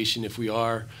recommendation, if we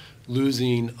are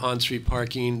losing on-street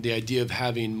parking, the idea of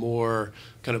having more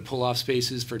kind of pull-off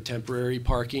spaces for temporary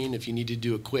parking, if you need to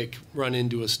do a quick run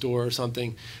into a store or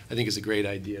something, I think is a great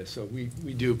idea. So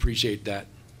we do appreciate that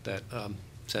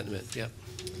sentiment. Yeah.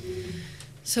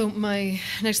 So my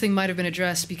next thing might have been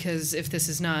addressed, because if this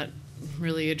is not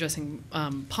really addressing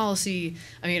policy,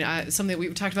 I mean, something that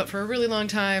we've talked about for a really long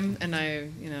time, and it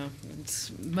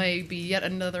might be yet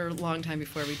another long time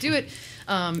before we do it,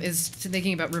 is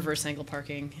thinking about reverse angle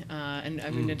parking. And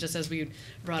I mean, just as we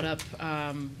brought up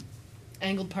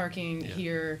angled parking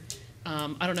here,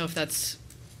 I don't know if that's,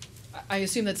 I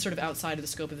assume that's sort of outside of the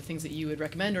scope of the things that you would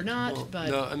recommend or not. Well, but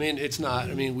no, I mean, it's not.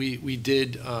 I mean, we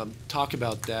did talk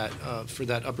about that for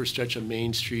that upper stretch of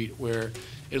Main Street where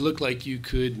it looked like you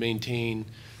could maintain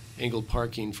angled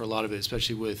parking for a lot of it,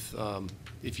 especially with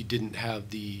if you didn't have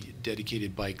the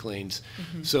dedicated bike lanes.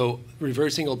 Mm-hmm. So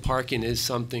reverse angled parking is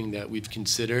something that we've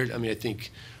considered. I mean, I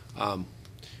think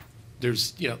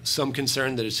there's some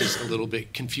concern that it's just a little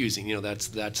bit confusing. That's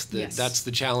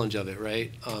the challenge of it,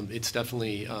 right? It's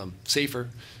definitely safer,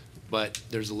 but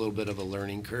there's a little bit of a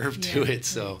learning curve to it.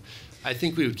 So I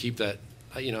think we would keep that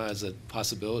as a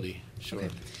possibility. Sure.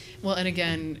 Okay. Well, and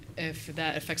again, if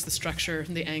that affects the structure,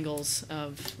 the angles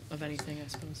of anything, I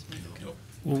suppose. Okay.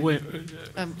 Well, wait.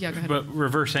 Yeah, go ahead. But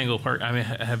reverse angle park. I mean,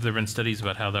 have there been studies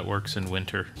about how that works in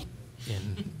winter? There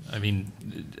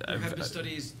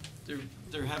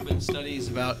have been studies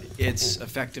about its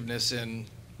effectiveness in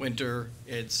winter.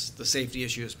 It's the safety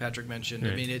issue, as Patrick mentioned.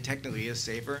 Right. I mean, it technically is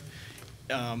safer.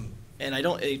 And I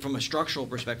don't, from a structural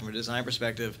perspective, from a design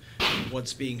perspective,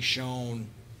 what's being shown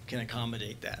can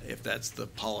accommodate that if that's the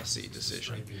policy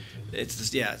decision.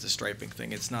 It's a striping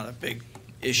thing. It's not a big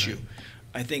issue. Right.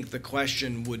 I think the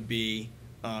question would be,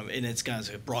 and it's kind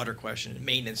of a broader question,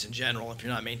 maintenance in general. If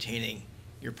you're not maintaining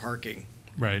your parking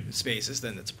spaces,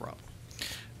 then it's a problem.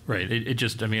 Right. It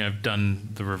just, I mean, I've done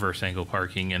the reverse angle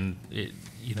parking, and it,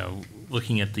 you know,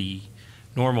 looking at the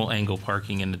normal angle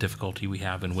parking and the difficulty we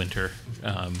have in winter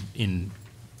in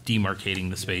demarcating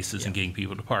the spaces and getting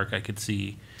people to park, I could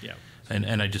see. Yeah.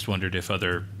 And I just wondered if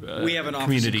other we have an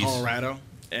office in communities. Colorado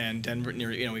and Denver.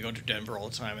 We go to Denver all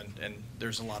the time, and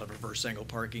there's a lot of reverse angle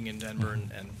parking in Denver,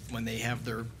 and when they have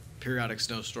their periodic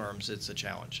snowstorms, it's a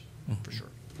challenge for sure.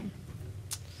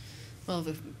 Well,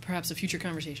 perhaps a future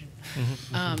conversation.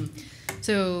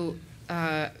 So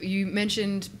you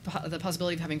mentioned the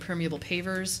possibility of having permeable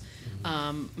pavers.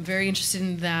 I'm very interested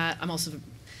in that. I'm also,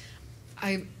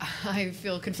 I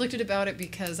feel conflicted about it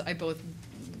because I both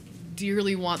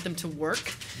dearly want them to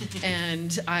work,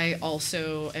 and I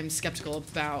also am skeptical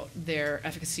about their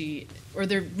efficacy or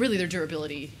their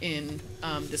durability in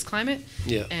this climate.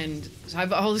 Yeah. And so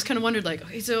I've always kind of wondered, like,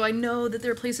 okay, so I know that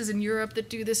there are places in Europe that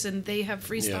do this, and they have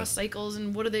freeze thaw cycles,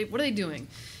 and what are they doing?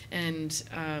 And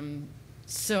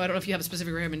so I don't know if you have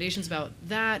specific recommendations about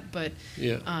that, but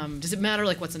does it matter,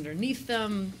 like, what's underneath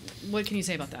them? What can you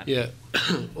say about that? Yeah.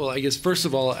 Well, I guess first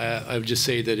of all, I would just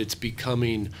say that it's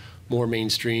becoming more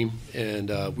mainstream, and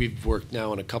we've worked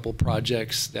now on a couple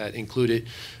projects that include it.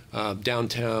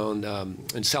 Downtown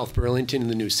in South Burlington in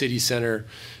the new city center,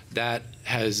 that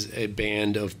has a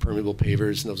band of permeable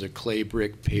pavers, and those are clay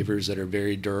brick pavers that are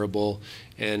very durable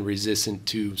and resistant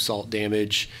to salt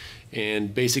damage.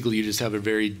 And basically you just have a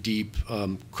very deep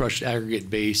crushed aggregate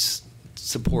base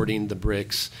supporting the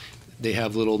bricks. They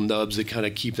have little nubs that kind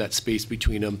of keep that space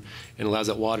between them and allows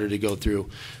that water to go through.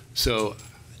 So,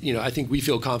 you know, I think we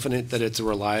feel confident that it's a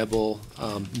reliable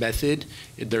method.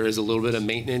 There is a little bit of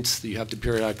maintenance that you have to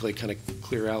periodically kind of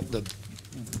clear out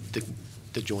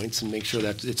the joints and make sure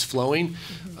that it's flowing.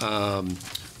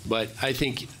 But I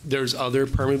think there's other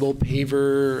permeable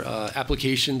paver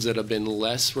applications that have been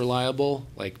less reliable,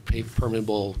 like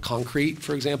permeable concrete,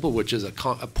 for example, which is a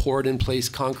poured-in-place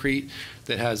concrete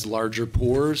that has larger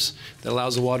pores that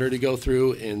allows the water to go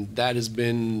through, and that has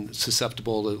been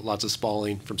susceptible to lots of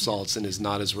spalling from salts and is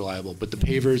not as reliable. But the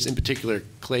pavers, in particular,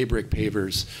 clay brick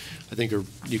pavers, I think are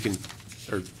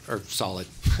solid.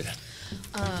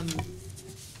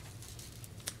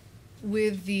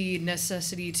 With the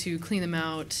necessity to clean them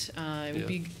out, it would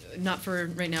be, not for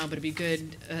right now, but it'd be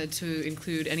good to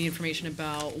include any information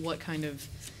about what kind of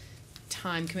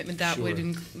time commitment that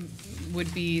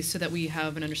would be, so that we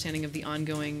have an understanding of the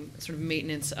ongoing sort of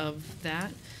maintenance of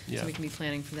that, so we can be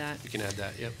planning for that. You can add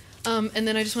that, yep. And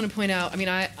then I just want to point out, I mean,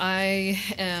 I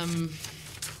am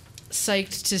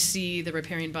psyched to see the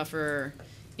riparian buffer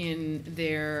in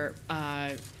their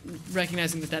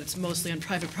recognizing that that's mostly on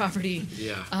private property.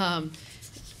 Yeah.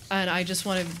 And I just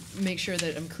want to make sure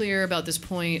that I'm clear about this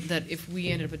point, that if we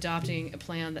ended up adopting a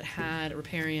plan that had a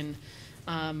riparian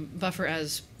buffer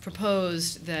as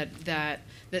proposed, that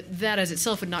as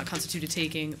itself would not constitute a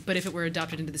taking, but if it were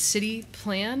adopted into the city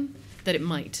plan, that it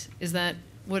might. Is that,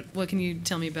 what can you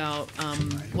tell me about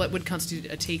what would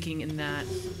constitute a taking in that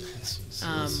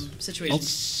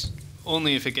situation?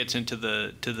 Only if it gets into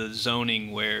the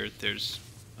zoning where there's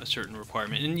a certain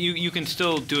requirement, and you can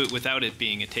still do it without it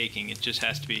being a taking. It just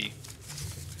has to be.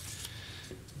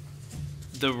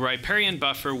 The riparian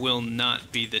buffer will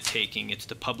not be the taking. It's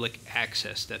the public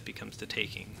access that becomes the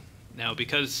taking. Now,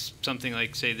 because something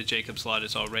like, say, the Jacobs lot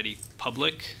is already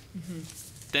public,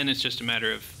 then it's just a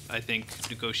matter of, I think,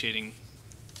 negotiating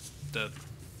the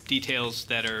details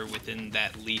that are within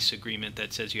that lease agreement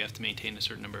that says you have to maintain a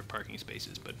certain number of parking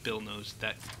spaces. But Bill knows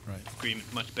that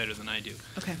agreement much better than I do.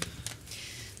 Okay.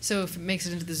 So if it makes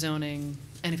it into the zoning,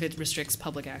 and if it restricts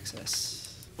public access,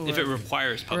 if it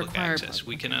requires public access,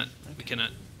 we cannot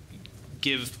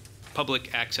give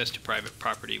public access to private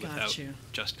property without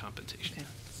just compensation. Okay.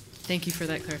 Thank you for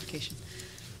that clarification.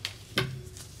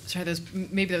 Sorry,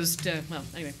 maybe those. Well,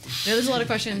 anyway, there's a lot of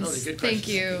questions. Good Thank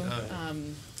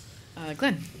questions. you,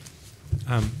 Glenn.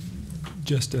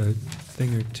 Just a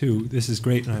thing or two. This is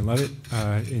great, and I love it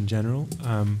in general.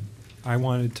 I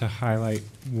wanted to highlight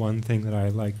one thing that I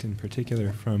liked in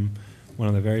particular from one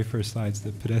of the very first slides,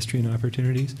 the pedestrian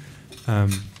opportunities.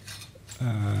 The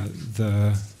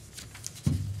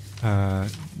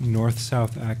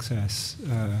north-south access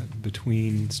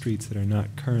between streets that are not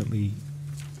currently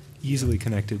easily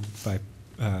connected by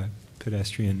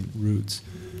pedestrian routes.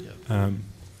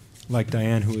 Like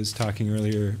Diane, who was talking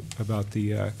earlier about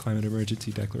the climate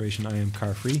emergency declaration, I am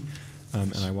car-free,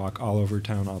 and I walk all over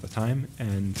town all the time.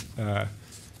 And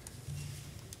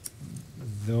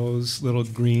those little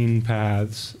green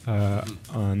paths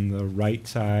on the right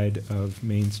side of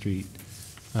Main Street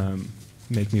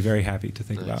make me very happy to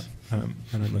think about, and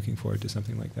I'm looking forward to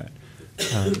something like that.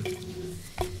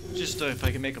 Just if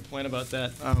I can make a point about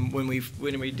that, when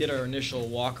we did our initial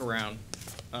walk around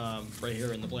right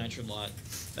here in the Blanchard lot,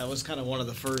 that was kind of one of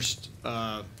the first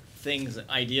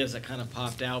ideas that kind of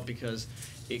popped out, because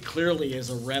it clearly is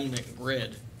a remnant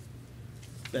grid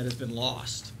that has been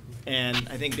lost. And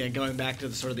I think that going back to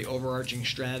the sort of the overarching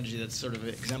strategy that's sort of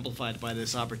exemplified by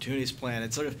this opportunities plan,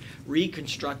 it's sort of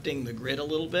reconstructing the grid a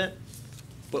little bit,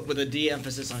 but with a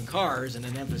de-emphasis on cars and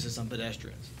an emphasis on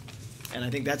pedestrians. And I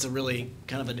think that's a really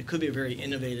kind of it could be a very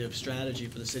innovative strategy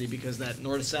for the city, because that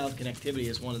north-south connectivity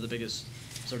is one of the biggest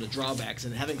sort of drawbacks.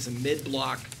 And having some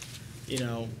mid-block,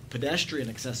 pedestrian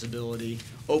accessibility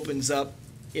opens up,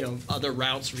 other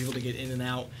routes for people to get in and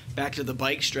out. Back to the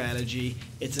bike strategy,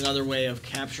 it's another way of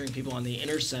capturing people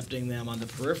intercepting them on the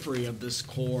periphery of this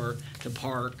core to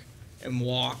park and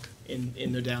walk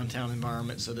in their downtown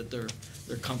environment, so that they're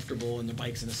comfortable and the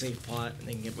bike's in a safe spot and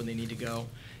they can get where they need to go.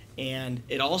 And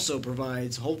it also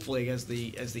provides, hopefully, as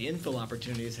the infill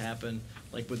opportunities happen,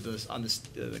 like with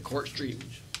the Court Street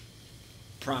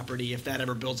property, if that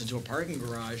ever builds into a parking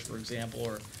garage, for example,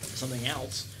 or something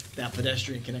else, that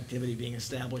pedestrian connectivity being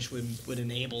established would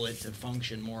enable it to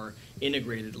function more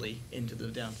integratedly into the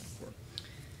downtown core.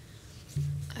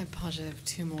 I apologize, I have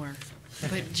two more.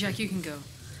 But Jack, you can go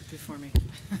before me.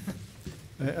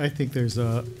 I think there's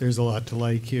a lot to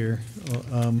like here.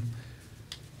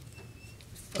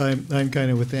 I'm kind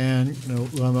of with Ann,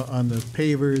 on the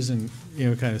pavers, and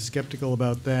kind of skeptical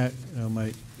about that.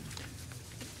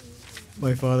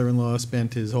 My father-in-law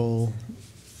spent his whole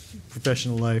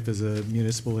professional life as a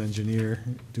municipal engineer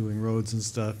doing roads and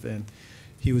stuff, and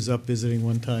he was up visiting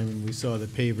one time, and we saw the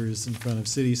pavers in front of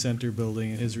City Center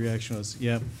building, and his reaction was,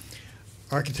 "Yep,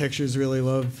 architects really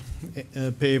love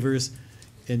pavers,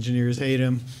 engineers hate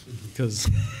them because."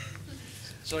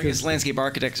 So I guess landscape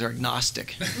architects are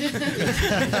agnostic.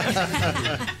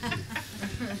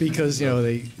 Because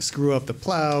they screw up the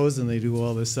plows and they do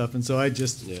all this stuff, and so I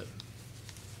just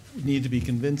need to be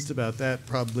convinced about that.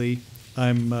 Probably,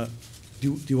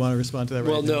 Do you want to respond to that?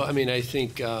 Well, right now? no. I mean, I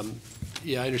think, I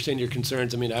understand your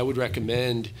concerns. I mean, I would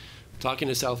recommend talking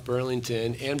to South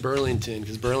Burlington and Burlington,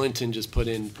 because Burlington just put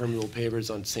in permeable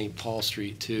pavers on St. Paul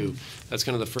Street too. That's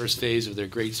kind of the first phase of their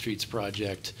Great Streets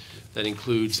project that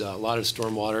includes a lot of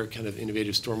stormwater, kind of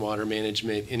innovative stormwater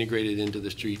management integrated into the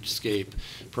streetscape,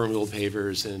 permeable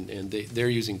pavers, and they're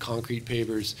using concrete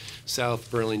pavers. South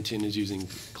Burlington is using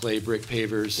clay brick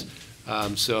pavers.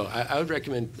 So I would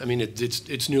recommend, I mean,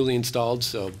 it's newly installed,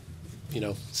 so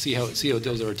see how it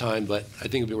does over time, but I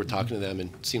think it'd be worth talking to them and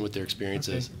seeing what their experience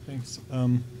is. Thanks.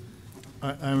 I'm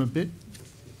a bit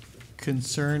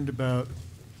concerned about,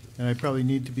 and I probably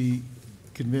need to be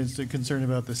convinced and concerned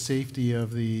about the safety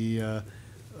of the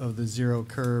zero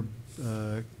curb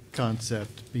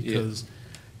concept, because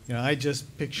I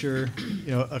just picture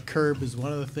a curb is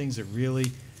one of the things that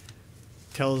really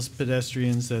tells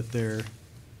pedestrians that they're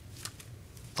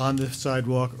on the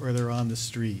sidewalk or they're on the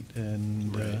street,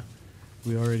 and Right.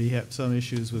 We already have some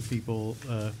issues with people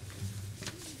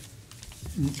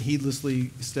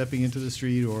heedlessly stepping into the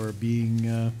street or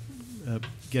being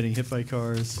getting hit by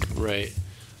cars. Right.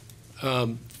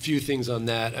 Few things on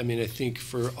that. I mean, I think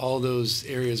for all those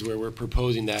areas where we're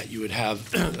proposing that, you would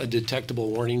have a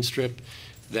detectable warning strip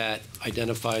that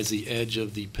identifies the edge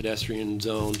of the pedestrian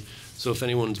zone. So if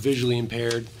anyone's visually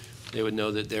impaired, they would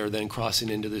know that they're then crossing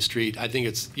into the street. I think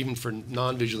it's, even for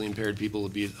non-visually impaired people,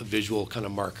 would be a visual kind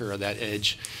of marker of that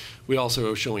edge. We also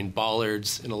are showing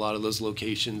bollards in a lot of those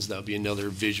locations. That would be another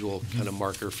visual kind of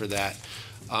marker for that.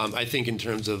 I think in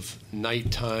terms of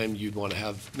nighttime, you'd want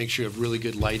to make sure you have really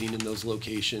good lighting in those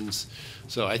locations.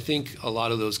 So I think a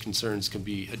lot of those concerns can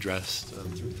be addressed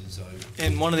through the design.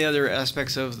 And one of the other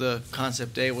aspects of the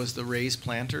concept day was the raised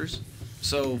planters.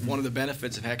 So one of the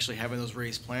benefits of actually having those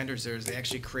raised planters there is they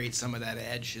actually create some of that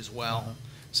edge as well.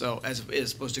 So as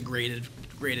opposed to graded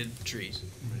trees.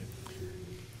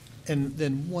 And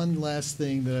then one last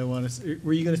thing that I want to,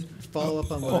 were you going to follow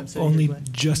up on what I'm saying? Only Glenn?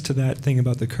 just to that thing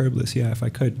about the curbless, yeah, if I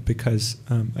could, because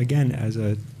again,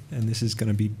 and this is going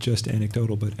to be just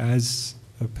anecdotal, but as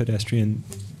a pedestrian,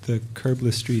 the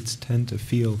curbless streets tend to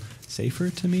feel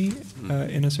safer to me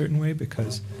in a certain way,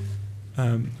 because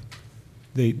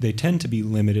they tend to be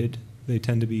limited, they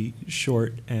tend to be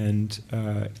short, and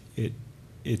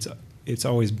it's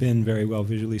always been very well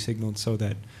visually signaled so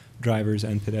that drivers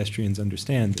and pedestrians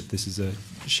understand that this is a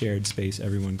shared space,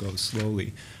 everyone goes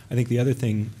slowly. I think the other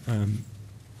thing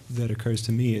that occurs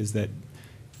to me is that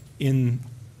in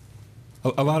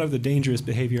a lot of the dangerous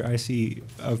behavior I see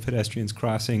of pedestrians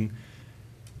crossing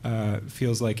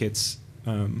feels like it's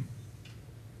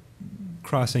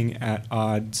crossing at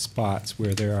odd spots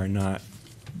where there are not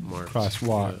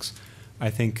crosswalks. I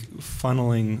think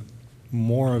funneling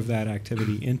more of that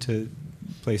activity into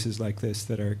places like this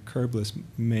that are curbless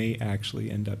may actually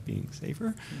end up being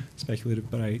safer. Speculative,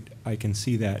 but I can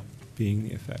see that being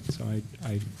the effect. So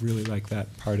I really like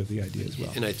that part of the idea as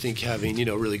well. And I think having,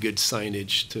 really good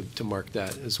signage to mark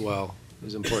that as well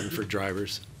is important for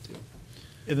drivers.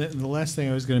 And the last thing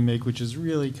I was going to make, which is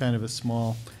really kind of a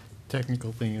small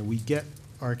technical thing, and we get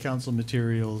our council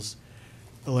materials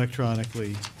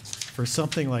electronically for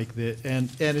something like this, and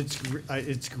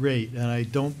it's great, and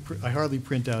I hardly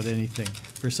print out anything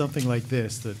for something like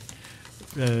this that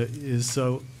is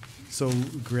so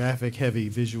graphic, heavy,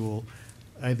 visual.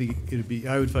 I think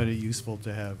I would find it useful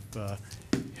to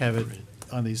have it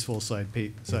on these full-size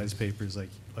papers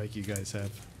like you guys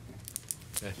have.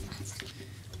 Okay.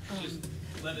 Just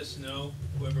let us know,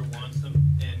 whoever wants them,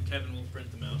 and Kevin will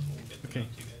print them out, and we'll get them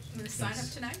out to you guys. I'm going to sign up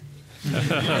tonight?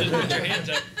 Put your hands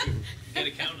up, get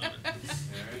a count on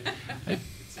it.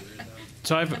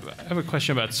 So I have a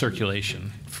question about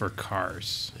circulation for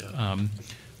cars,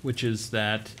 which is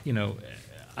that,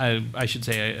 I should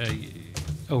say,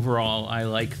 overall, I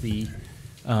like the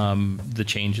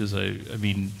changes. I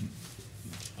mean,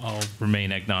 I'll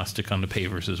remain agnostic on the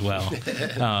pavers as well,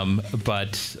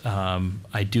 but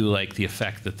I do like the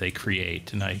effect that they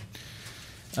create, and I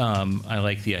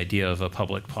like the idea of a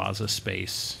public plaza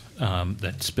space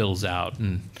that spills out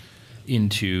and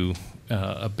into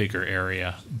a bigger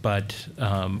area. But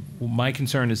my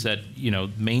concern is that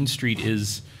Main Street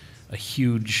is a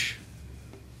huge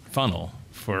funnel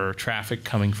for traffic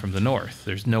coming from the north.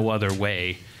 There's no other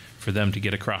way for them to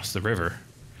get across the river,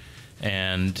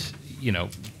 and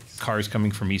cars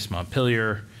coming from East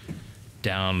Montpelier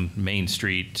down Main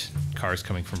Street, cars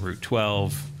coming from Route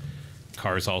 12,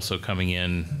 cars also coming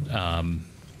in,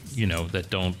 that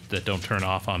don't turn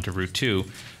off onto Route 2.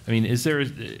 I mean,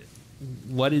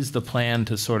 what is the plan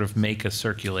to sort of make a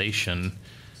circulation,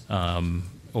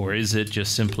 or is it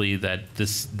just simply that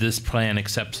this plan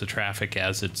accepts the traffic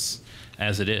as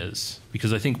it is?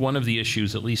 Because I think one of the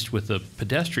issues, at least with the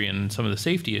pedestrian and some of the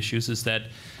safety issues, is that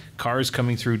cars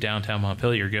coming through downtown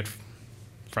Montpelier get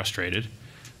frustrated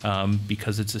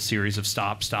because it's a series of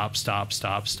stop,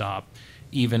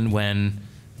 even when,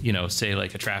 say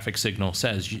like a traffic signal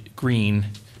says green,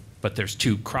 but there's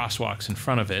two crosswalks in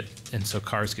front of it, and so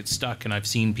cars get stuck, and I've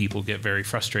seen people get very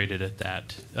frustrated at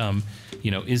that.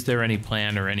 Is there any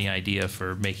plan or any idea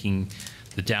for making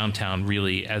the downtown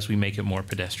really, as we make it more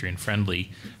pedestrian friendly,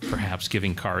 perhaps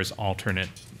giving cars alternate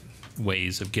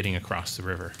ways of getting across the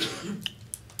river?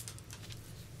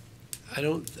 I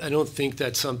don't think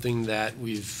that's something that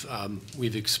we've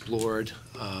explored.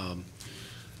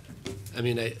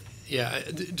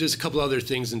 Just a couple other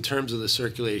things in terms of the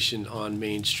circulation on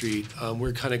Main Street.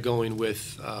 We're kind of going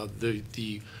with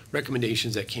the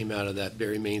recommendations that came out of that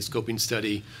Barry Main scoping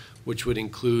study, which would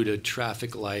include a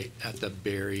traffic light at the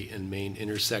Barry and Main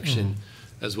intersection,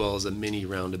 as well as a mini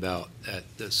roundabout at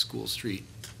the School Street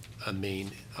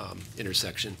Main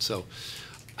intersection. So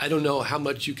I don't know how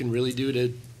much you can really do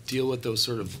to deal with those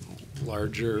sort of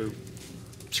larger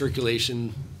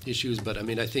circulation issues, but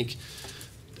I think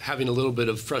having a little bit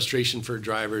of frustration for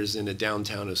drivers in a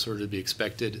downtown is sort of to be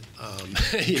expected.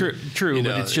 True,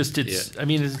 but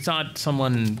it's not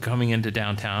someone coming into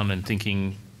downtown and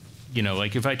thinking,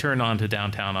 like if I turn on to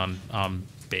downtown on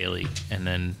Bailey and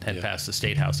then head past the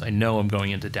State House, I know I'm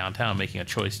going into downtown, making a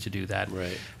choice to do that.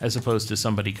 Right. As opposed to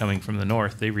somebody coming from the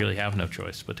north, they really have no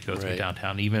choice but to go through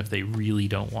downtown, even if they really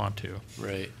don't want to.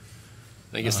 Right.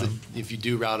 I guess if you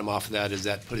do route them off of that, is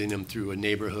that putting them through a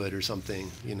neighborhood or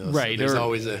something? Right. So there's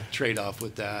always a trade-off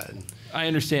with that. And I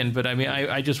understand, but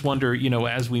I just wonder,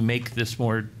 as we make this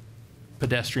more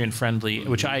pedestrian friendly,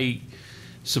 which I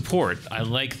support. I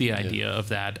like the idea of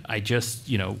that. I just,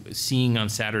 seeing on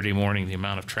Saturday morning the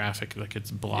amount of traffic that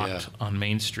gets blocked on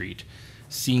Main Street,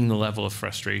 seeing the level of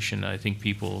frustration I think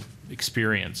people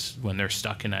experience when they're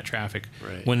stuck in that traffic,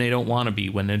 when they don't want to be,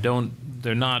 when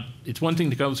they're not. It's one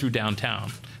thing to go through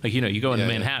downtown. Like, you go into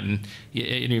Manhattan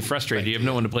and you're frustrated. You have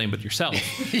no one to blame but yourself.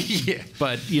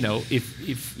 But,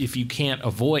 if you can't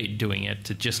avoid doing it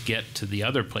to just get to the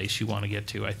other place you want to get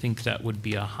to, I think that would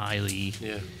be a highly...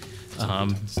 I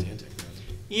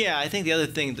think the other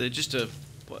thing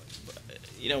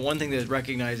one thing to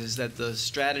recognize is that the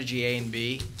strategy A and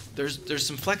B, there's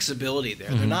some flexibility there.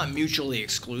 They're not mutually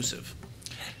exclusive,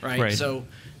 right? So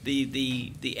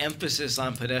the emphasis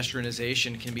on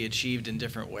pedestrianization can be achieved in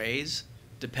different ways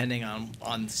depending on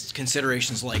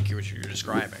considerations like what you're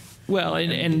describing. Well,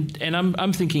 and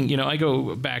I'm thinking, I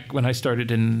go back when I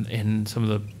started in some of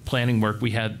the planning work.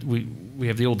 We have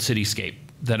the old cityscape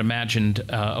that imagined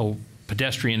a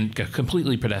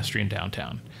completely pedestrian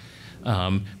downtown.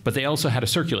 But they also had a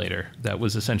circulator that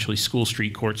was essentially School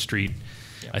Street, Court Street.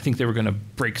 I think they were going to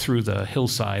break through the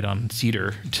hillside on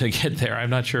Cedar to get there.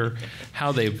 I'm not sure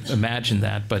how they imagined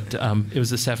that, but it was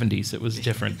the 70s. It was a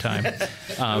different time. It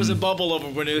was a bubble over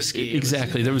Winooski.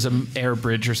 Exactly. There was an air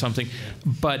bridge or something.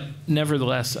 But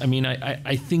nevertheless, I mean,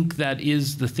 I think that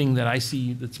is the thing that I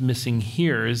see that's missing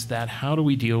here is that how do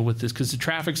we deal with this? Because the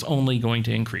traffic's only going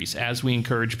to increase as we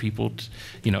encourage people, to,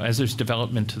 you know, as there's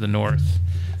development to the north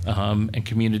and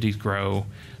communities grow.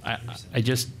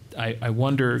 I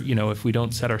wonder, you know, if we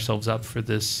don't set ourselves up for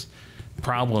this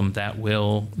problem that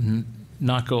will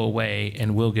not go away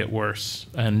and will get worse.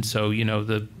 And so, you know,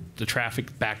 the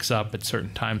traffic backs up at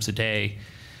certain times a day,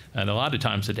 and a lot of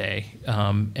times a day,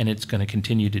 and it's going to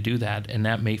continue to do that. And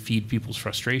that may feed people's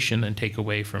frustration and take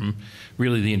away from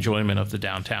really the enjoyment of the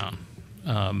downtown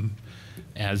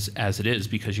as it is,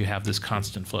 because you have this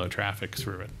constant flow of traffic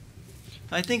through it.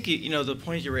 I think, you know, the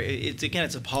point you're it's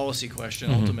a policy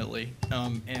question ultimately,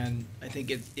 and I think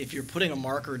if you're putting a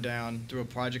marker down through a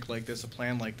project like this, a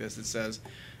plan like this that says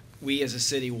we as a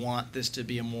city want this to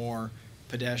be a more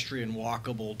pedestrian,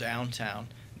 walkable downtown,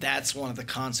 that's one of the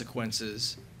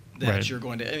consequences that you're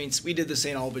going to. I mean, we did the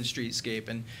St. Albans streetscape,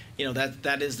 and you know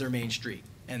that is their main street,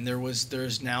 and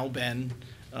there's now been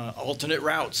alternate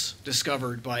routes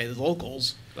discovered by the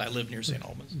locals. I live near St.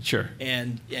 Albans. Sure.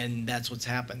 And that's what's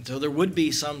happened. So there would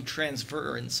be some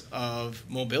transference of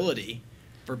mobility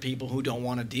for people who don't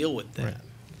want to deal with that. Right.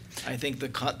 I think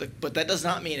but that does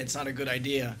not mean it's not a good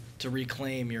idea to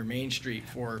reclaim your main street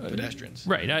for pedestrians.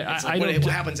 Right. What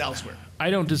happens elsewhere. I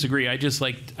don't disagree.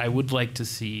 I would like to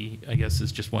see, I guess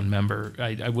as just one member,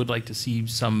 I would like to see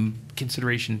some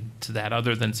consideration to that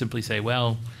other than simply say,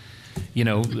 well, you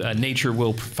know, nature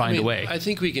will find a way. I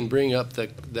think we can bring up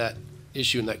that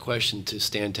issue and that question to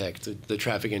Stantec, the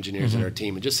traffic engineers in our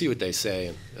team, and just see what they say.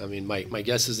 And I mean, my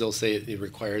guess is they'll say it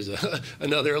requires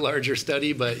another larger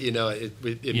study, but you know,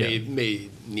 it may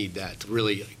need that to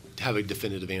really have a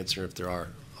definitive answer if there are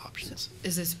options. So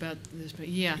is this about this?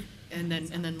 Yeah, and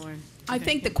then Lauren. I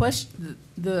think the question,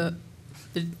 the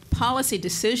policy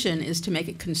decision is to make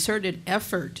a concerted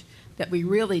effort that we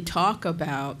really talk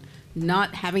about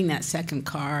not having that second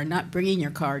car, not bringing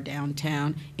your car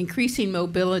downtown, increasing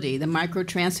mobility. The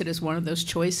microtransit is one of those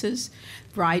choices.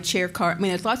 Rideshare car. I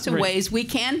mean, there's lots of ways we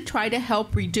can try to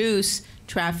help reduce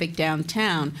traffic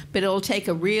downtown, but it'll take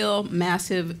a real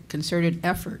massive concerted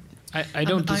effort. I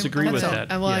don't disagree with that.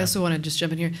 Well, I also want to just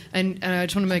jump in here, and I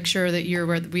just want to make sure that you're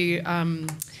aware that we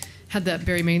had that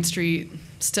Barry Main Street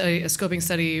study, a scoping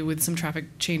study with some traffic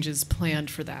changes planned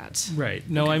for that. Right.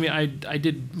 No, I mean, I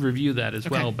did review that as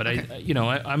well, but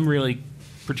I'm really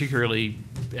particularly,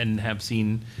 and have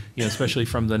seen, you know, especially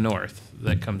from the north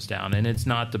that comes down, and it's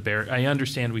not the Barry. I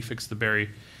understand we fixed the Barry,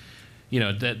 you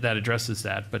know, that addresses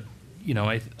that, but you know,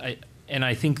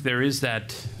 I think there is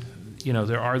that, you know,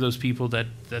 there are those people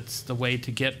that's the way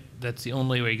to get. That's the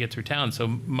only way to get through town. So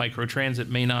microtransit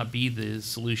may not be the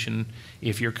solution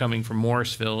if you're coming from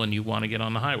Morrisville and you want to get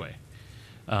on the highway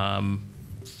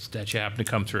that you happen to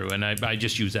come through. And I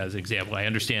just use that as an example. I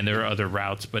understand there are other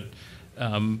routes, but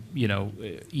you know,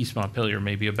 East Montpelier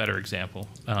may be a better example.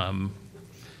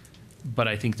 But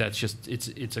I think that's just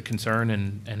it's a concern,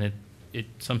 and it's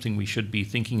something we should be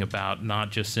thinking about,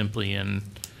 not just simply in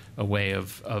a way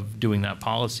of doing that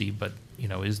policy, but you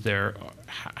know,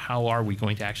 how are we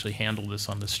going to actually handle this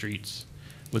on the streets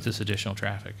with this additional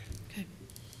traffic? Okay,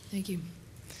 thank you.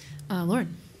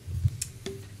 Lauren.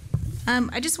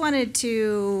 I just wanted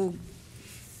to,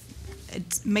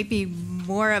 it might be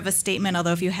more of a statement,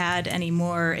 although if you had any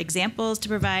more examples to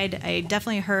provide. I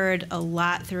definitely heard a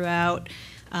lot throughout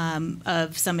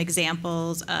of some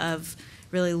examples of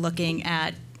really looking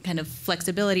at kind of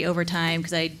flexibility over time,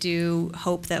 because I do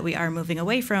hope that we are moving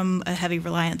away from a heavy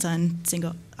reliance on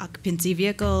single occupancy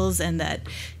vehicles, and that,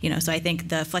 you know, so I think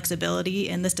the flexibility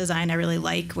in this design I really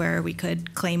like, where we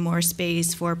could claim more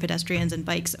space for pedestrians and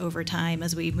bikes over time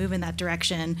as we move in that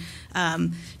direction.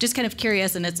 Just kind of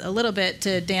curious, and it's a little bit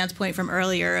to Dan's point from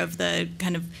earlier of the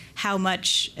kind of how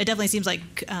much, it definitely seems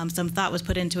like some thought was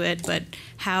put into it, but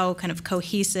how kind of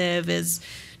cohesive is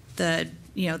the,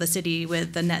 you know, the city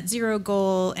with the net zero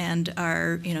goal, and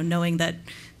our, you know, knowing that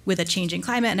with a changing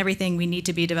climate and everything, we need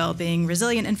to be developing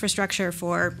resilient infrastructure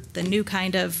for the new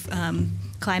kind of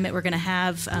climate we're going to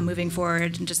have moving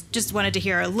forward. And just wanted to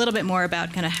hear a little bit more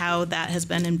about kind of how that has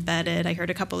been embedded. I heard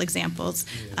a couple examples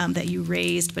that you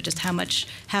raised, but just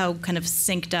how kind of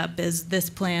synced up is this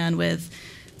plan with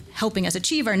helping us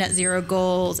achieve our net zero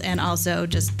goals, and also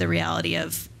just the reality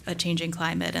of a changing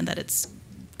climate, and that it's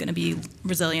going to be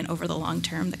resilient over the long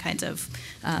term, the kinds of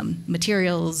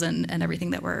materials and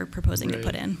everything that we're proposing to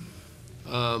put in.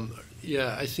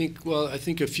 Yeah, I think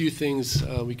a few things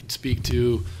we could speak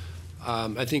to.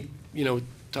 I think,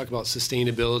 talk about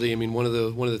sustainability. I mean, one of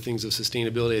the things of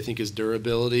sustainability, I think, is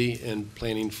durability and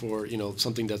planning for,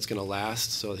 something that's going to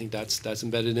last. So I think that's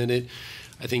embedded in it.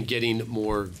 I think getting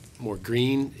more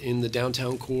green in the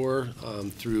downtown core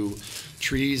through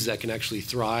trees that can actually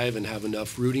thrive and have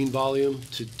enough rooting volume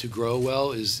to grow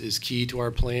well is key to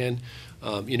our plan.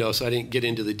 So I didn't get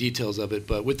into the details of it,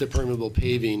 but with the permeable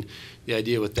paving, the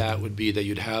idea with that would be that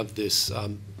you'd have this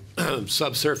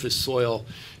subsurface soil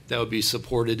that would be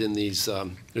supported in these,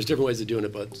 there's different ways of doing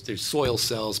it, but there's soil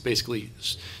cells, basically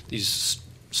these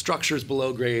structures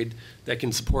below grade that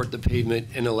can support the pavement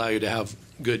and allow you to have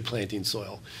good planting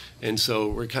soil. And so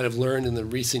we're kind of learned in the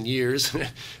recent years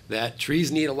that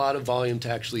trees need a lot of volume to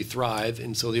actually thrive.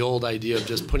 And so the old idea of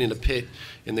just putting a pit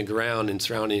in the ground and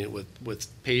surrounding it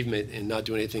with pavement and not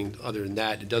doing anything other than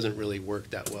that, it doesn't really work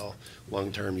that well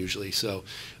long term usually. So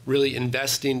really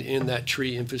investing in that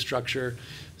tree infrastructure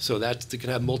so that it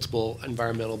can have multiple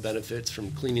environmental benefits,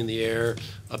 from cleaning the air,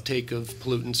 uptake of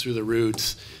pollutants through the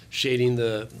roots, shading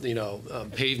the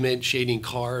pavement, shading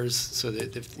cars, so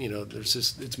that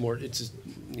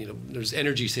there's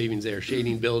energy savings there,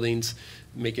 shading buildings,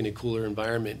 making a cooler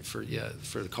environment for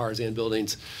the cars and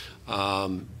buildings.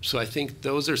 So I think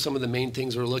those are some of the main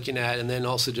things we're looking at, and then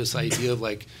also just the idea of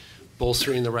like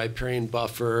bolstering the riparian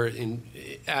buffer and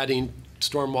adding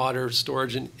stormwater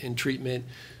storage and treatment.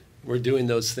 We're doing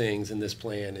those things in this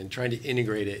plan and trying to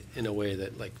integrate it in a way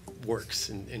that like works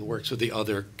and works with the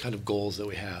other kind of goals that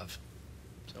we have.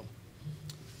 So,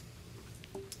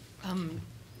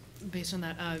 based on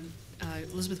that,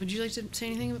 Elizabeth, would you like to say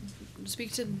anything,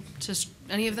 speak to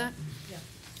any of that? Yeah,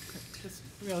 just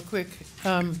real quick.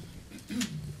 I'd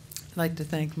like to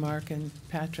thank Mark and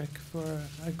Patrick for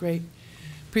a great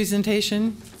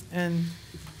presentation and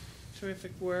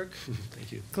terrific work.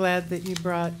 Thank you. Glad that you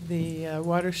brought the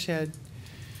watershed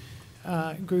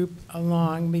group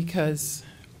along, because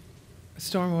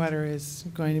stormwater is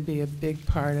going to be a big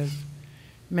part of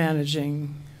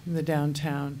managing the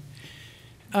downtown.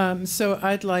 So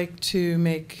I'd like to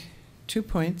make 2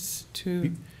 points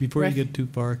to... Before you get too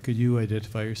far, could you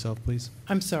identify yourself, please?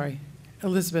 I'm sorry.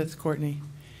 Elizabeth Courtney.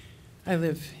 I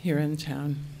live here in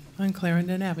town on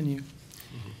Clarendon Avenue.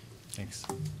 Thanks.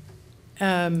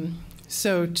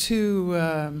 So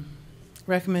 2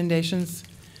 recommendations,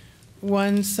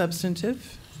 one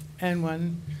substantive and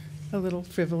one a little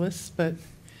frivolous, but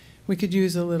we could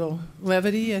use a little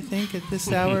levity, I think, at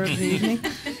this hour of the evening.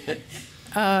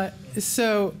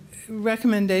 So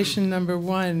recommendation number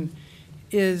 1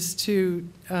 is to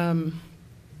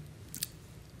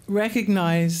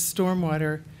recognize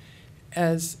stormwater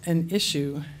as an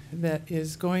issue that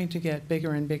is going to get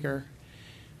bigger and bigger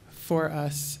for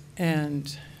us,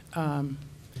 and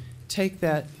take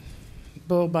that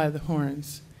bull by the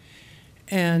horns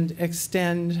and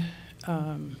extend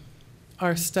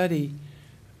our study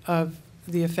of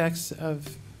the effects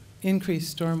of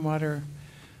increased stormwater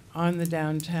on the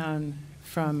downtown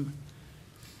from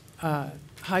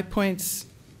high points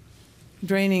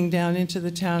draining down into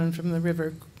the town and from the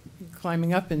river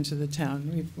climbing up into the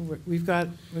town. We've got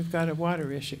a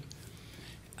water issue.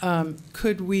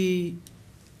 Could we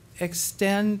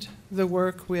extend the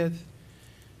work with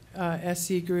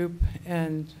SE Group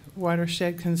and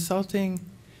Watershed Consulting,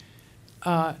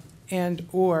 and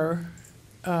or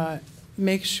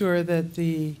make sure that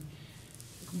the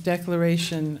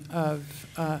declaration of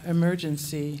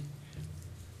emergency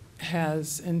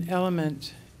has an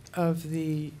element of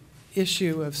the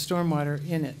issue of stormwater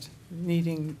in it,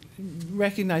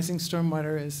 recognizing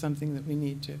stormwater as something that we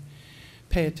need to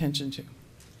pay attention to.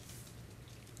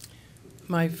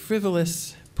 My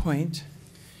frivolous point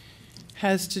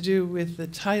has to do with the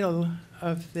title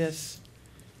of this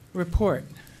report,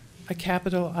 A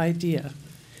Capital Idea.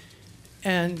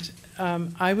 And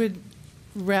I would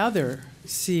rather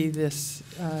see this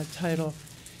title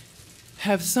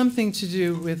have something to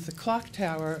do with the clock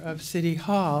tower of City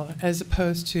Hall as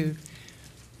opposed to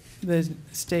the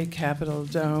state capitol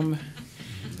dome.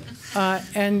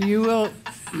 And you will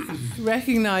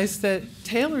recognize that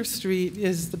Taylor Street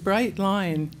is the bright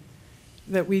line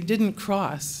that we didn't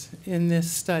cross in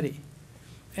this study.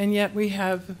 And yet we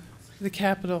have the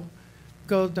Capitol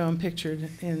Gold Dome pictured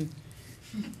in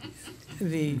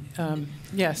the,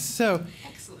 yes, so,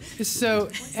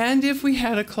 and if we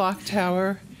had a clock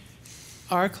tower,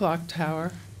 our clock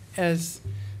tower, as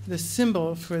the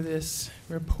symbol for this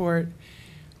report,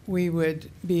 we would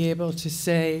be able to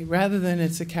say, rather than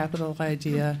it's a capital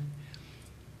idea,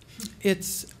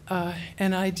 it's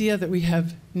an idea that we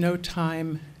have no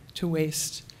time to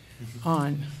waste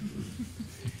on.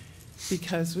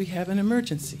 because we have an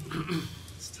emergency.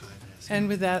 And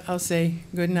with that, I'll say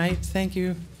good night. Thank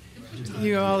you.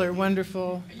 You all are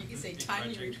wonderful. You can say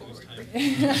timely report.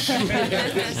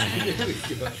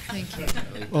 Thank you.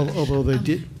 Well, although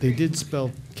they did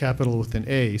spell capital with an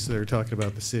A, so they were talking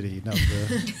about the city, not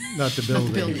the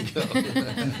building.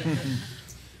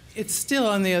 It's still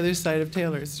on the other side of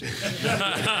Taylor Street.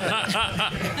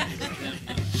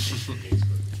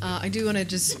 I do want to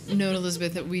just note,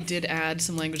 Elizabeth, that we did add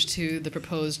some language to the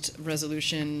proposed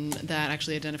resolution that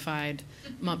actually identified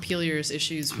Montpelier's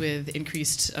issues with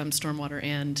increased stormwater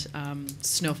and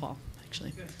snowfall,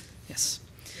 actually. Yes.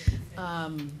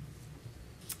 Connor,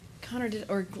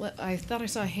 I thought I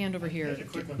saw a hand over here. Yeah, a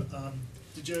quick one.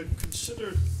 Did you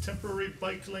consider temporary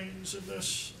bike lanes in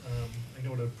this? I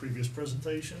know in a previous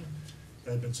presentation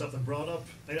there had been something brought up.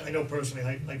 I know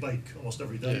personally I bike almost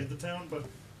every day in the town, but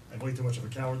I'm way too much of a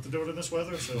coward to do it in this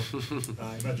weather, so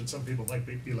I imagine some people might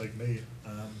be like me.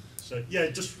 So yeah,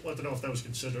 just want to know if that was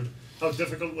considered. How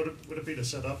difficult would it be to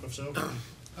set up, if so?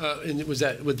 And was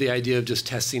that with the idea of just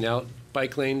testing out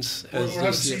bike lanes? Or have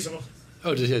it seasonal?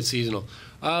 Oh, just have seasonal.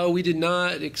 We did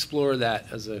not explore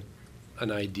that as an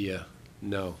idea,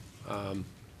 no.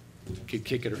 Could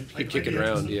kick it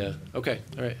around, yeah. Okay,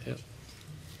 all right, yeah.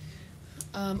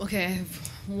 Okay, I have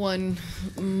one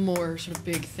more sort of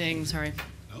big thing, sorry.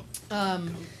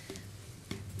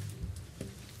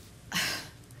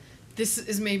 This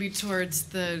is maybe towards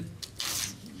the,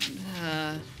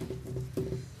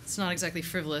 it's not exactly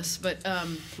frivolous, but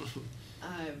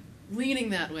leaning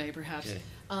that way, perhaps. Okay.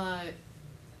 I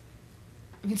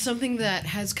mean, something that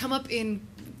has come up in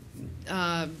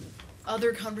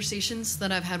other conversations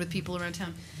that I've had with people around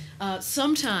town.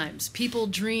 Sometimes people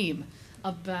dream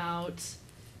about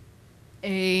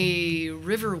a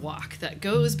river walk that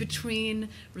goes between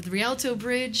the Rialto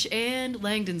Bridge and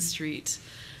Langdon Street.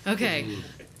 Okay,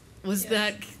 was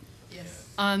that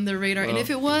on the radar? And if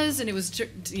it was, and it was,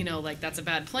 you know, like that's a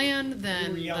bad plan,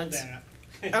 then We were yelled that's at.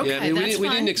 okay. Yeah, I mean, we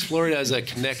fine. didn't explore it as a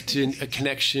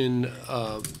connection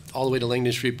all the way to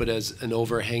Langdon Street, but as an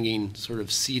overhanging sort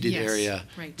of seated Yes, area,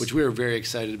 right. which we were very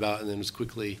excited about, and then was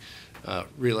quickly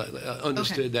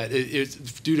understood that it's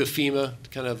due to FEMA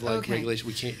kind of like Okay. regulation.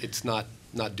 We can't. It's not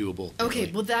doable. Okay,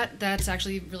 really. well that's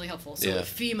actually really helpful. So Yeah.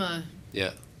 FEMA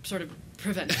Yeah. sort of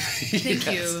prevent.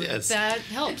 Thank you. Yes. That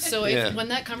helps. So Yeah. when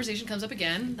that conversation comes up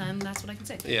again, then that's what I can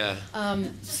say. Yeah.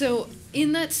 So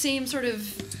in that same sort of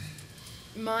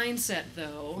mindset,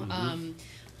 though,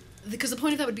 because the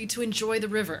point of that would be to enjoy the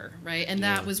river, right? And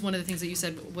that was one of the things that you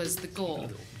said was the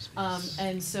goal.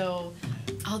 And so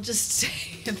I'll just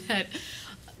say that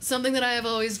something that I have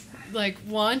always like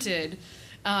wanted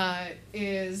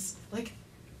is like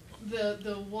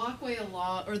the walkway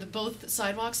along, or the both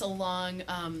sidewalks along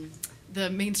the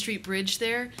Main Street Bridge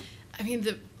there. I mean,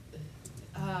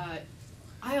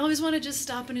 I always want to just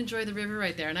stop and enjoy the river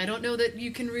right there, and I don't know that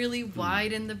you can really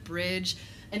widen the bridge,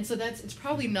 and so it's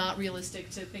probably not realistic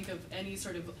to think of any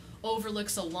sort of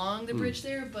overlooks along the bridge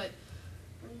there, but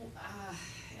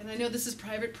and I know this is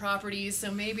private property, so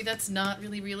maybe that's not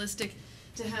really realistic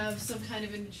to have some kind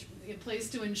of a place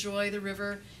to enjoy the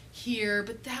river here,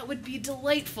 but that would be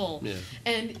delightful. Yeah.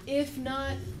 And if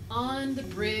not on the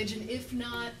bridge, and if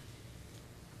not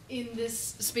in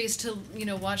this space to, you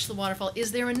know, watch the waterfall,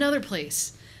 is there another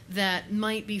place that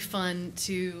might be fun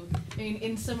to, I mean,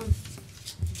 in some of,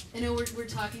 I know we're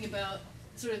talking about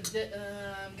sort of,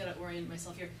 I'm gonna orient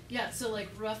myself here. Yeah, so like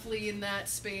roughly in that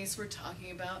space, we're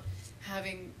talking about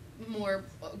having more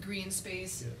green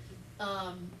space.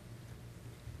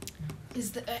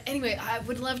 Anyway, I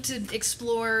would love to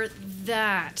explore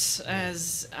that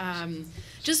as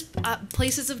just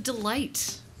places of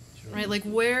delight, right? Like,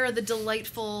 where are the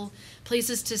delightful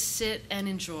places to sit and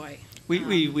enjoy?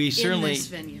 We certainly, in this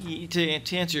venue.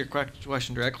 to answer your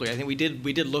question directly, I think we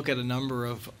did look at a number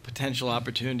of potential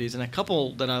opportunities, and a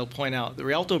couple that I'll point out. The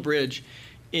Rialto Bridge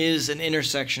is an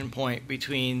intersection point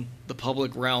between the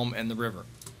public realm and the river.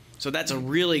 So that's a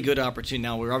really good opportunity.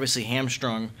 Now, we're obviously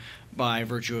hamstrung by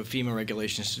virtue of FEMA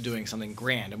regulations to doing something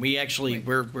grand, and we actually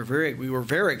we were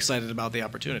very excited about the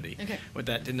opportunity, but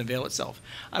that didn't avail itself.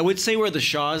 I would say where the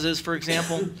Shaw's is, for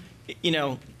example, you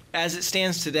know, as it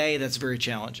stands today, that's very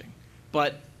challenging,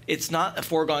 but it's not a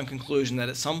foregone conclusion that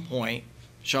at some point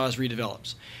Shaw's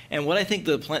redevelops. And what I think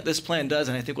this plan does,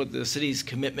 and I think what the city's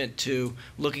commitment to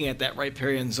looking at that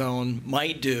riparian zone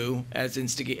might do as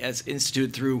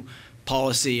instituted through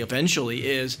policy eventually,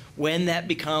 is when that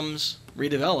becomes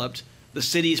redeveloped, the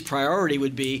city's priority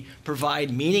would be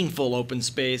provide meaningful open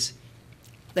space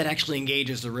that actually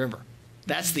engages the river.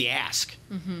 That's the ask.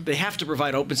 Mhm. They have to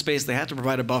provide open space. They have to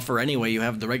provide a buffer anyway. You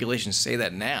have the regulations say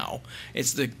that now.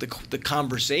 It's the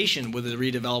conversation with the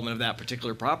redevelopment of that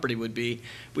particular property would be,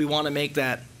 we want to make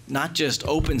that not just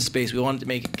open space. We want to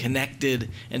make it connected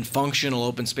and functional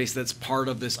open space that's part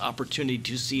of this opportunity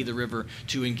to see the river,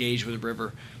 to engage with the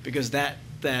river. Because that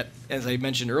as I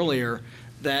mentioned earlier,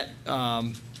 that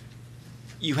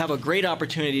you have a great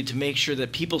opportunity to make sure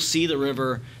that people see the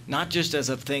river not just as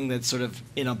a thing that's sort of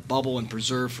in a bubble and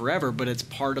preserved forever, but it's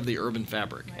part of the urban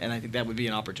fabric. Right. And I think that would be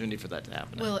an opportunity for that to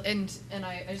happen. Well, and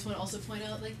I just want to also point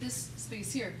out, like, this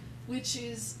space here, which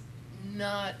is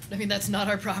not, I mean, that's not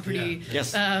our property. Yeah.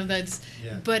 Yes.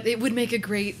 But it would make a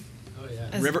great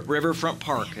Riverfront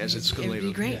Park, as it's called. It would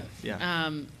be great.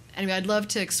 Yeah. Anyway, I'd love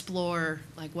to explore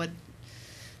like what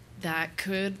that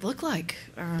could look like.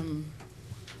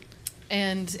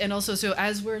 And also, so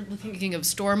as we're thinking of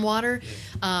stormwater,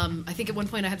 I think at one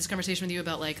point I had this conversation with you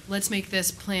about, like, let's make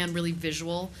this plan really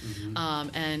visual.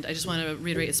 And I just want to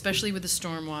reiterate, especially with the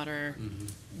stormwater,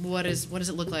 what does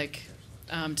it look like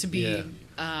to be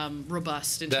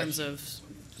robust in terms of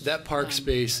that park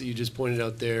space that you just pointed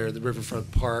out there, the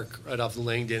Riverfront Park right off the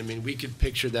Langdon? I mean, we could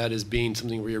picture that as being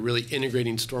something where you're really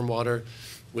integrating stormwater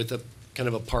with a kind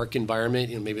of a park environment.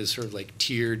 You know, maybe it's sort of like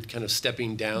tiered, kind of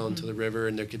stepping down to the river,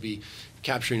 and there could be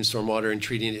capturing stormwater and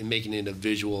treating it and making it a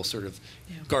visual sort of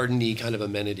garden-y kind of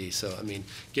amenity. So, I mean,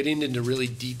 getting into really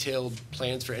detailed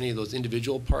plans for any of those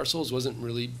individual parcels wasn't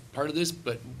really part of this,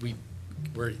 but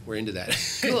we're into that.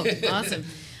 Cool, awesome.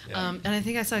 And I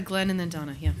think I saw Glenn and then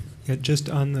Donna. Yeah. Yeah, just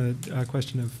on the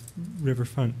question of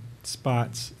riverfront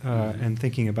spots and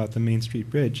thinking about the Main Street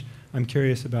Bridge, I'm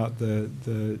curious about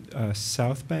the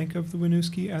south bank of the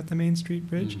Winooski at the Main Street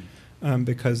Bridge,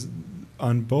 because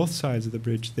on both sides of the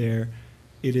bridge there,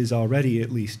 it is already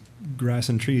at least grass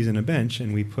and trees and a bench,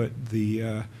 and we put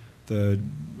the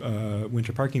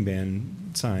winter parking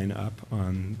ban sign up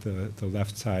on the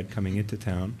left side coming into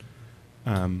town.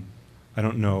 I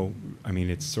don't know, I mean,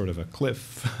 it's sort of a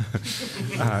cliff,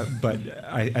 but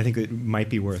I think it might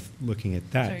be worth looking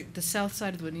at that. Sorry, the south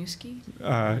side of the Winooski?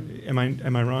 Am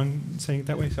I wrong saying it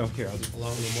that way? So here, I'll just...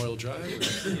 Along Memorial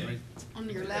Drive? Right. On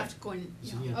your left going...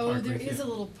 Oh, there is a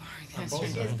little park. That's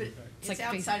right. But it's like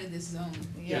outside of this zone.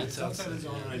 Yeah, it's outside of the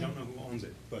zone, and I don't know who owns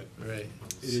it, but it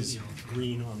is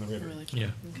green on the river. Really? Yeah.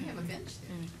 We have a bench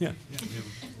there. Yeah.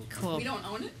 Cool. We don't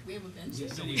own it? We have a bench there?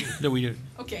 No, we do.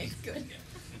 Okay, good.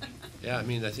 Yeah, I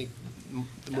mean, I think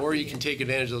the more you can take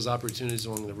advantage of those opportunities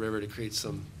along the river to create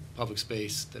some public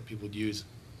space that people would use,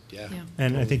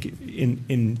 And I think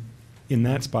in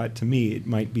that spot, to me, it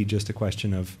might be just a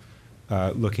question of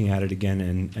looking at it again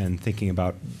and thinking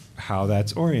about how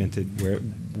that's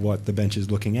oriented, what the bench is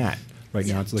looking at. Right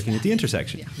now, it's looking at the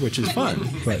intersection, which is fun,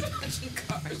 but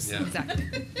Exactly.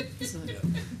 So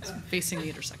it's facing the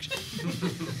intersection.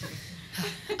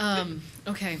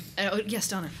 Okay. Yes,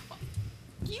 Donna.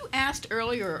 You asked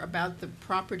earlier about the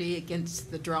property against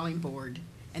the drawing board,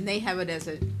 and they have it as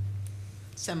a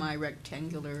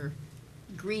semi-rectangular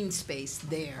green space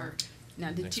there.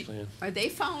 Now, are they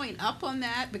following up on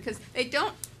that? Because they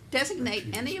don't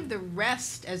designate any of the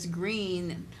rest as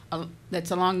green that's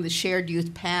along the shared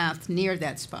youth path near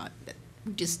that spot that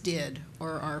we just did,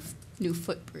 or our new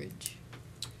footbridge.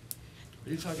 Are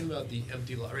you talking about the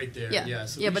empty lot right there? Yeah.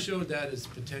 So we showed that as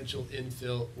potential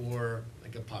infill or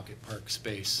like a pocket park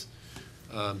space.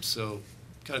 So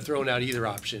kind of throwing out either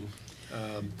option.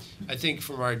 I think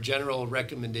from our general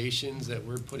recommendations that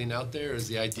we're putting out there is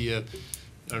the idea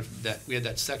that we had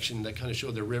that section that kind of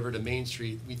showed the river to Main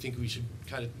Street. We think we should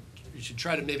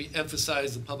try to maybe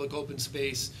emphasize the public open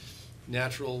space,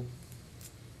 natural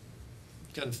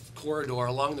kind of corridor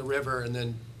along the river, and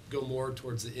then go more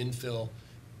towards the infill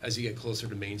as you get closer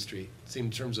to Main Street. See, in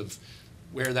terms of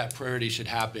where that priority should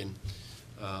happen.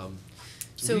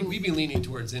 So we'd be leaning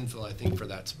towards infill, I think, for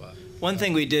that spot. One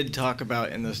thing we did talk about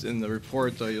in the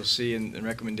report, though, you'll see in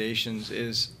recommendations,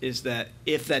 is that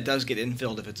if that does get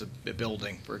infilled, if it's a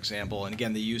building, for example, and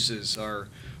again, the uses are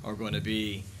going to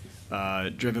be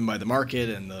driven by the market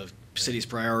and the city's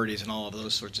priorities and all of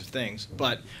those sorts of things.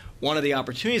 But one of the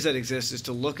opportunities that exists is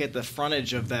to look at the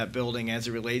frontage of that building as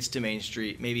it relates to Main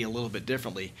Street, maybe a little bit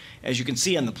differently. As you can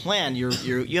see on the plan, you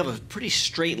have a pretty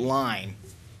straight line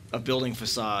of building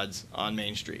facades on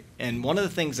Main Street. And one of the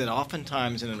things that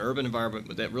oftentimes in an urban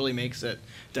environment that really makes it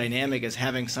dynamic is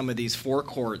having some of these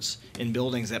forecourts in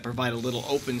buildings that provide a little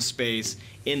open space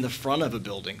in the front of a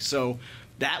building. So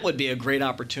that would be a great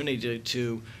opportunity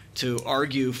to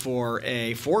argue for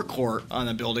a forecourt on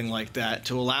a building like that,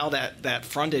 to allow that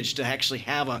frontage to actually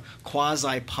have a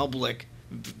quasi-public,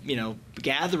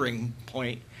 gathering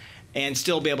point, and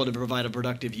still be able to provide a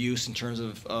productive use in terms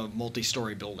of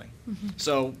multi-story building.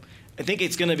 So I think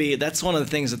it's going to be, that's one of the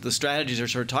things that the strategies are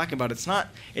sort of talking about. It's not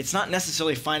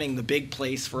necessarily finding the big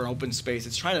place for an open space.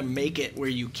 It's trying to make it where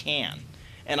you can.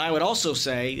 And I would also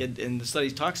say, and the study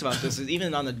talks about this, is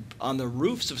even on the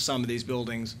roofs of some of these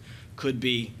buildings could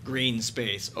be green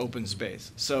space, open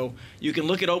space. So you can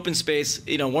look at open space.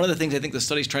 One of the things I think the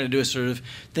study's trying to do is sort of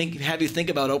have you think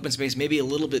about open space maybe a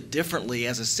little bit differently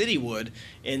as a city would,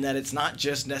 in that it's not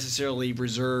just necessarily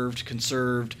reserved,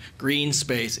 conserved green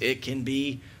space. It can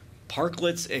be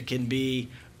parklets. It can be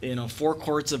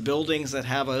forecourts of buildings that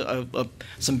have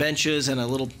some benches and a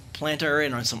little plant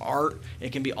area and some art.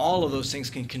 It can be all of those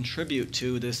things can contribute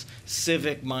to this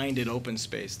civic-minded open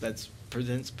space that's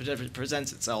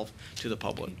presents itself to the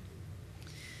public.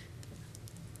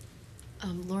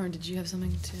 Lauren, did you have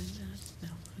something to add? No.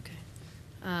 Okay.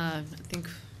 I think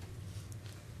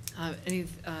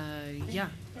yeah.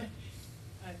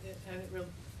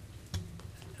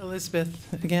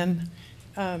 Elizabeth again,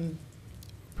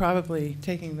 probably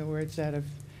taking the words out of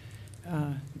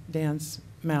Dan's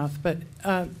mouth, but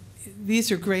these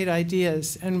are great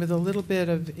ideas, and with a little bit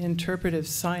of interpretive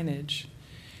signage,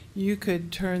 you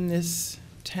could turn this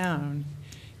town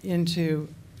into,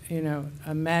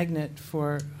 a magnet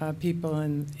for people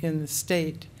in the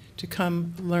state to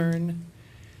come learn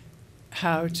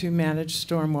how to manage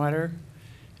stormwater.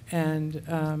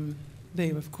 And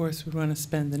they, of course, would want to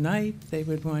spend the night. They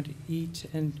would want to eat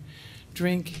and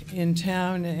drink in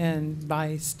town and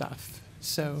buy stuff.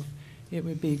 So it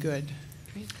would be good.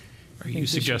 Great. Are you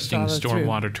suggesting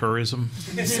stormwater tourism?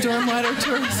 Stormwater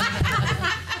tourism.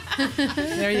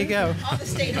 There you go. All the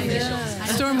state officials.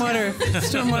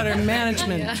 Stormwater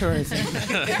management tourism.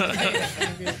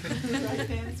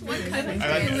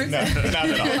 Not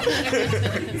at all.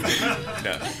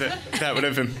 No, that would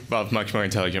have involved much more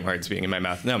intelligent words being in my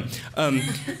mouth. No.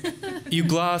 You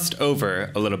glossed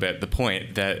over a little bit the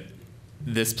point that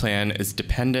this plan is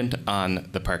dependent on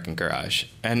the parking garage.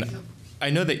 And I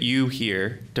know that you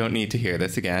here don't need to hear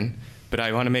this again, but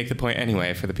I want to make the point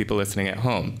anyway for the people listening at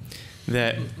home,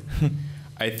 that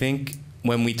I think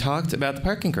when we talked about the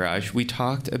parking garage, we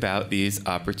talked about these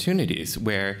opportunities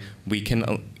where we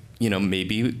can,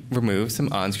 maybe remove some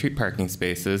on-street parking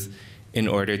spaces in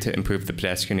order to improve the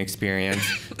pedestrian experience,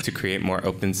 to create more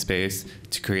open space,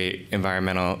 to create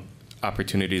environmental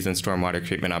opportunities and stormwater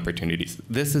treatment opportunities.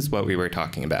 This is what we were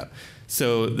talking about.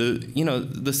 So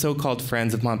the so-called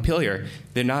friends of Montpelier,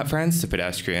 they're not friends to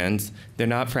pedestrians, they're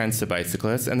not friends to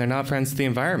bicyclists, and they're not friends to the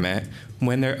environment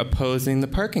when they're opposing the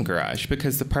parking garage,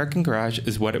 because the parking garage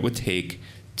is what it would take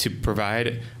to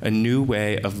provide a new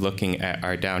way of looking at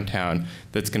our downtown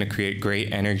that's going to create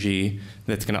great energy,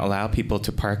 that's going to allow people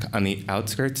to park on the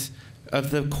outskirts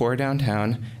of the core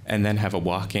downtown and then have a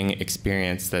walking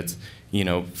experience that's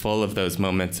full of those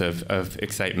moments of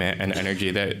excitement and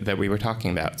energy that we were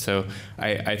talking about. So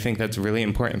I think that's really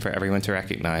important for everyone to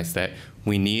recognize that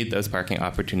we need those parking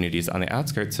opportunities on the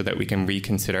outskirts so that we can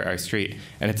reconsider our street.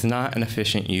 And it's not an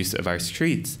efficient use of our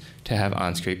streets to have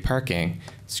on-street parking.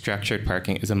 Structured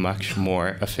parking is a much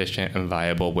more efficient and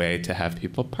viable way to have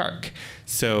people park.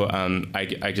 So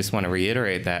I just want to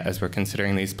reiterate that as we're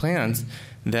considering these plans,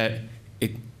 that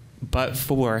but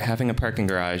for having a parking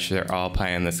garage, they're all pie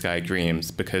in the sky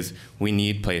dreams, because we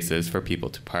need places for people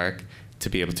to park, to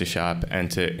be able to shop,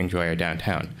 and to enjoy our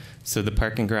downtown. So the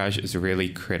parking garage is really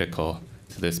critical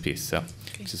to this piece. So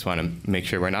just want to make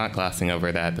sure we're not glossing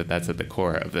over that's at the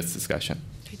core of this discussion.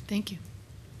 Okay, thank you.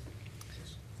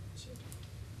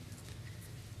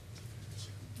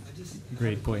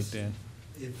 Great point, Dan.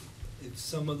 If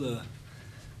some of the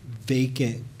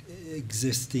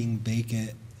existing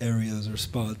vacant areas or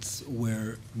spots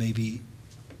where maybe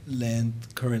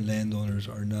current landowners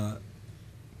are not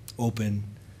open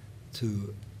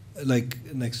to,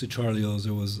 like next to Charlie O's,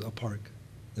 there was a park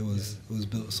that was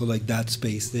built. So like that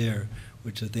space there,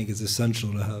 which I think is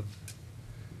essential to have,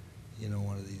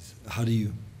 one of these. How do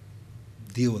you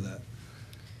deal with that?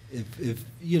 If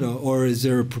or is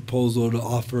there a proposal to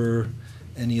offer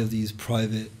any of these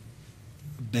private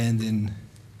abandoned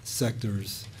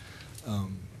sectors?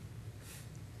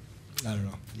 I don't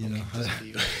know.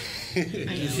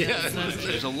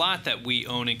 There's a lot that we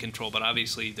own and control, but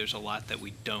obviously there's a lot that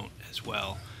we don't as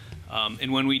well.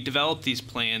 And when we develop these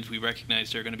plans, we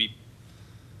recognize there are going to be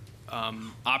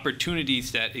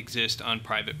opportunities that exist on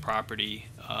private property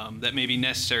that may be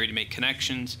necessary to make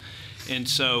connections. And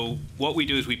so what we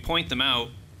do is we point them out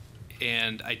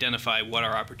and identify what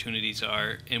our opportunities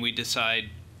are, and we decide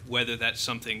whether that's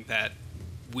something that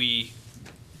we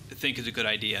think is a good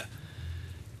idea.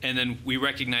 And then we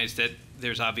recognize that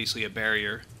there's obviously a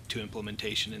barrier to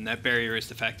implementation. And that barrier is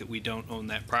the fact that we don't own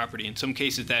that property. In some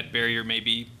cases, that barrier may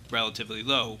be relatively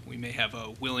low. We may have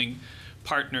a willing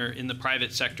partner in the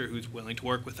private sector who's willing to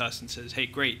work with us and says, hey,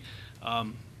 great,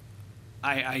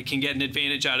 I can get an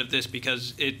advantage out of this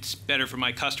because it's better for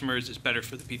my customers, it's better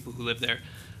for the people who live there.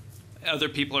 Other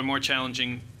people are more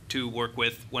challenging to work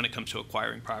with when it comes to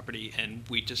acquiring property, and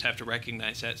we just have to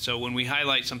recognize that. So when we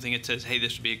highlight something that says, hey,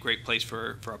 this would be a great place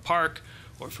for a park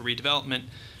or for redevelopment,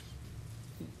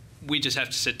 we just have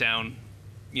to sit down,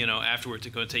 you know, afterwards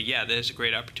and go and say, yeah, that is a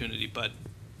great opportunity, but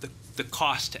the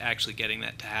cost to actually getting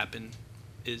that to happen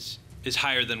is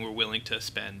higher than we're willing to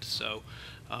spend. So,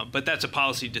 but that's a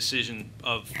policy decision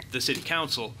of the city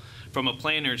council. From a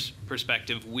planner's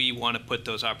perspective, we want to put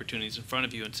those opportunities in front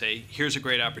of you and say, here's a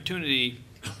great opportunity,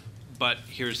 but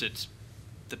here's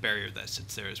the barrier that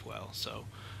sits there as well. So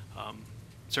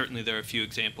certainly there are a few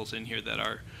examples in here that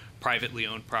are privately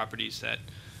owned properties that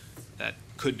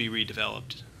could be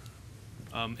redeveloped.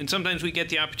 And sometimes we get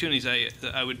the opportunities.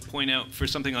 I would point out for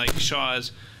something like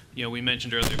Shaw's, you know, we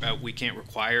mentioned earlier about we can't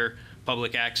require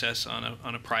public access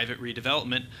on a private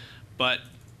redevelopment, but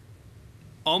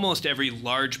almost every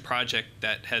large project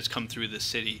that has come through the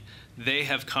city, they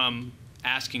have come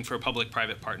asking for a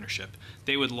public-private partnership.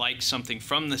 They would like something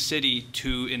from the city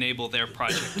to enable their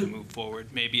project to move forward.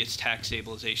 Maybe it's tax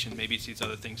stabilization, maybe it's these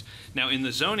other things. Now, in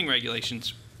the zoning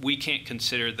regulations, we can't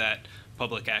consider that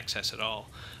public access at all.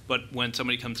 But when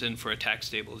somebody comes in for a tax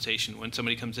stabilization, when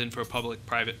somebody comes in for a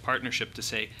public-private partnership to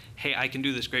say, hey, I can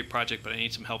do this great project, but I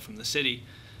need some help from the city,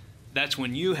 that's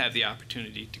when you have the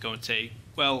opportunity to go and say,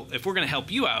 well, if we're going to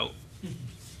help you out,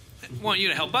 I want you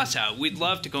to help us out. We'd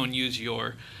love to go and use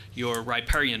your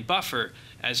riparian buffer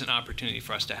as an opportunity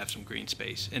for us to have some green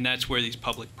space. And that's where these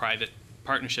public-private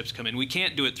partnerships come in. We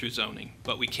can't do it through zoning,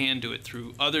 but we can do it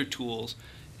through other tools.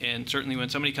 And certainly when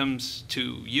somebody comes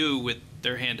to you with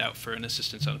their hand out for an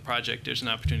assistance on a project, there's an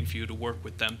opportunity for you to work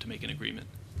with them to make an agreement.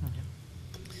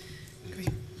 Great.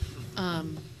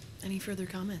 Any further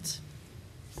comments?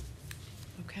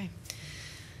 Okay.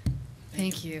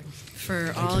 Thank you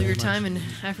for all your time and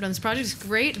effort on this project. It's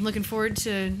great. I'm looking forward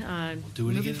to do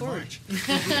it moving again forward.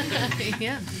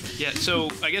 Yeah. Yeah. So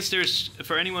I guess there's,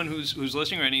 for anyone who's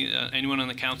listening or anyone on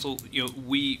the council, you know,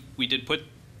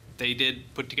 they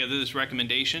did put together this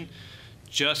recommendation,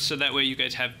 just so that way you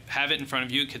guys have it in front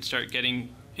of you, could start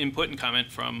getting input and comment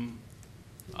from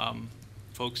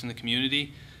folks in the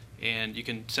community, and you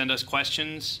can send us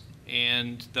questions.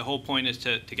 And the whole point is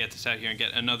to get this out here and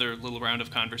get another little round of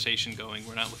conversation going.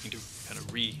 We're not looking to kind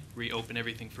of reopen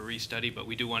everything for restudy, but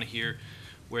we do want to hear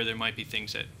where there might be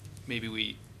things that maybe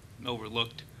we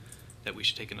overlooked that we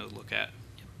should take another look at.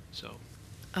 So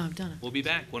Donna. We'll be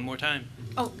back one more time.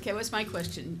 Oh, okay, what's my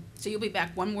question? So you'll be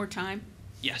back one more time?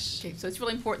 Yes. Okay, so it's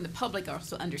really important the public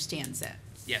also understands that.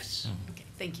 Yes. Okay,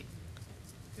 thank you.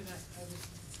 Could I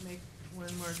just make one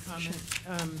more comment?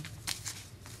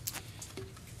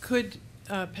 Could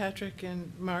Patrick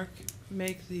and Mark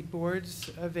make the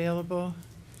boards available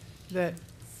that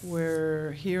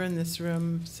were here in this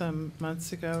room some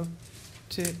months ago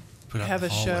to Put out have the a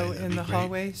show hallway, that'd in be the great.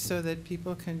 hallway so that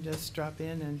people can just drop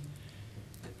in and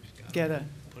get a,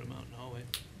 Put them out in the hallway.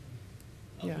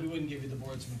 Yeah. We wouldn't give you the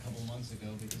boards from a couple months ago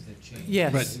because they've changed.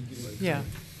 yes, Right. yeah,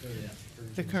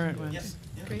 the current ones. Yes.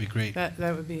 That'd be great. That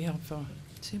would be helpful.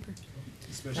 Super.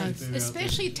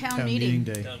 Especially town meeting.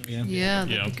 day. Yeah. Yeah.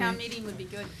 that'd be Town great. meeting would be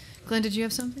good. Glenn, did you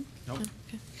have something? Nope. No?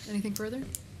 Okay. Anything further?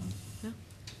 No?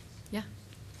 Yeah.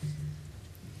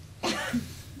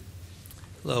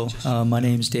 Hello, my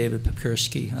name's David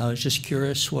Papirski. I was just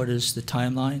curious, what is the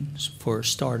timeline for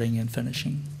starting and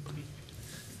finishing?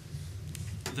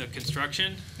 The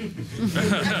construction?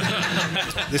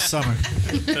 This summer.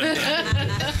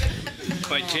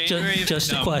 By January?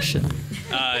 Just a No. question.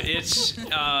 It's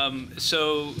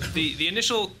so the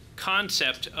initial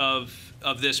concept of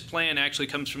this plan actually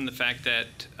comes from the fact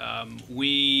that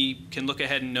we can look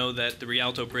ahead and know that the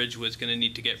Rialto Bridge was going to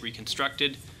need to get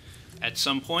reconstructed at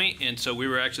some point, and so we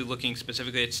were actually looking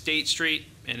specifically at State Street,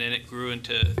 and then it grew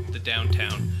into the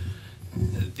downtown.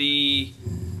 The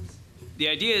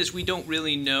idea is we don't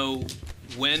really know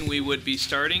when we would be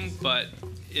starting, but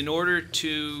in order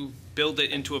to build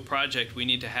it into a project, we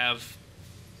need to have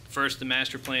first the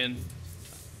master plan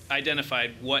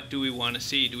identified. What do we want to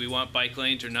see? Do we want bike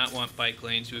lanes or not want bike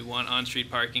lanes? Do we want on-street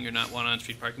parking or not want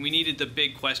on-street parking? We needed the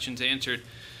big questions answered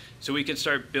so we could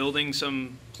start building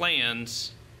some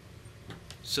plans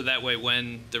so that way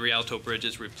when the Rialto Bridge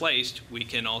is replaced, we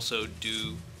can also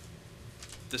do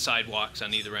the sidewalks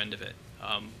on either end of it.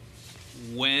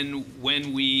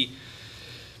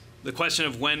 The question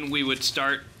of when we would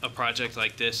start a project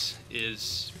like this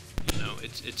is, you know,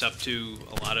 it's up to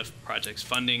a lot of projects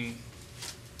funding,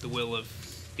 the will of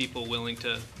people willing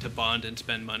to bond and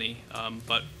spend money.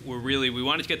 But we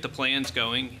wanted to get the plans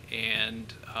going,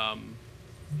 and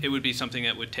it would be something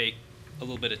that would take a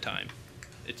little bit of time.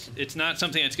 It's not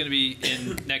something that's going to be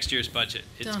in next year's budget.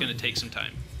 It's going to take some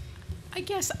time. I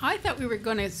guess I thought we were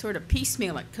going to sort of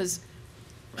piecemeal it, because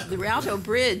the Rialto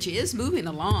Bridge is moving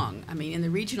along. I mean, in the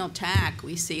regional TAC,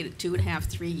 we see it at 2.5,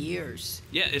 3 years.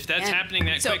 Yeah, if that's happening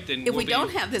that quick, then if we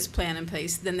don't have this plan in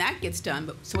place, then that gets done.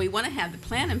 But so we want to have the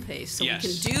plan in place so Yes. we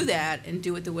can do that and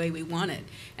do it the way we want it.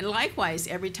 And likewise,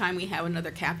 every time we have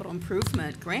another capital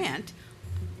improvement grant,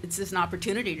 it's just an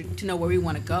opportunity to know where we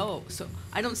want to go. So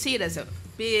I don't see it as a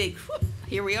big, whoop,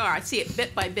 here we are. I see it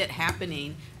bit by bit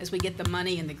happening as we get the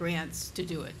money and the grants to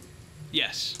do it.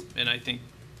 Yes, and I think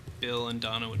Bill and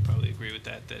Donna would probably agree with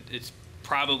that it's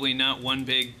probably not one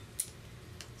big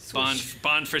bond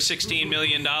for $16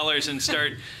 million and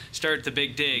start the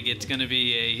big dig. It's going to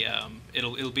be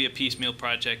it'll be a piecemeal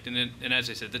project, and as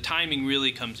I said, the timing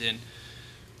really comes in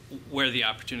where the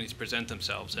opportunities present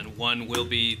themselves, and one will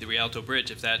be the Rialto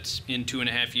Bridge. If that's in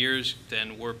 2.5 years,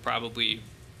 then we're probably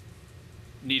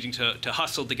needing to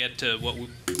hustle to get to what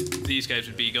these guys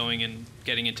would be going and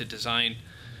getting into design.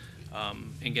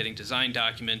 And getting design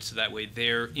documents so that way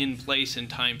they're in place in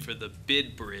time for the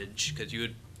bid bridge, because you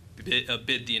would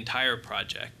bid the entire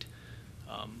project.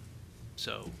 Mike's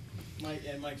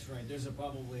right. There's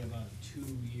probably about a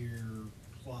 2-year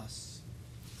plus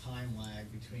time lag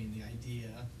between the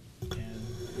idea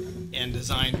and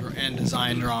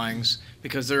design drawings,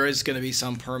 because there is going to be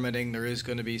some permitting, there is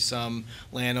going to be some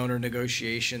landowner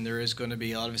negotiation, there is going to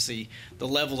be, obviously, the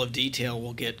level of detail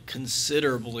will get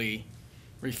considerably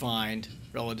refined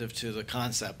relative to the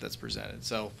concept that's presented.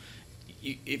 So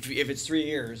if it's 3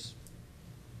 years,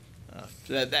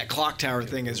 that clock tower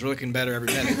thing is looking better every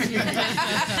minute.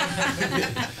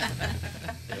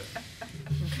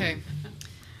 Okay.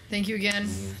 Thank you again.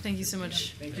 Thank you so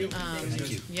much. Thank you. Thank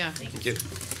you. Yeah. Thank you.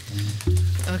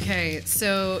 Okay,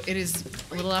 so it is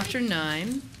a little after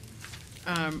 9.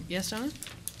 Yes, Donna?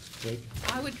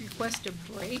 I would request a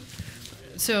break.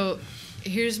 So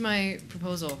here's my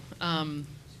proposal.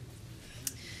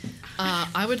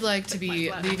 I would like to be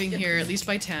leaving here at least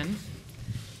by 10.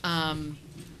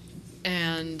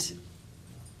 And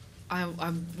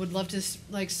I would love to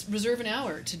reserve an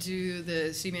hour to do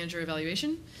the city manager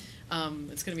evaluation.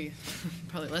 It's going to be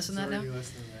probably less than that now. Less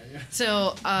than that, yeah.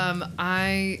 So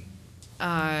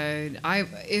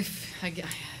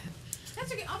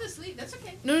That's okay. I'll just leave. That's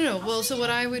okay. No. Well, so what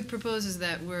I would propose is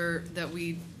that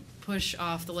we push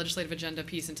off the legislative agenda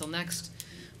piece until next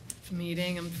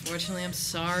meeting. Unfortunately, I'm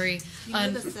sorry. You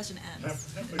know the session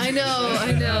ends. I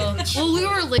know. Well, we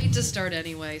were late to start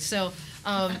anyway, so.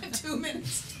 2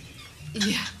 minutes.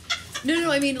 Yeah.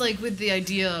 No, I mean, like, with the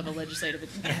idea of a legislative.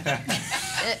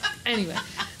 Anyway,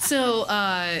 so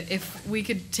if we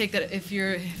could take that, if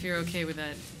you're okay with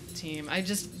that, team,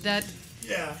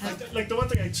 Yeah, like the one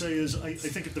thing I'd say is I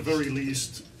think at the very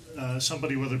least,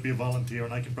 somebody, whether it be a volunteer,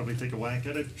 and I can probably take a whack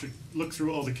at it, should look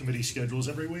through all the committee schedules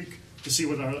every week to see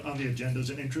what are on the agendas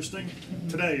and interesting.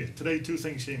 Today 2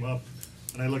 things came up,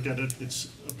 and I looked at it. It's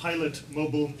a pilot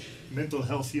mobile mental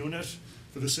health unit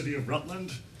for the city of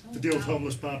Rutland to deal with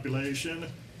homeless population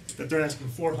that they're asking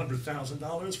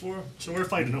 $400,000 for. So we're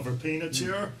fighting over peanuts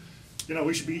here. You know,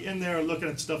 we should be in there looking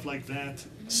at stuff like that.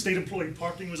 State employee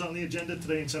parking was on the agenda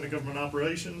today in Senate Government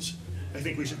Operations. I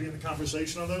think we should be in the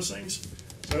conversation on those things.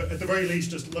 So at the very least,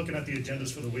 just looking at the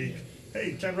agendas for the week.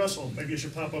 Hey, Ken Russell, maybe you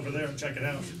should pop over there and check it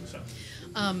out.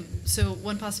 So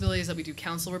one possibility is that we do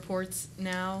council reports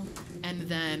now and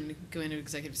then go into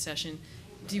executive session.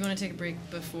 Do you want to take a break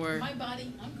before? My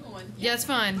body, I'm going. Yeah, it's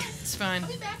fine. It's fine. I'll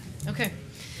be back. Okay.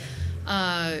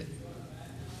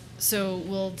 So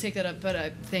we'll take that up,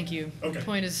 but thank you. Okay.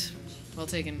 Point is well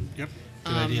taken. Yep.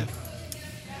 Good idea.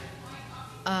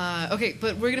 Okay,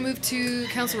 but we're gonna move to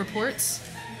council reports,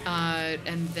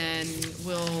 and then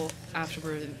we'll after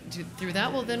we're through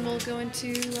that, we'll go into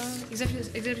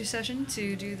executive session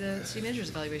to do the city manager's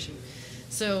evaluation.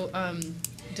 So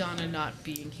Donna not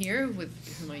being here, with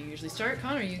whom I usually start.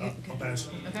 Connor, you get I'll pass.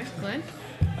 Okay, Glenn.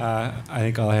 I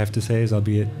think all I have to say is I'll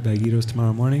be at Baguitos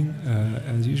tomorrow morning,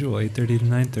 as usual, 8:30 to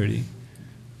 9:30.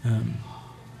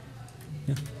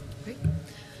 Yeah. Great.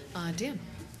 Dan.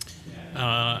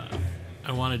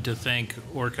 I wanted to thank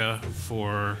Orca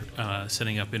for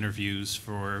setting up interviews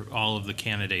for all of the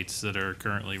candidates that are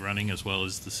currently running, as well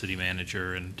as the city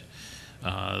manager and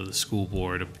the school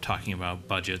board, talking about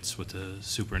budgets with the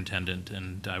superintendent.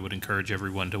 And I would encourage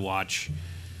everyone to watch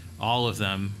all of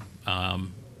them,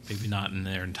 maybe not in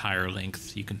their entire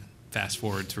length. You can fast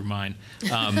forward through mine.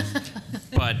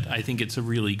 But I think it's a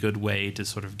really good way to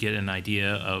sort of get an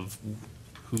idea of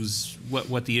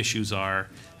what the issues are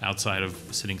outside of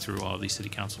sitting through all of these city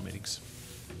council meetings.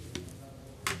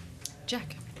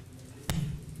 Jack.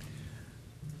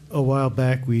 A while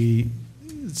back, we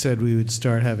said we would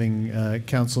start having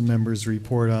council members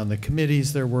report on the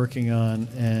committees they're working on,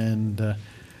 and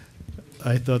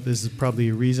I thought this is probably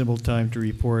a reasonable time to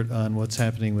report on what's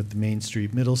happening with the Main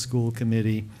Street Middle School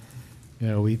Committee. You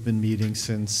know, we've been meeting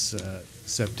since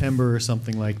September or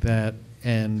something like that,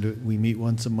 and we meet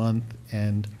once a month,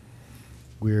 and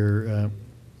we're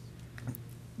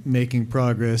making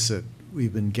progress.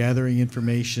 We've been gathering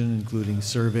information, including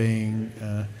surveying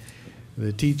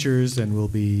the teachers, and we'll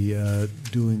be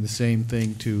doing the same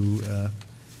thing to,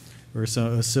 or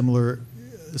a similar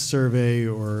survey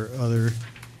or other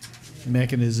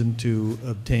mechanism to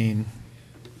obtain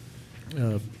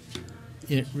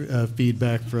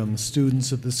feedback from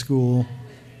students at the school.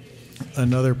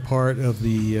 Another part of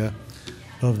the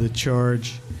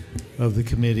charge of the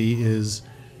committee is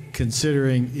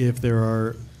considering if there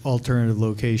are alternative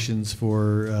locations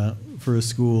for a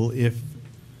school if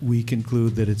we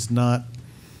conclude that it's not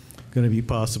going to be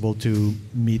possible to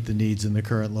meet the needs in the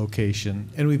current location.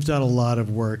 And we've done a lot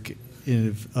of work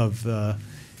of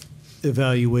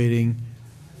evaluating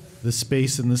the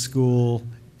space in the school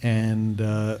and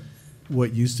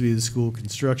what used to be the school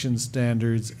construction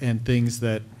standards and things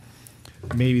that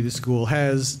maybe the school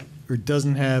has or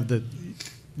doesn't have that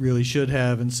really should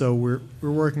have. And so we're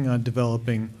working on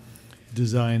developing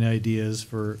design ideas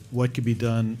for what could be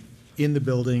done in the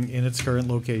building in its current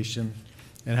location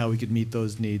and how we could meet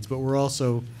those needs. But we're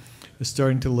also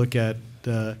starting to look at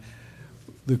the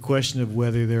question of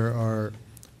whether there are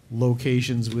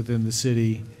locations within the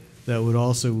city that would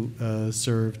also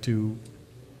serve to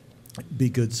be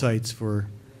good sites for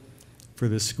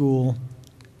the school.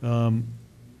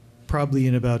 Probably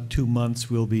in about 2 months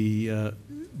we'll be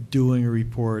doing a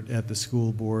report at the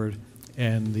school board,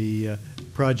 and the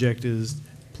project is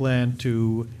planned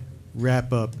to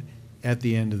wrap up at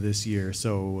the end of this year,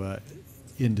 so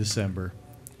in December.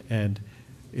 And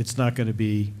it's not going to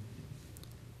be,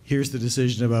 here's the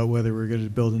decision about whether we're going to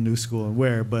build a new school and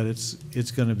where, but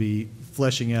it's going to be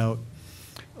fleshing out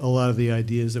a lot of the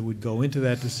ideas that would go into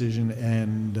that decision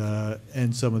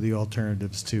and some of the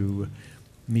alternatives to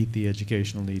meet the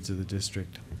educational needs of the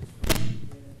district.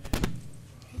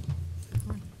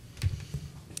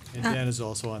 And Dan is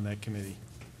also on that committee.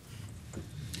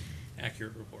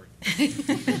 Accurate report.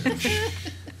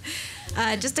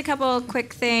 Just a couple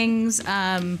quick things.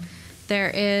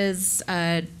 There is,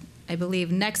 I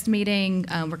believe, next meeting,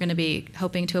 we're going to be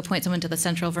hoping to appoint someone to the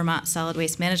Central Vermont Solid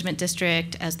Waste Management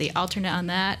District as the alternate on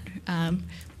that.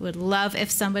 Would love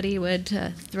if somebody would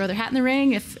throw their hat in the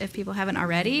ring if people haven't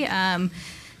already.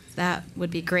 That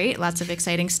would be great. Lots of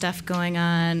exciting stuff going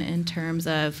on in terms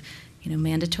of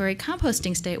mandatory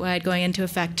composting statewide going into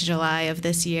effect July of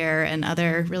this year, and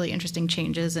other really interesting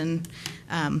changes in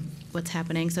what's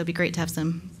happening. So it'd be great to have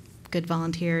some good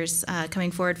volunteers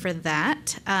coming forward for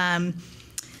that.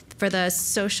 For the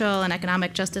Social and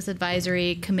Economic Justice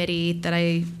Advisory Committee that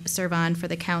I serve on for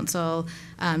the council,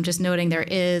 just noting there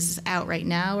is out right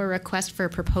now a request for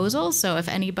proposals. So if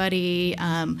anybody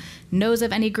knows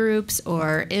of any groups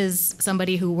or is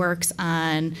somebody who works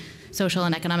on social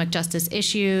and economic justice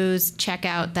issues, check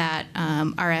out that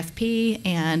RFP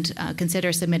and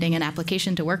consider submitting an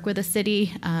application to work with the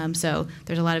city. So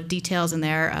there's a lot of details in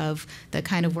there of the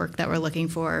kind of work that we're looking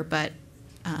for, but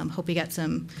hope we get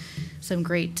some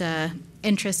great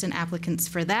interest in applicants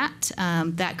for that.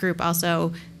 That group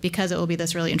also, because it will be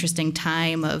this really interesting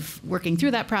time of working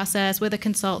through that process with a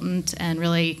consultant and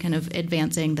really kind of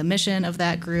advancing the mission of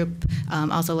that group,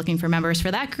 also looking for members for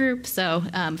that group. So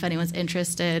if anyone's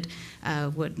interested,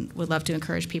 would love to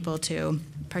encourage people to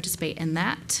participate in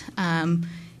that.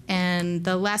 And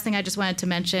the last thing I just wanted to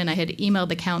mention, I had emailed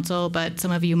the council, but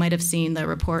some of you might have seen the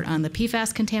report on the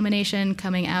PFAS contamination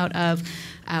coming out of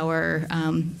our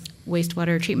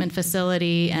wastewater treatment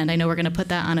facility, and I know we're going to put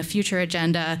that on a future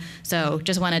agenda. So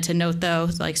just wanted to note, though,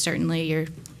 like certainly your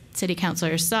city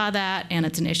councilors saw that, and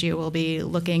it's an issue we'll be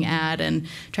looking at and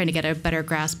trying to get a better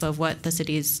grasp of what the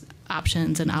city's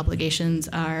options and obligations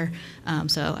are.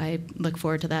 So I look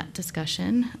forward to that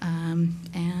discussion.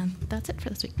 And that's it for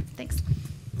this week. Thanks.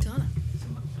 Donna.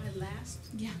 My last?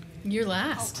 Yeah. You're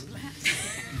last. Oh, last.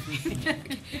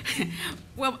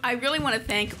 Well, I really want to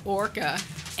thank Orca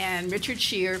and Richard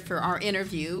Scheer for our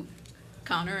interview.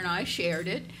 Connor and I shared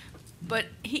it. But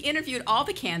he interviewed all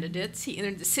the candidates. He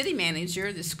interviewed the city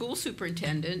manager, the school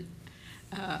superintendent.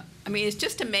 I mean, it's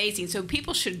just amazing. So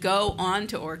people should go on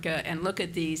to Orca and look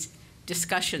at these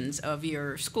discussions of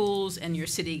your schools and your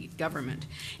city government.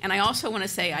 And I also want to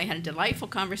say I had a delightful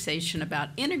conversation about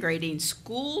integrating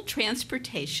school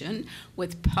transportation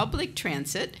with public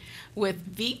transit with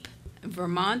VEEP,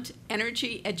 Vermont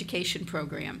Energy Education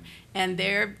Program. And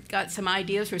they've got some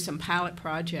ideas for some pilot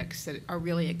projects that are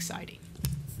really exciting.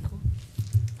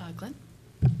 Glenn?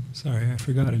 Sorry, I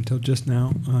forgot until just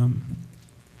now.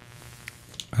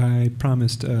 I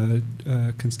promised a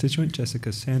constituent,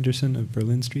 Jessica Sanderson of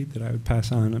Berlin Street, that I would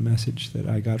pass on a message that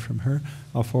I got from her.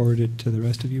 I'll forward it to the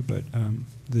rest of you, but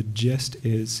the gist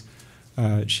is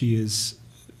she is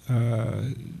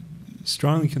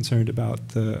strongly concerned about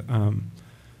the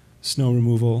snow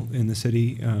removal in the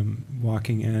city.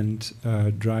 Walking and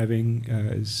driving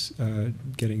is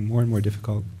getting more and more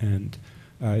difficult, and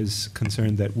is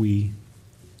concerned that we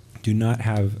do not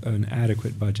have an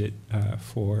adequate budget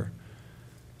for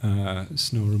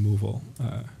snow removal.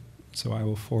 So I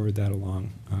will forward that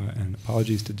along. And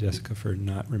apologies to Jessica for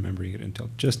not remembering it until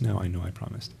just now. I know I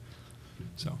promised.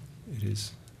 So it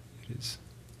is.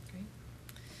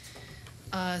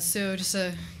 So just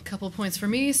a couple of points for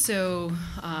me. So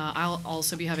I'll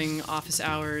also be having office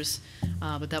hours,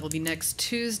 but that will be next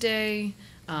Tuesday,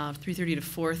 3:30 to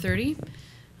 4:30,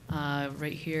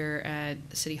 right here at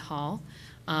City Hall.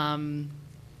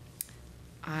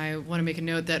 I want to make a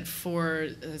note that for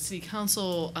City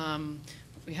Council,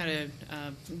 we had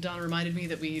Donna reminded me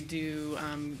that we do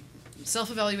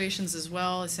self-evaluations as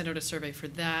well. I sent out a survey for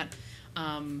that.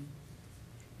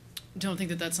 Don't think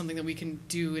that that's something that we can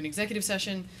do in executive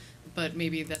session, but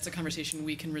maybe that's a conversation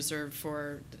we can reserve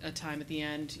for a time at the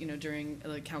end, during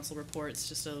the council reports,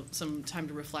 just some time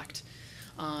to reflect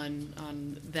on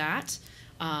that.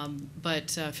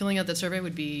 But filling out that survey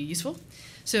would be useful.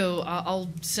 So I'll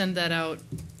send that out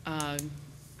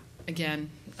again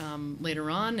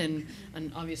later on, and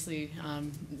obviously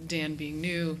Dan being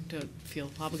new, don't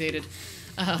feel obligated.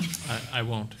 I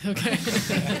won't. Okay.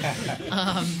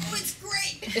 Oh, it's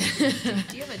great.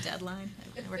 Do you have a deadline?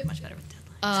 I work much better with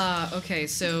deadlines. Okay,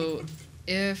 so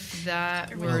if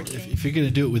that were... If you're going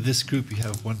to do it with this group, you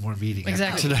have one more meeting after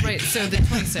Exactly, tonight. right, so the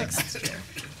 26th.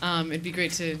 It'd be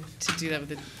great to do that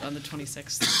on the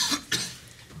 26th.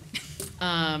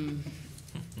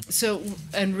 So,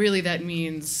 and really that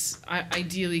means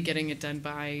ideally getting it done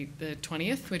by the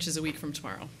 20th, which is a week from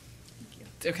tomorrow.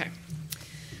 Okay.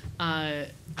 All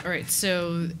right,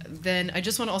 so then I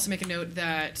just want to also make a note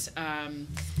that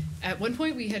at one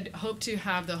point we had hoped to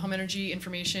have the home energy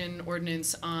information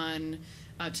ordinance on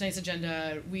tonight's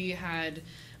agenda. We had,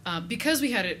 because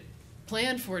we had it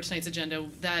planned for tonight's agenda,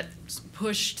 that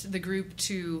pushed the group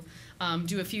to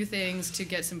do a few things to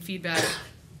get some feedback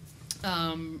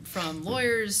from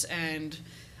lawyers, and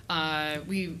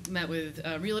we met with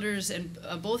realtors, and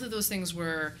both of those things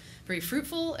were very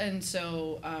fruitful, and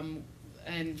so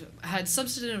and had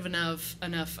substantive enough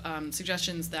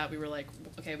suggestions that we were like,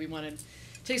 okay, we want to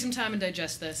take some time and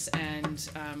digest this and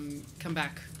come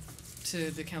back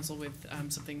to the council with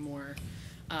something more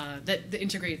that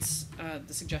integrates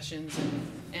the suggestions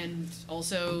and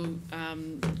also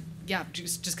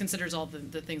just considers all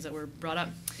the things that were brought up.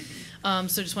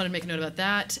 So just wanted to make a note about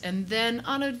that. And then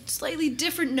on a slightly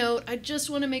different note, I just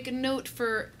want to make a note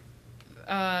for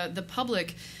the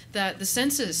public that the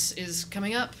census is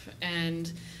coming up,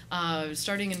 and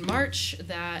starting in March,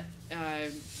 that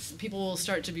people will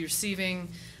start to be receiving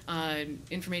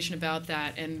information about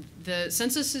that. And the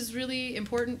census is really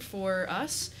important for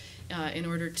us in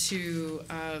order to,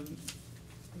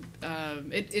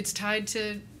 it's tied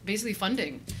to basically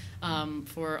funding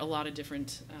for a lot of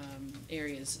different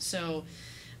areas. So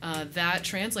that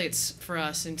translates for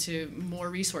us into more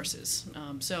resources.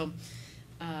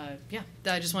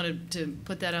 I just wanted to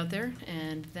put that out there,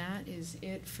 and that is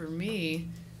it for me.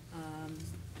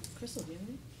 Crystal, do you have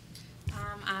anything?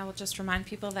 I will just remind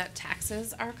people that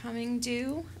taxes are coming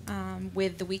due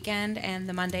with the weekend and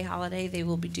the Monday holiday. They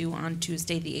will be due on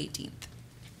Tuesday, the 18th.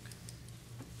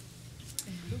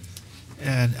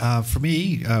 And for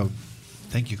me,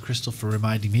 thank you, Crystal, for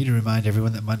reminding me to remind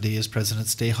everyone that Monday is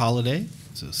President's Day holiday,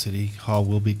 so City Hall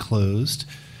will be closed.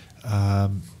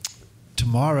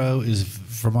 Tomorrow is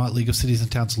Vermont League of Cities and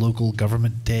Towns Local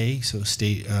Government Day, so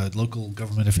local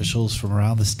government officials from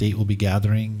around the state will be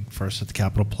gathering, first at the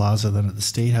Capitol Plaza, then at the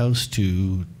State House,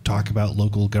 to talk about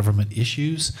local government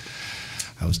issues.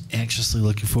 I was anxiously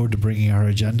looking forward to bringing our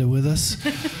agenda with us,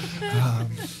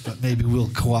 but maybe we'll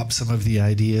co-opt some of the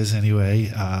ideas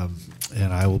anyway,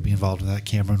 and I will be involved in that.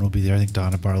 Cameron will be there. I think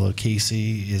Donna Barlow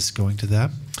Casey is going to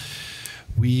that.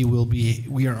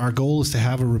 Our goal is to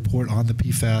have a report on the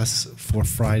PFAS for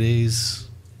Friday's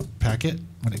packet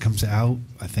when it comes out.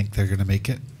 I think they're going to make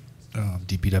it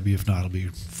DPW. If not, it'll be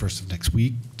first of next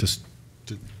week. Just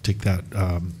to take that.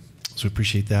 So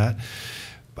appreciate that.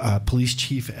 Police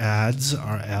chief ads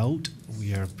are out. We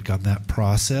have begun that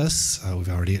process. We've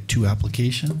already had 2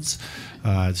 applications.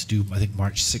 It's due, I think,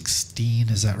 March 16.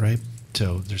 Is that right?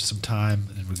 So there's some time,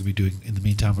 and we're going to be doing. In the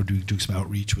meantime, we're doing some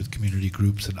outreach with community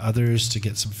groups and others to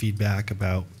get some feedback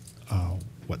about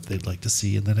what they'd like to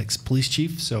see in the next police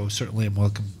chief. So certainly, I'm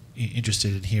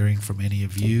interested in hearing from any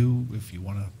of you if you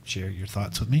want to share your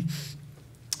thoughts with me.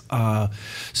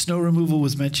 Snow removal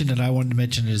was mentioned, and I wanted to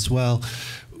mention it as well.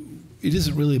 It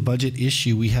isn't really a budget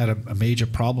issue. We had a major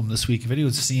problem this week. If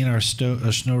anyone's seen our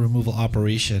snow removal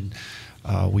operation,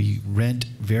 we rent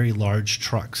very large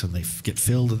trucks, and they get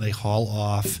filled, and they haul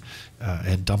off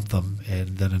and dump them,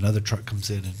 and then another truck comes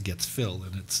in and gets filled,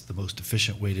 and it's the most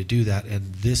efficient way to do that.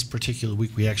 And this particular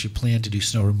week, we actually planned to do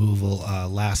snow removal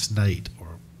last night,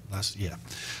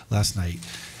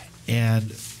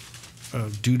 and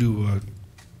due to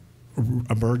an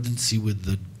emergency with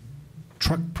the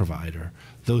truck provider,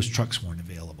 those trucks weren't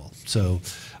available. So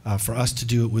for us to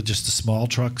do it with just the small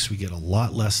trucks, we get a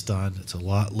lot less done. It's a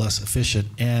lot less efficient.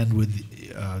 And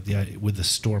with the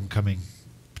storm coming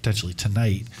potentially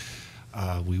tonight,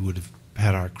 we would have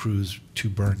had our crews too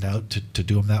burned out to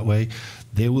do them that way.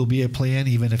 There will be a plan,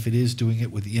 even if it is doing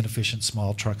it with the inefficient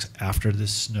small trucks after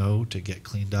this snow, to get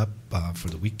cleaned up for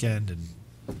the weekend. And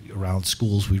around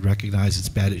schools, we recognize it's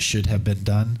bad. It should have been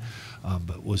done,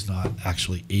 but was not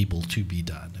actually able to be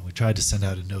done. And we tried to send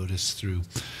out a notice through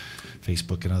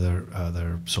Facebook and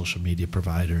other social media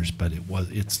providers, but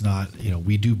it's not.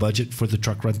 We do budget for the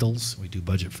truck rentals. We do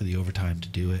budget for the overtime to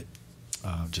do it.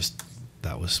 Just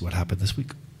that was what happened this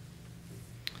week.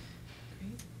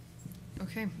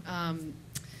 Okay. All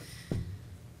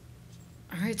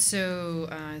right. So,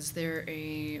 is there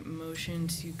a motion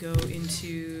to go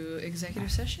into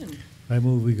executive session? I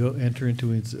move we enter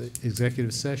into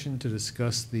executive session to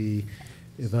discuss the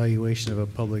evaluation of a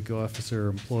public officer or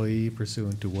employee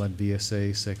pursuant to 1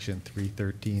 VSA Section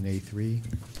 313A3.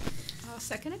 I'll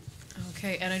second it.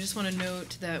 Okay, and I just want to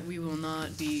note that we will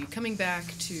not be coming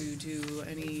back to do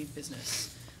any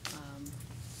business.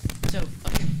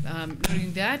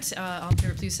 Noting that, all in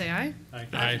favor, please say aye.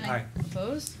 Aye.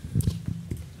 Opposed?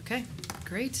 Okay,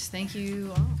 great. Thank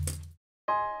you all.